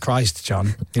 Jesus Christ,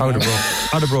 John. I'd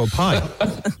have brought a pie.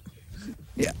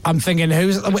 Yeah, I'm thinking,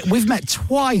 we've met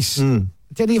twice.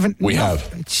 Didn't even. We have.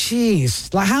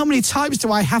 Jeez. Like, how many times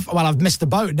do I have? Well, I've missed the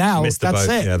boat now. That's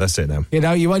it. Yeah, that's it now. You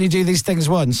know, you only do these things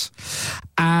once.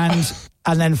 And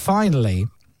then finally,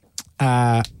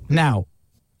 now,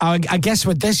 I guess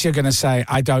with this you're going to say,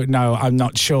 I don't know, I'm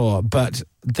not sure, but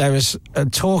there is a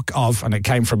talk of, and it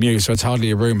came from you, so it's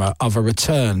hardly a rumour, of a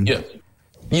return to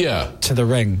the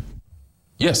ring.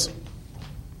 Yes.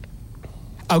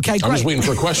 Okay, great. I'm just waiting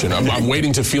for a question. I'm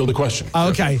waiting to field a question.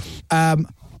 Okay.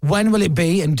 When will it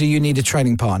be, and do you need a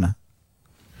training partner?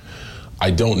 I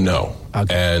don't know.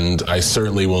 Okay. And I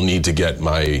certainly will need to get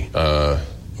my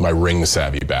ring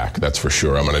savvy back, that's for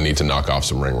sure. I'm going to need to knock off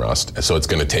some ring rust. So it's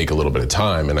going to take a little bit of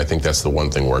time, and I think that's the one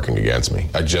thing working against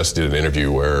me. I just did an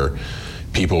interview where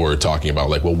people were talking about,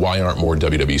 like, well, why aren't more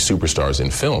WWE superstars in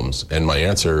films? And my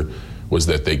answer was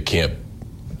that they can't.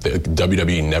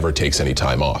 WWE never takes any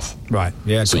time off. Right.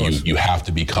 Yeah. So you have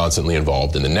to be constantly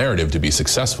involved in the narrative to be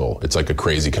successful. It's like a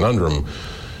crazy conundrum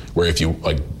where if you,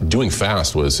 like, doing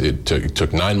Fast it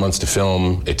took 9 months to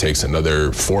film. It takes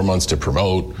another 4 months to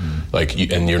promote.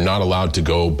 And you're not allowed to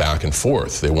go back and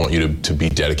forth. They want you to be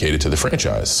dedicated to the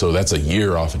franchise. So that's a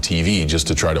year off of TV just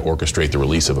to try to orchestrate the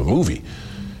release of a movie.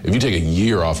 If you take a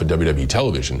year off of WWE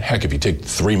television, heck, if you take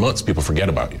 3 months, people forget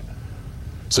about you.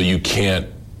 So you can't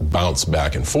bounce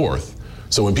back and forth.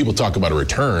 So when people talk about a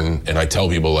return, and I tell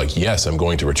people, like, yes, I'm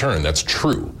going to return, that's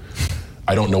true.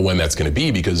 I don't know when that's going to be,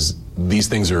 because these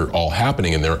things are all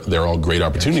happening, and they're all great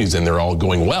opportunities, and they're all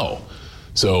going well.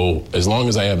 So as long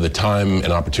as I have the time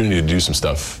and opportunity to do some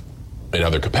stuff in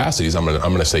other capacities, I'm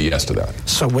gonna say yes to that.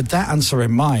 So with that answer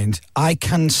in mind, I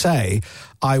can say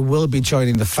I will be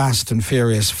joining the Fast and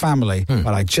Furious family,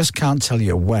 but I just can't tell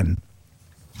you when.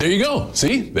 There you go.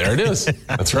 See? There it is.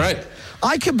 That's right.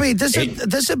 I could be.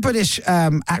 There's a British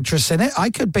actress in it. I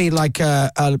could be like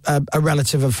a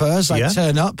relative of hers. Like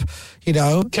turn up, you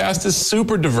know. Cast is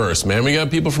super diverse, man. We got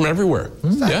people from everywhere.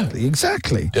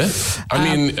 Exactly. Yeah.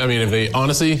 I mean, if they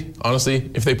honestly,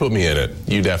 if they put me in it,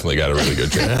 you definitely got a really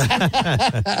good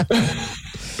chance.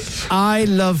 I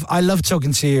love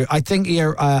talking to you. I think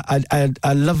you're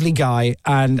a lovely guy,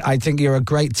 and I think you're a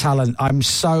great talent. I'm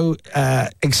so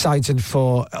excited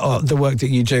for the work that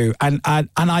you do, and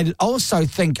I also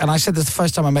think, and I said this the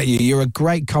first time I met you, you're a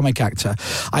great comic actor.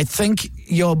 I think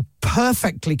you're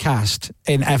perfectly cast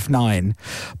in F9,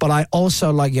 but I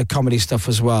also like your comedy stuff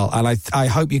as well, and I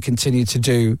hope you continue to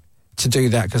do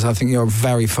that, because I think you're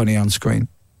very funny on screen.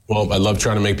 Well, I love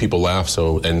trying to make people laugh,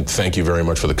 and thank you very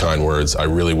much for the kind words. I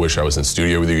really wish I was in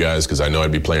studio with you guys, because I know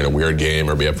I'd be playing a weird game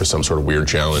or be up for some sort of weird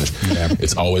challenge. Yeah.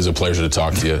 It's always a pleasure to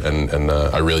talk to you, and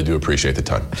I really do appreciate the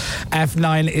time.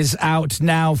 F9 is out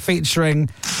now, featuring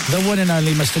the one and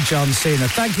only Mr. John Cena.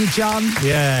 Thank you, John.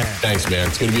 Yeah. Thanks, man.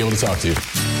 It's good to be able to talk to you.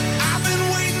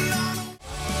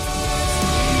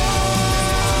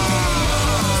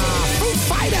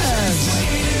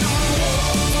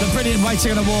 Brilliant,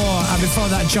 Waiting on a War, and before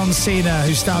that John Cena,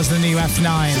 who stars in the new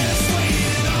F9.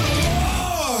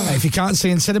 If you can't see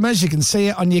in cinemas, you can see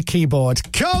it on your keyboard.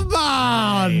 Come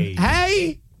on!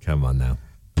 Hey! Come on now.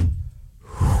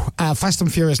 Fast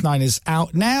and Furious 9 is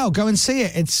out now. Go and see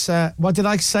it. It's, what did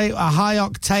I say? A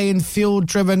high-octane,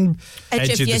 fuel-driven...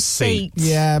 Edge of your seat.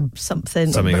 Yeah.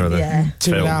 Something or other. Yeah.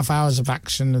 2.5 hours of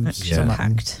action. And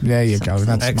there you go.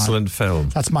 That's excellent film.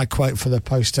 That's my quote for the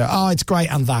poster. Oh, it's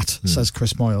great, and that, says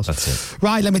Chris Moyles. That's it.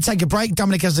 Right, let me take a break.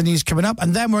 Dominic has the news coming up,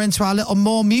 and then we're into our little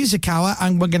more music hour,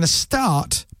 and we're going to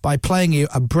start by playing you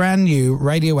a brand new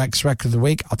Radio X record of the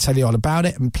week. I'll tell you all about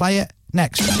it and play it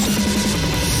next.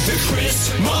 The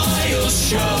Chris Moyles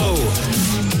Show.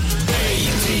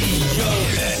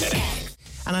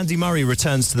 And Andy Murray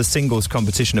returns to the singles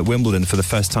competition at Wimbledon for the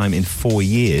first time in 4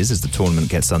 years as the tournament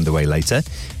gets underway later.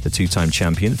 The two-time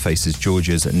champion faces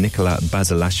Georgia's Nikola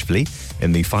Basilashvili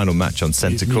in the final match on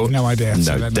centre court. You've no idea.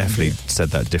 No, definitely said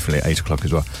that differently at 8 o'clock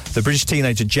as well. The British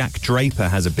teenager Jack Draper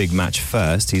has a big match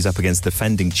first. He's up against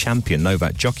defending champion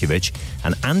Novak Djokovic,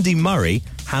 and Andy Murray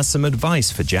has some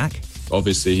advice for Jack.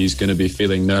 Obviously, he's going to be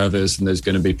feeling nervous, and there's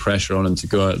going to be pressure on him to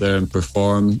go out there and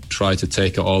perform, try to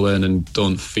take it all in, and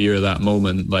don't fear that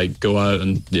moment. Like, go out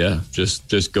and,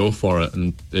 just go for it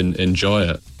and enjoy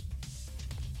it.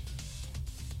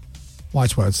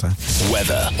 Wise words there.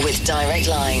 Weather. With Direct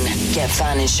Line, get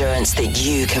van insurance that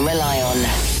you can rely on.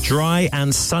 Dry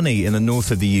and sunny in the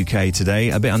north of the UK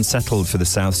today. A bit unsettled for the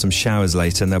south. Some showers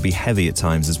later, and they'll be heavy at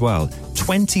times as well.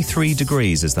 23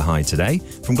 degrees is the high today.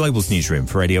 From Global's newsroom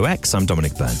for Radio X, I'm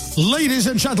Dominic Byrne. Ladies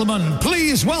and gentlemen,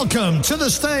 please welcome to the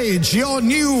stage your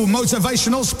new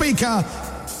motivational speaker,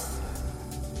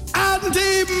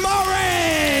 Andy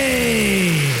Murray!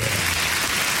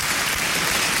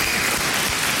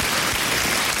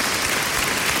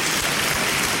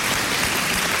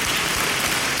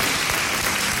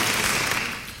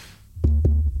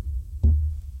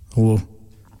 Oh,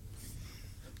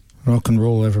 rock and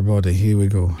roll, everybody. Here we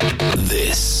go.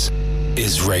 This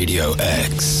is Radio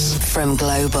X. From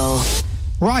Global.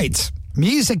 Right.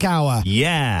 Music hour.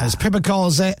 Yeah. As Pippa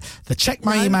calls it, the check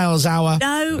my emails hour.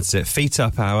 No. That's it. Feet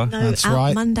up hour. No, that's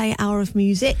right. Monday hour of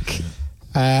music.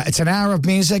 It's an hour of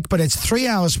music, but it's 3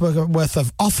 hours worth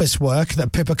of office work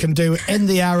that Pippa can do in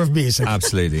the hour of music.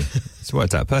 Absolutely. It's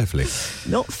worked out perfectly.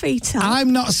 Not feet up.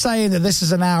 I'm not saying that this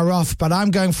is an hour off, but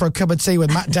I'm going for a cup of tea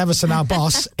with Matt Devison, our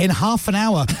boss, in half an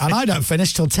hour, and I don't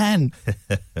finish till 10.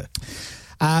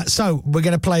 So we're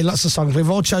going to play lots of songs. We've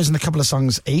all chosen a couple of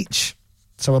songs each,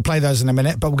 so we'll play those in a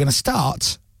minute, but we're going to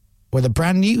start with a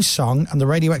brand new song and the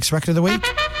Radio X record of the week.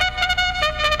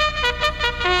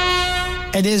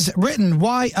 It is written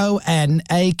Yonaka,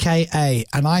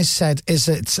 and I said, is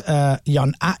it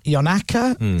Yonaka?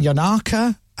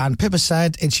 Yonaka? And Pippa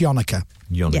said, it's Yonaka.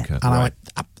 Yonaka. Yeah. And I went,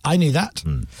 I knew that.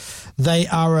 They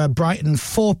are a Brighton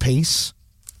four-piece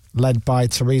led by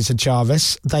Teresa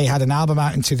Jarvis. They had an album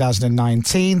out in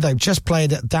 2019. They've just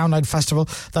played at Download Festival.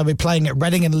 They'll be playing at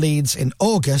Reading and Leeds in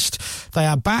August. They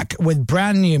are back with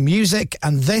brand new music,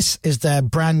 and this is their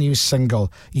brand new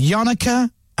single,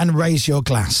 Yonaka and Raise Your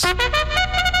Glass.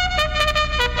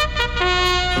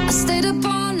 I stayed up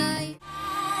all night.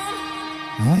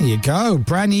 There you go.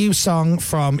 Brand new song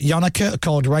from Yonaka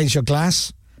called Raise Your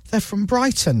Glass. They're from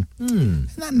Brighton.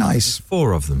 Isn't that nice?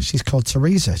 4 of them. She's called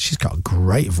Teresa. She's got a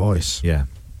great voice. Yeah.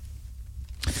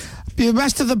 The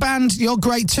rest of the band, you're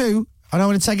great too. I don't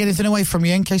want to take anything away from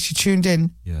you in case you tuned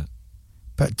in. Yeah.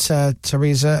 But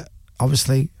Teresa,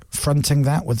 obviously fronting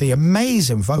that with the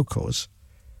amazing vocals.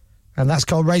 And that's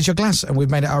called Raise Your Glass, and we've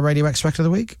made it our Radio X Record of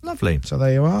the Week. Lovely. So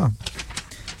there you are.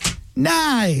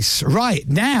 Nice. Right,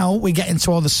 now we get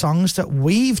into all the songs that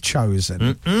we've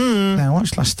chosen. Now, what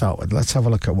shall I start with? Let's have a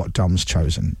look at what Dom's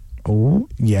chosen. Oh,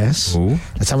 yes. Ooh.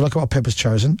 Let's have a look at what Pippa's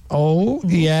chosen. Oh,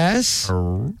 yes.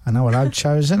 I know what I've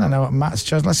chosen. I know what Matt's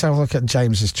chosen. Let's have a look at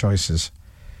James's choices.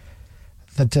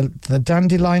 The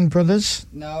Dandelion Brothers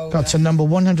got to number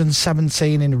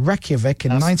 117 in Reykjavik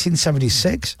in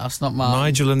 1976. That's not mine.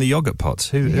 Nigel and the Yogurt Pots.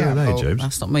 Who are they, James?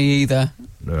 That's not me either.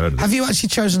 Have you actually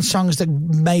chosen songs that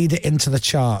made it into the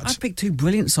chart? I picked two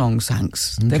brilliant songs,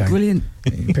 thanks. They're brilliant.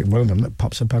 You picked one of them that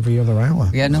pops up every other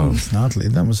hour. Yeah, no. Hardly.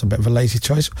 That was a bit of a lazy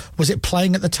choice. Was it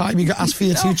playing at the time you got asked for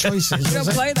your two choices? You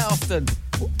don't play that often.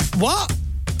 What?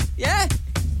 Yeah.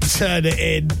 Turn it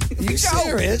in. Are you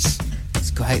serious? It's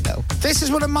great, though. This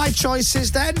is one of my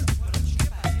choices, then.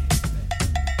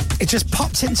 It just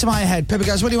popped into my head. Pippa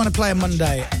goes, what do you want to play on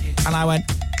Monday? And I went,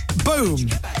 boom.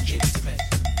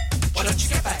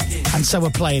 And so we're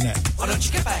playing it.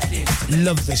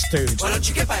 Love this dude.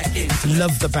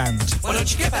 Love the band.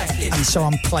 And so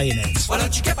I'm playing it.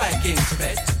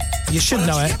 You should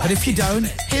know it, but if you don't,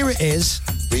 here it is.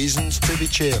 Reasons to be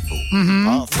cheerful. Mm-hmm.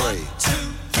 Part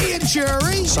 3. Ian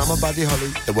Jury. Summer Buddy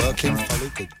Holly, the working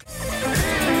folly.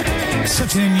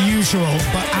 Such an unusual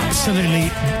but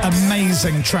absolutely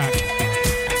amazing track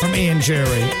from Ian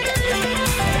Jury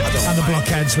and the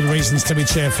Blockheads with Reasons to be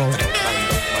Cheerful.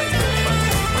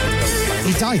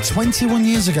 He died 21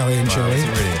 years ago, Ian Jury.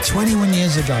 21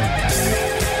 years ago.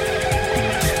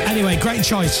 Anyway, great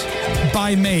choice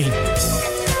by me.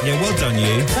 Yeah, well done,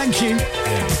 you. Thank you.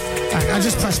 I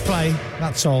just pressed play,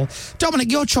 that's all.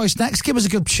 Dominic, your choice next. Give us a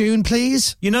good tune,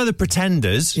 please. You know the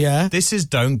Pretenders? Yeah. This is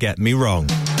Don't Get Me Wrong.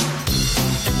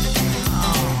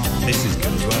 This is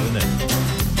good as well, isn't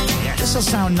it? This will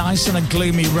sound nice on a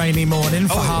gloomy, rainy morning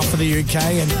for half of the UK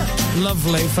and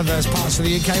lovely for those parts of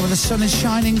the UK where the sun is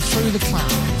shining through the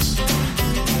clouds.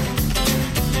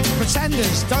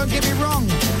 Pretenders, Don't Get Me Wrong,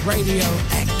 Radio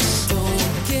X.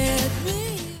 Don't get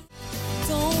me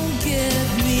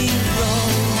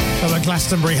wrong. There were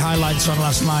Glastonbury highlights on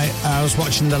last night. I was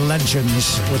watching The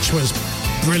Legends, which was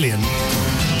brilliant.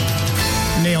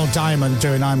 Neil Diamond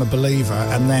doing I'm a Believer,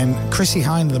 and then Chrissie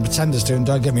Hynde and the Pretenders doing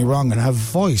Don't Get Me Wrong, and her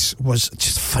voice was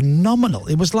just phenomenal.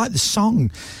 It was like the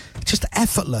song, just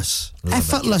effortless.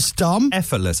 Effortless, Dom.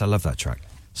 Effortless, I love that track.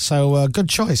 So, good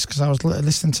choice, because I was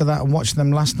listening to that and watching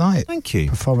them last night. Thank you.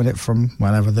 Performing it from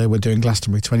whenever they were doing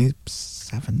Glastonbury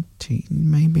 2017,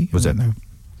 maybe? Was it? No.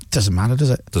 Doesn't matter,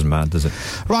 does it? Doesn't matter, does it?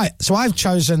 Right, so I've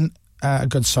chosen a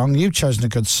good song. You've chosen a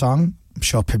good song. I'm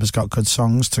sure Pippa's got good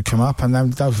songs to come up. And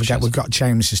then don't forget, we've got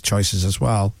James's choices as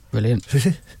well. Brilliant.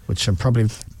 Which are probably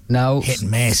hit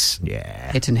and miss.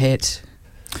 Yeah. Hit and hit.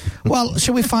 Well,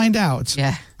 shall we find out?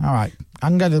 Yeah. All right. I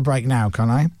can go to the break now,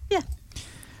 can't I? Yeah.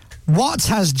 What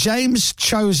has James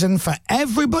chosen for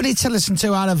everybody to listen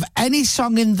to out of any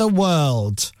song in the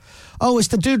world? Oh, it's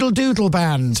the Doodle Doodle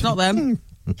Band. It's not them.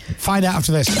 Find out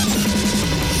after this.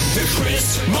 The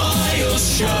Chris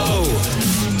Moyles Show.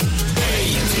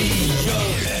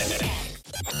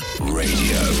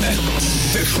 Radio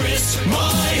X. The Chris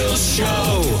Moyles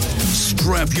Show.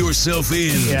 Strap yourself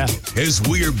in as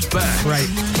we're back. Right.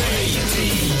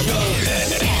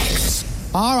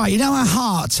 All right, you know our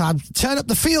hearts. I've turned up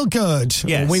the feel good.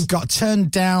 Yes. We've got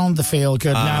turned down the feel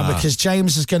good now because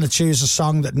James is going to choose a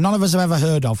song that none of us have ever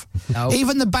heard of. No.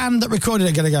 Even the band that recorded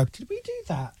it are going to go, did we do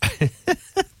that?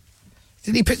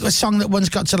 Did he pick a song that once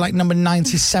got to like number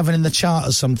 97 in the chart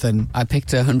or something? I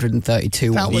picked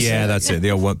 132. That was Yeah, that's it. The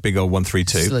old big old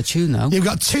 132. Still a tune, though. You've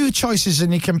got two choices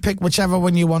and you can pick whichever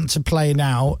one you want to play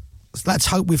now. Let's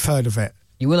hope we've heard of it.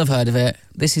 You will have heard of it.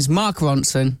 This is Mark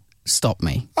Ronson, Stop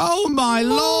Me. Oh, my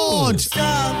Lord!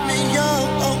 Stop me,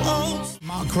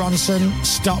 Mark Ronson,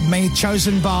 Stop Me,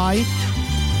 chosen by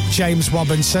James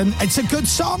Robinson. It's a good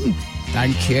song.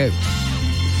 Thank you.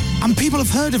 And people have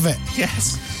heard of it.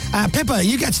 Yes. Pippa,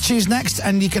 you get to choose next,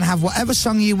 and you can have whatever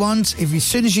song you want. If as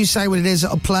soon as you say what it is,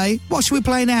 it'll play. What should we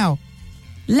play now?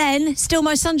 Len, Still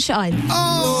My Sunshine.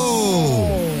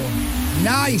 Oh!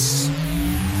 Nice!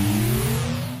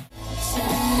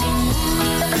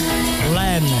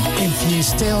 Len, If You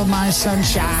Steal My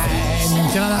Sunshine. Do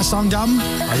you know that song, Dom?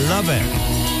 I love it.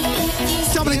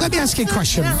 Dominic, let me ask you a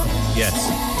question. Yes.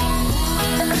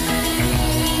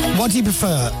 What do you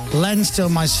prefer, Len, Still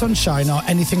My Sunshine, or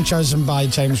anything chosen by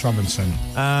James Robinson?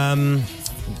 I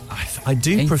I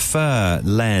do prefer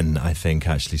Len, I think,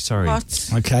 actually. Sorry.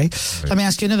 Okay. Let me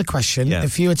ask you another question. Yeah.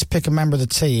 If you were to pick a member of the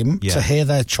team to hear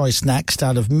their choice next,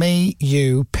 out of me,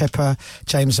 you, Pippa,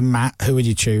 James and Matt, who would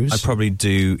you choose? I'd probably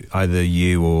do either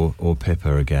you or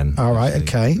Pippa again. All right,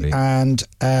 actually. okay. And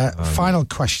final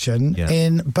question.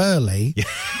 In Burley,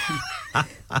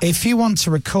 if you want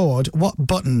to record, what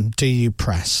button do you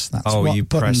press? What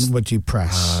button would you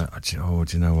press? Do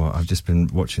you know what? I've just been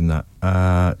watching that.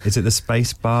 Is it the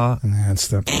space bar? Yeah, it's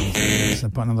the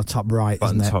button on the top right,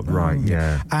 isn't it? Top right,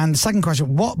 yeah. And second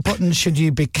question, what button should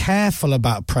you be careful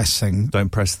about pressing? Don't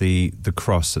press the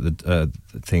cross at the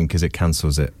thing because it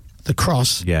cancels it. The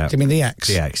cross? Yeah. Do you mean the X?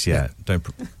 The X, yeah. Don't...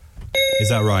 Is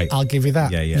that right? I'll give you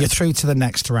that. Yeah. You're through to the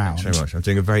next round. Thanks very much. I'm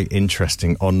doing a very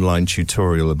interesting online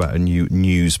tutorial about a new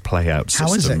news playout system.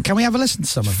 How is it? Can we have a listen to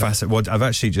some of it? Well, I've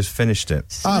actually just finished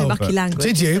it. Mucky language.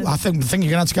 Did you? I think you're going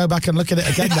to have to go back and look at it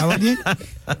again now, aren't you?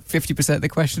 50% of the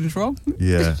questions wrong.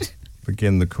 Yeah.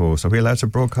 Begin the course. Are we allowed to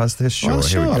broadcast this? Sure. Well,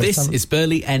 sure. Here we go. This is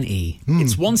Burley NE.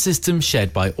 It's one system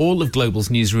shared by all of Global's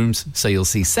newsrooms, so you'll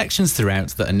see sections throughout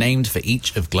that are named for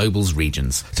each of Global's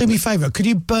regions. Do me a favour, could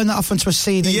you burn that off onto a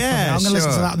CD? Yeah, I'm going to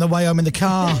listen to that on the way home in the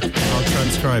car. I'll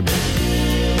transcribe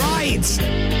it. Right.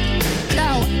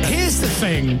 Now, here's the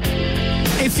thing.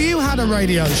 If you had a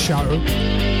radio show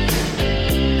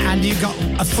and you got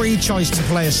a free choice to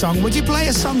play a song, would you play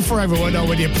a song for everyone or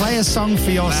would you play a song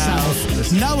for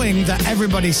yourself, knowing that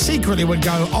everybody secretly would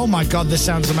go, oh my God, this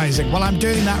sounds amazing? Well, I'm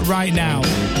doing that right now.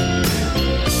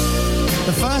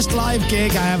 The first live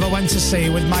gig I ever went to see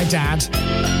with my dad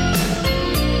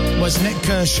was Nick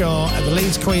Kershaw at the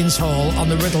Leeds Queen's Hall on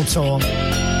the Riddle Tour.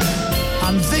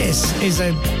 And this is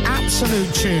an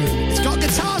absolute tune. It's got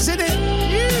guitars in it.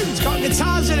 It's got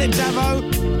guitars in it,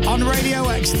 Devo. On Radio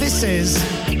X, this is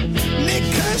Nick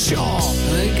Kershaw.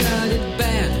 I got it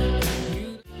bad.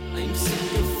 I'm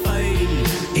sick of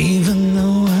fighting. Even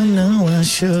though I know I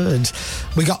should.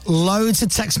 We got loads of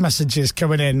text messages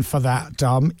coming in for that,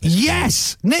 Dom.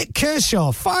 Yes! Nick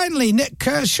Kershaw. Finally, Nick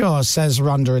Kershaw, says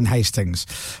Rhonda in Hastings.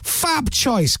 Fab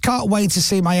choice. Can't wait to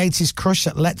see my 80s crush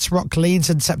at Let's Rock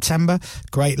Leeds in September.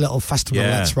 Great little festival,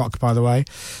 Let's Rock, by the way,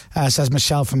 says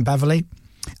Michelle from Beverley.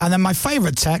 And then my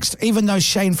favourite text, even though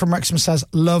Shane from Wrexham says,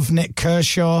 love Nick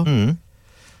Kershaw.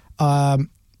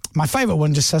 My favourite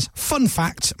one just says, fun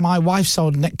fact, my wife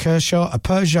sold Nick Kershaw a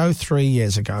Peugeot 3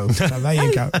 years ago. So there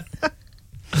you go.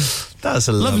 That's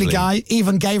a lovely guy.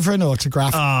 Even gave her an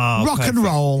autograph. Oh, Rock perfect. and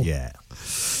roll. Yeah.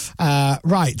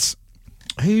 Right.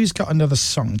 Who's got another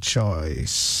song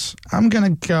choice? I'm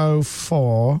going to go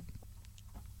for...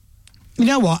 You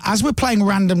know what? As we're playing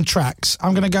random tracks,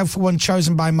 I'm going to go for one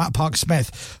chosen by Matt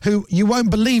Park-Smith, who, you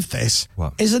won't believe this,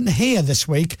 isn't here this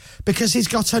week because he's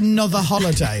got another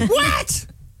holiday. What?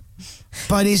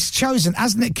 But he's chosen,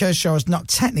 as Nick Kershaw is not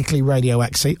technically Radio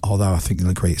X-y, although I think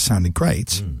you'll agree it sounded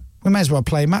great, we may as well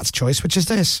play Matt's choice, which is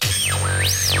this.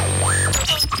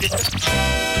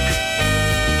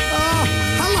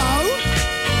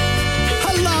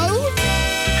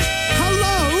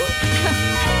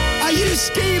 Are you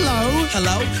Skilo?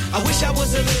 Hello. I wish I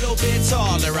was a little bit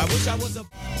taller. I wish I was a...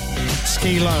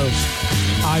 Skilo.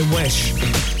 I wish.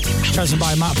 Chosen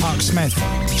by Matt Park-Smith.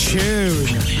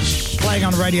 Tune. Playing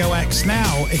on Radio X.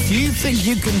 Now, if you think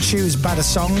you can choose better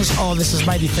songs, or this has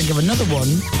made you think of another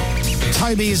one,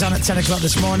 Toby is on at 10 o'clock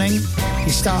this morning.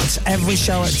 He starts every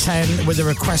show at 10 with a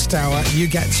request hour. You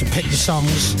get to pick the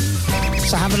songs.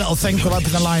 So have a little think. We'll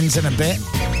open the lines in a bit.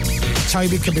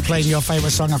 Toby could be playing your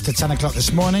favourite song after 10 o'clock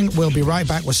this morning. We'll be right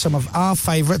back with some of our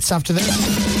favourites after this.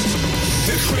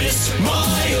 The Chris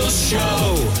Moyles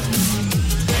Show.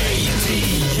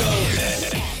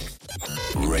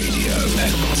 Radio.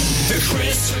 The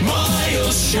Chris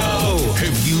Moyles Show.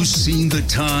 Have you seen the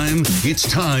time? It's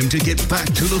time to get back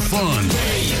to the fun.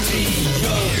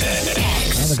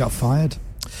 Oh, they got fired.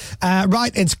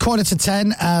 Right, it's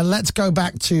 9:45. Let's go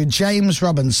back to James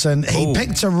Robinson. He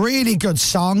picked a really good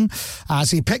song.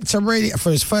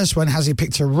 For his first one, has he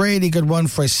picked a really good one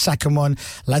for his second one?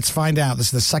 Let's find out. This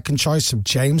is the second choice of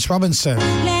James Robinson.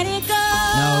 Let it go.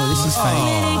 No, this is fake.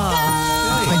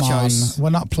 Come on, we're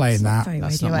not playing that.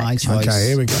 That's not my choice. Okay,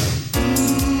 here we go.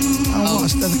 Oh,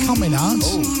 what's the coming out?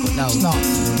 No. It's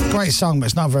not. Great song, but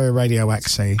it's not very Radio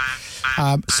X-y.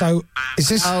 So, is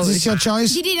this your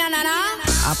choice?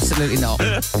 Absolutely not.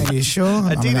 Are you sure?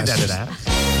 I do mean, that.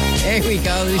 Here we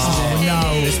go. This is it.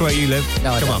 No. This is where you live?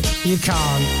 No, Come on. You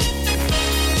can't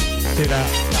do that.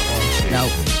 No.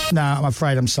 No, I'm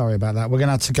afraid I'm sorry about that. We're going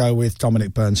to have to go with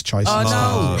Dominic Byrne's choice. Oh,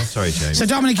 no. Oh, sorry, James. So,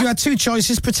 Dominic, you had two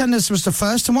choices. Pretend this was the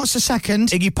first. And what's the second?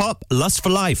 Iggy Pop, Lust for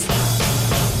Life.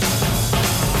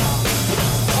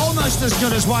 Almost as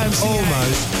good as YMCA.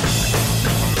 Almost.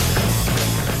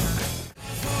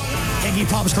 Iggy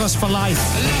Pop's Lust for Life.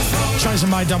 Chosen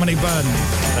by Dominic Byrne.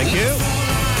 Thank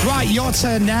you. Right, your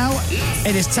turn now.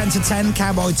 It is 10 to 10,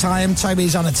 Cowboy time.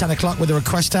 Toby's on at 10 o'clock with a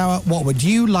request hour. What would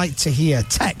you like to hear?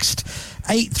 Text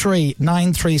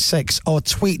 83936 or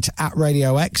tweet at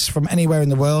Radio X from anywhere in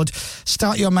the world.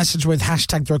 Start your message with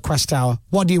hashtag the request hour.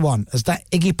 What do you want? Has that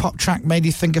Iggy Pop track made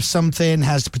you think of something?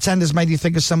 Has the Pretenders made you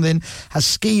think of something? Has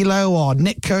Skee-Lo or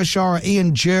Nick Kershaw or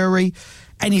Ian Jury?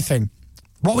 Anything.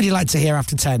 What would you like to hear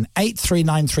after 10?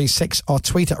 83936 or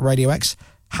tweet at Radio X.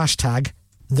 Hashtag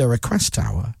the request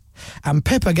hour. And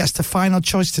Pippa gets the final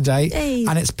choice today. Hey.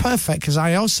 And it's perfect because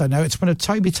I also know it's one of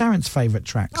Toby Tarrant's favourite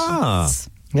tracks. Ah.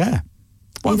 Yeah.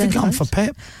 What have you gone for,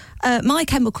 Pip? My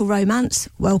Chemical Romance,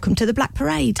 Welcome to the Black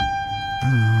Parade.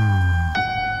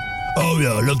 Oh,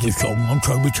 yeah, I love this song. I'm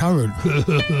Toby Tarrant.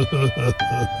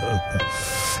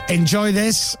 Enjoy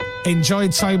this. Enjoy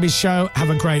Toby's show.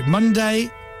 Have a great Monday.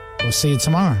 We'll see you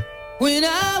tomorrow. When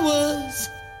I was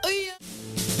a young...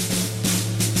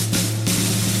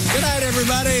 Good night,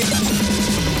 everybody.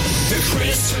 The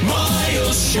Chris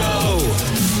Moyles Show.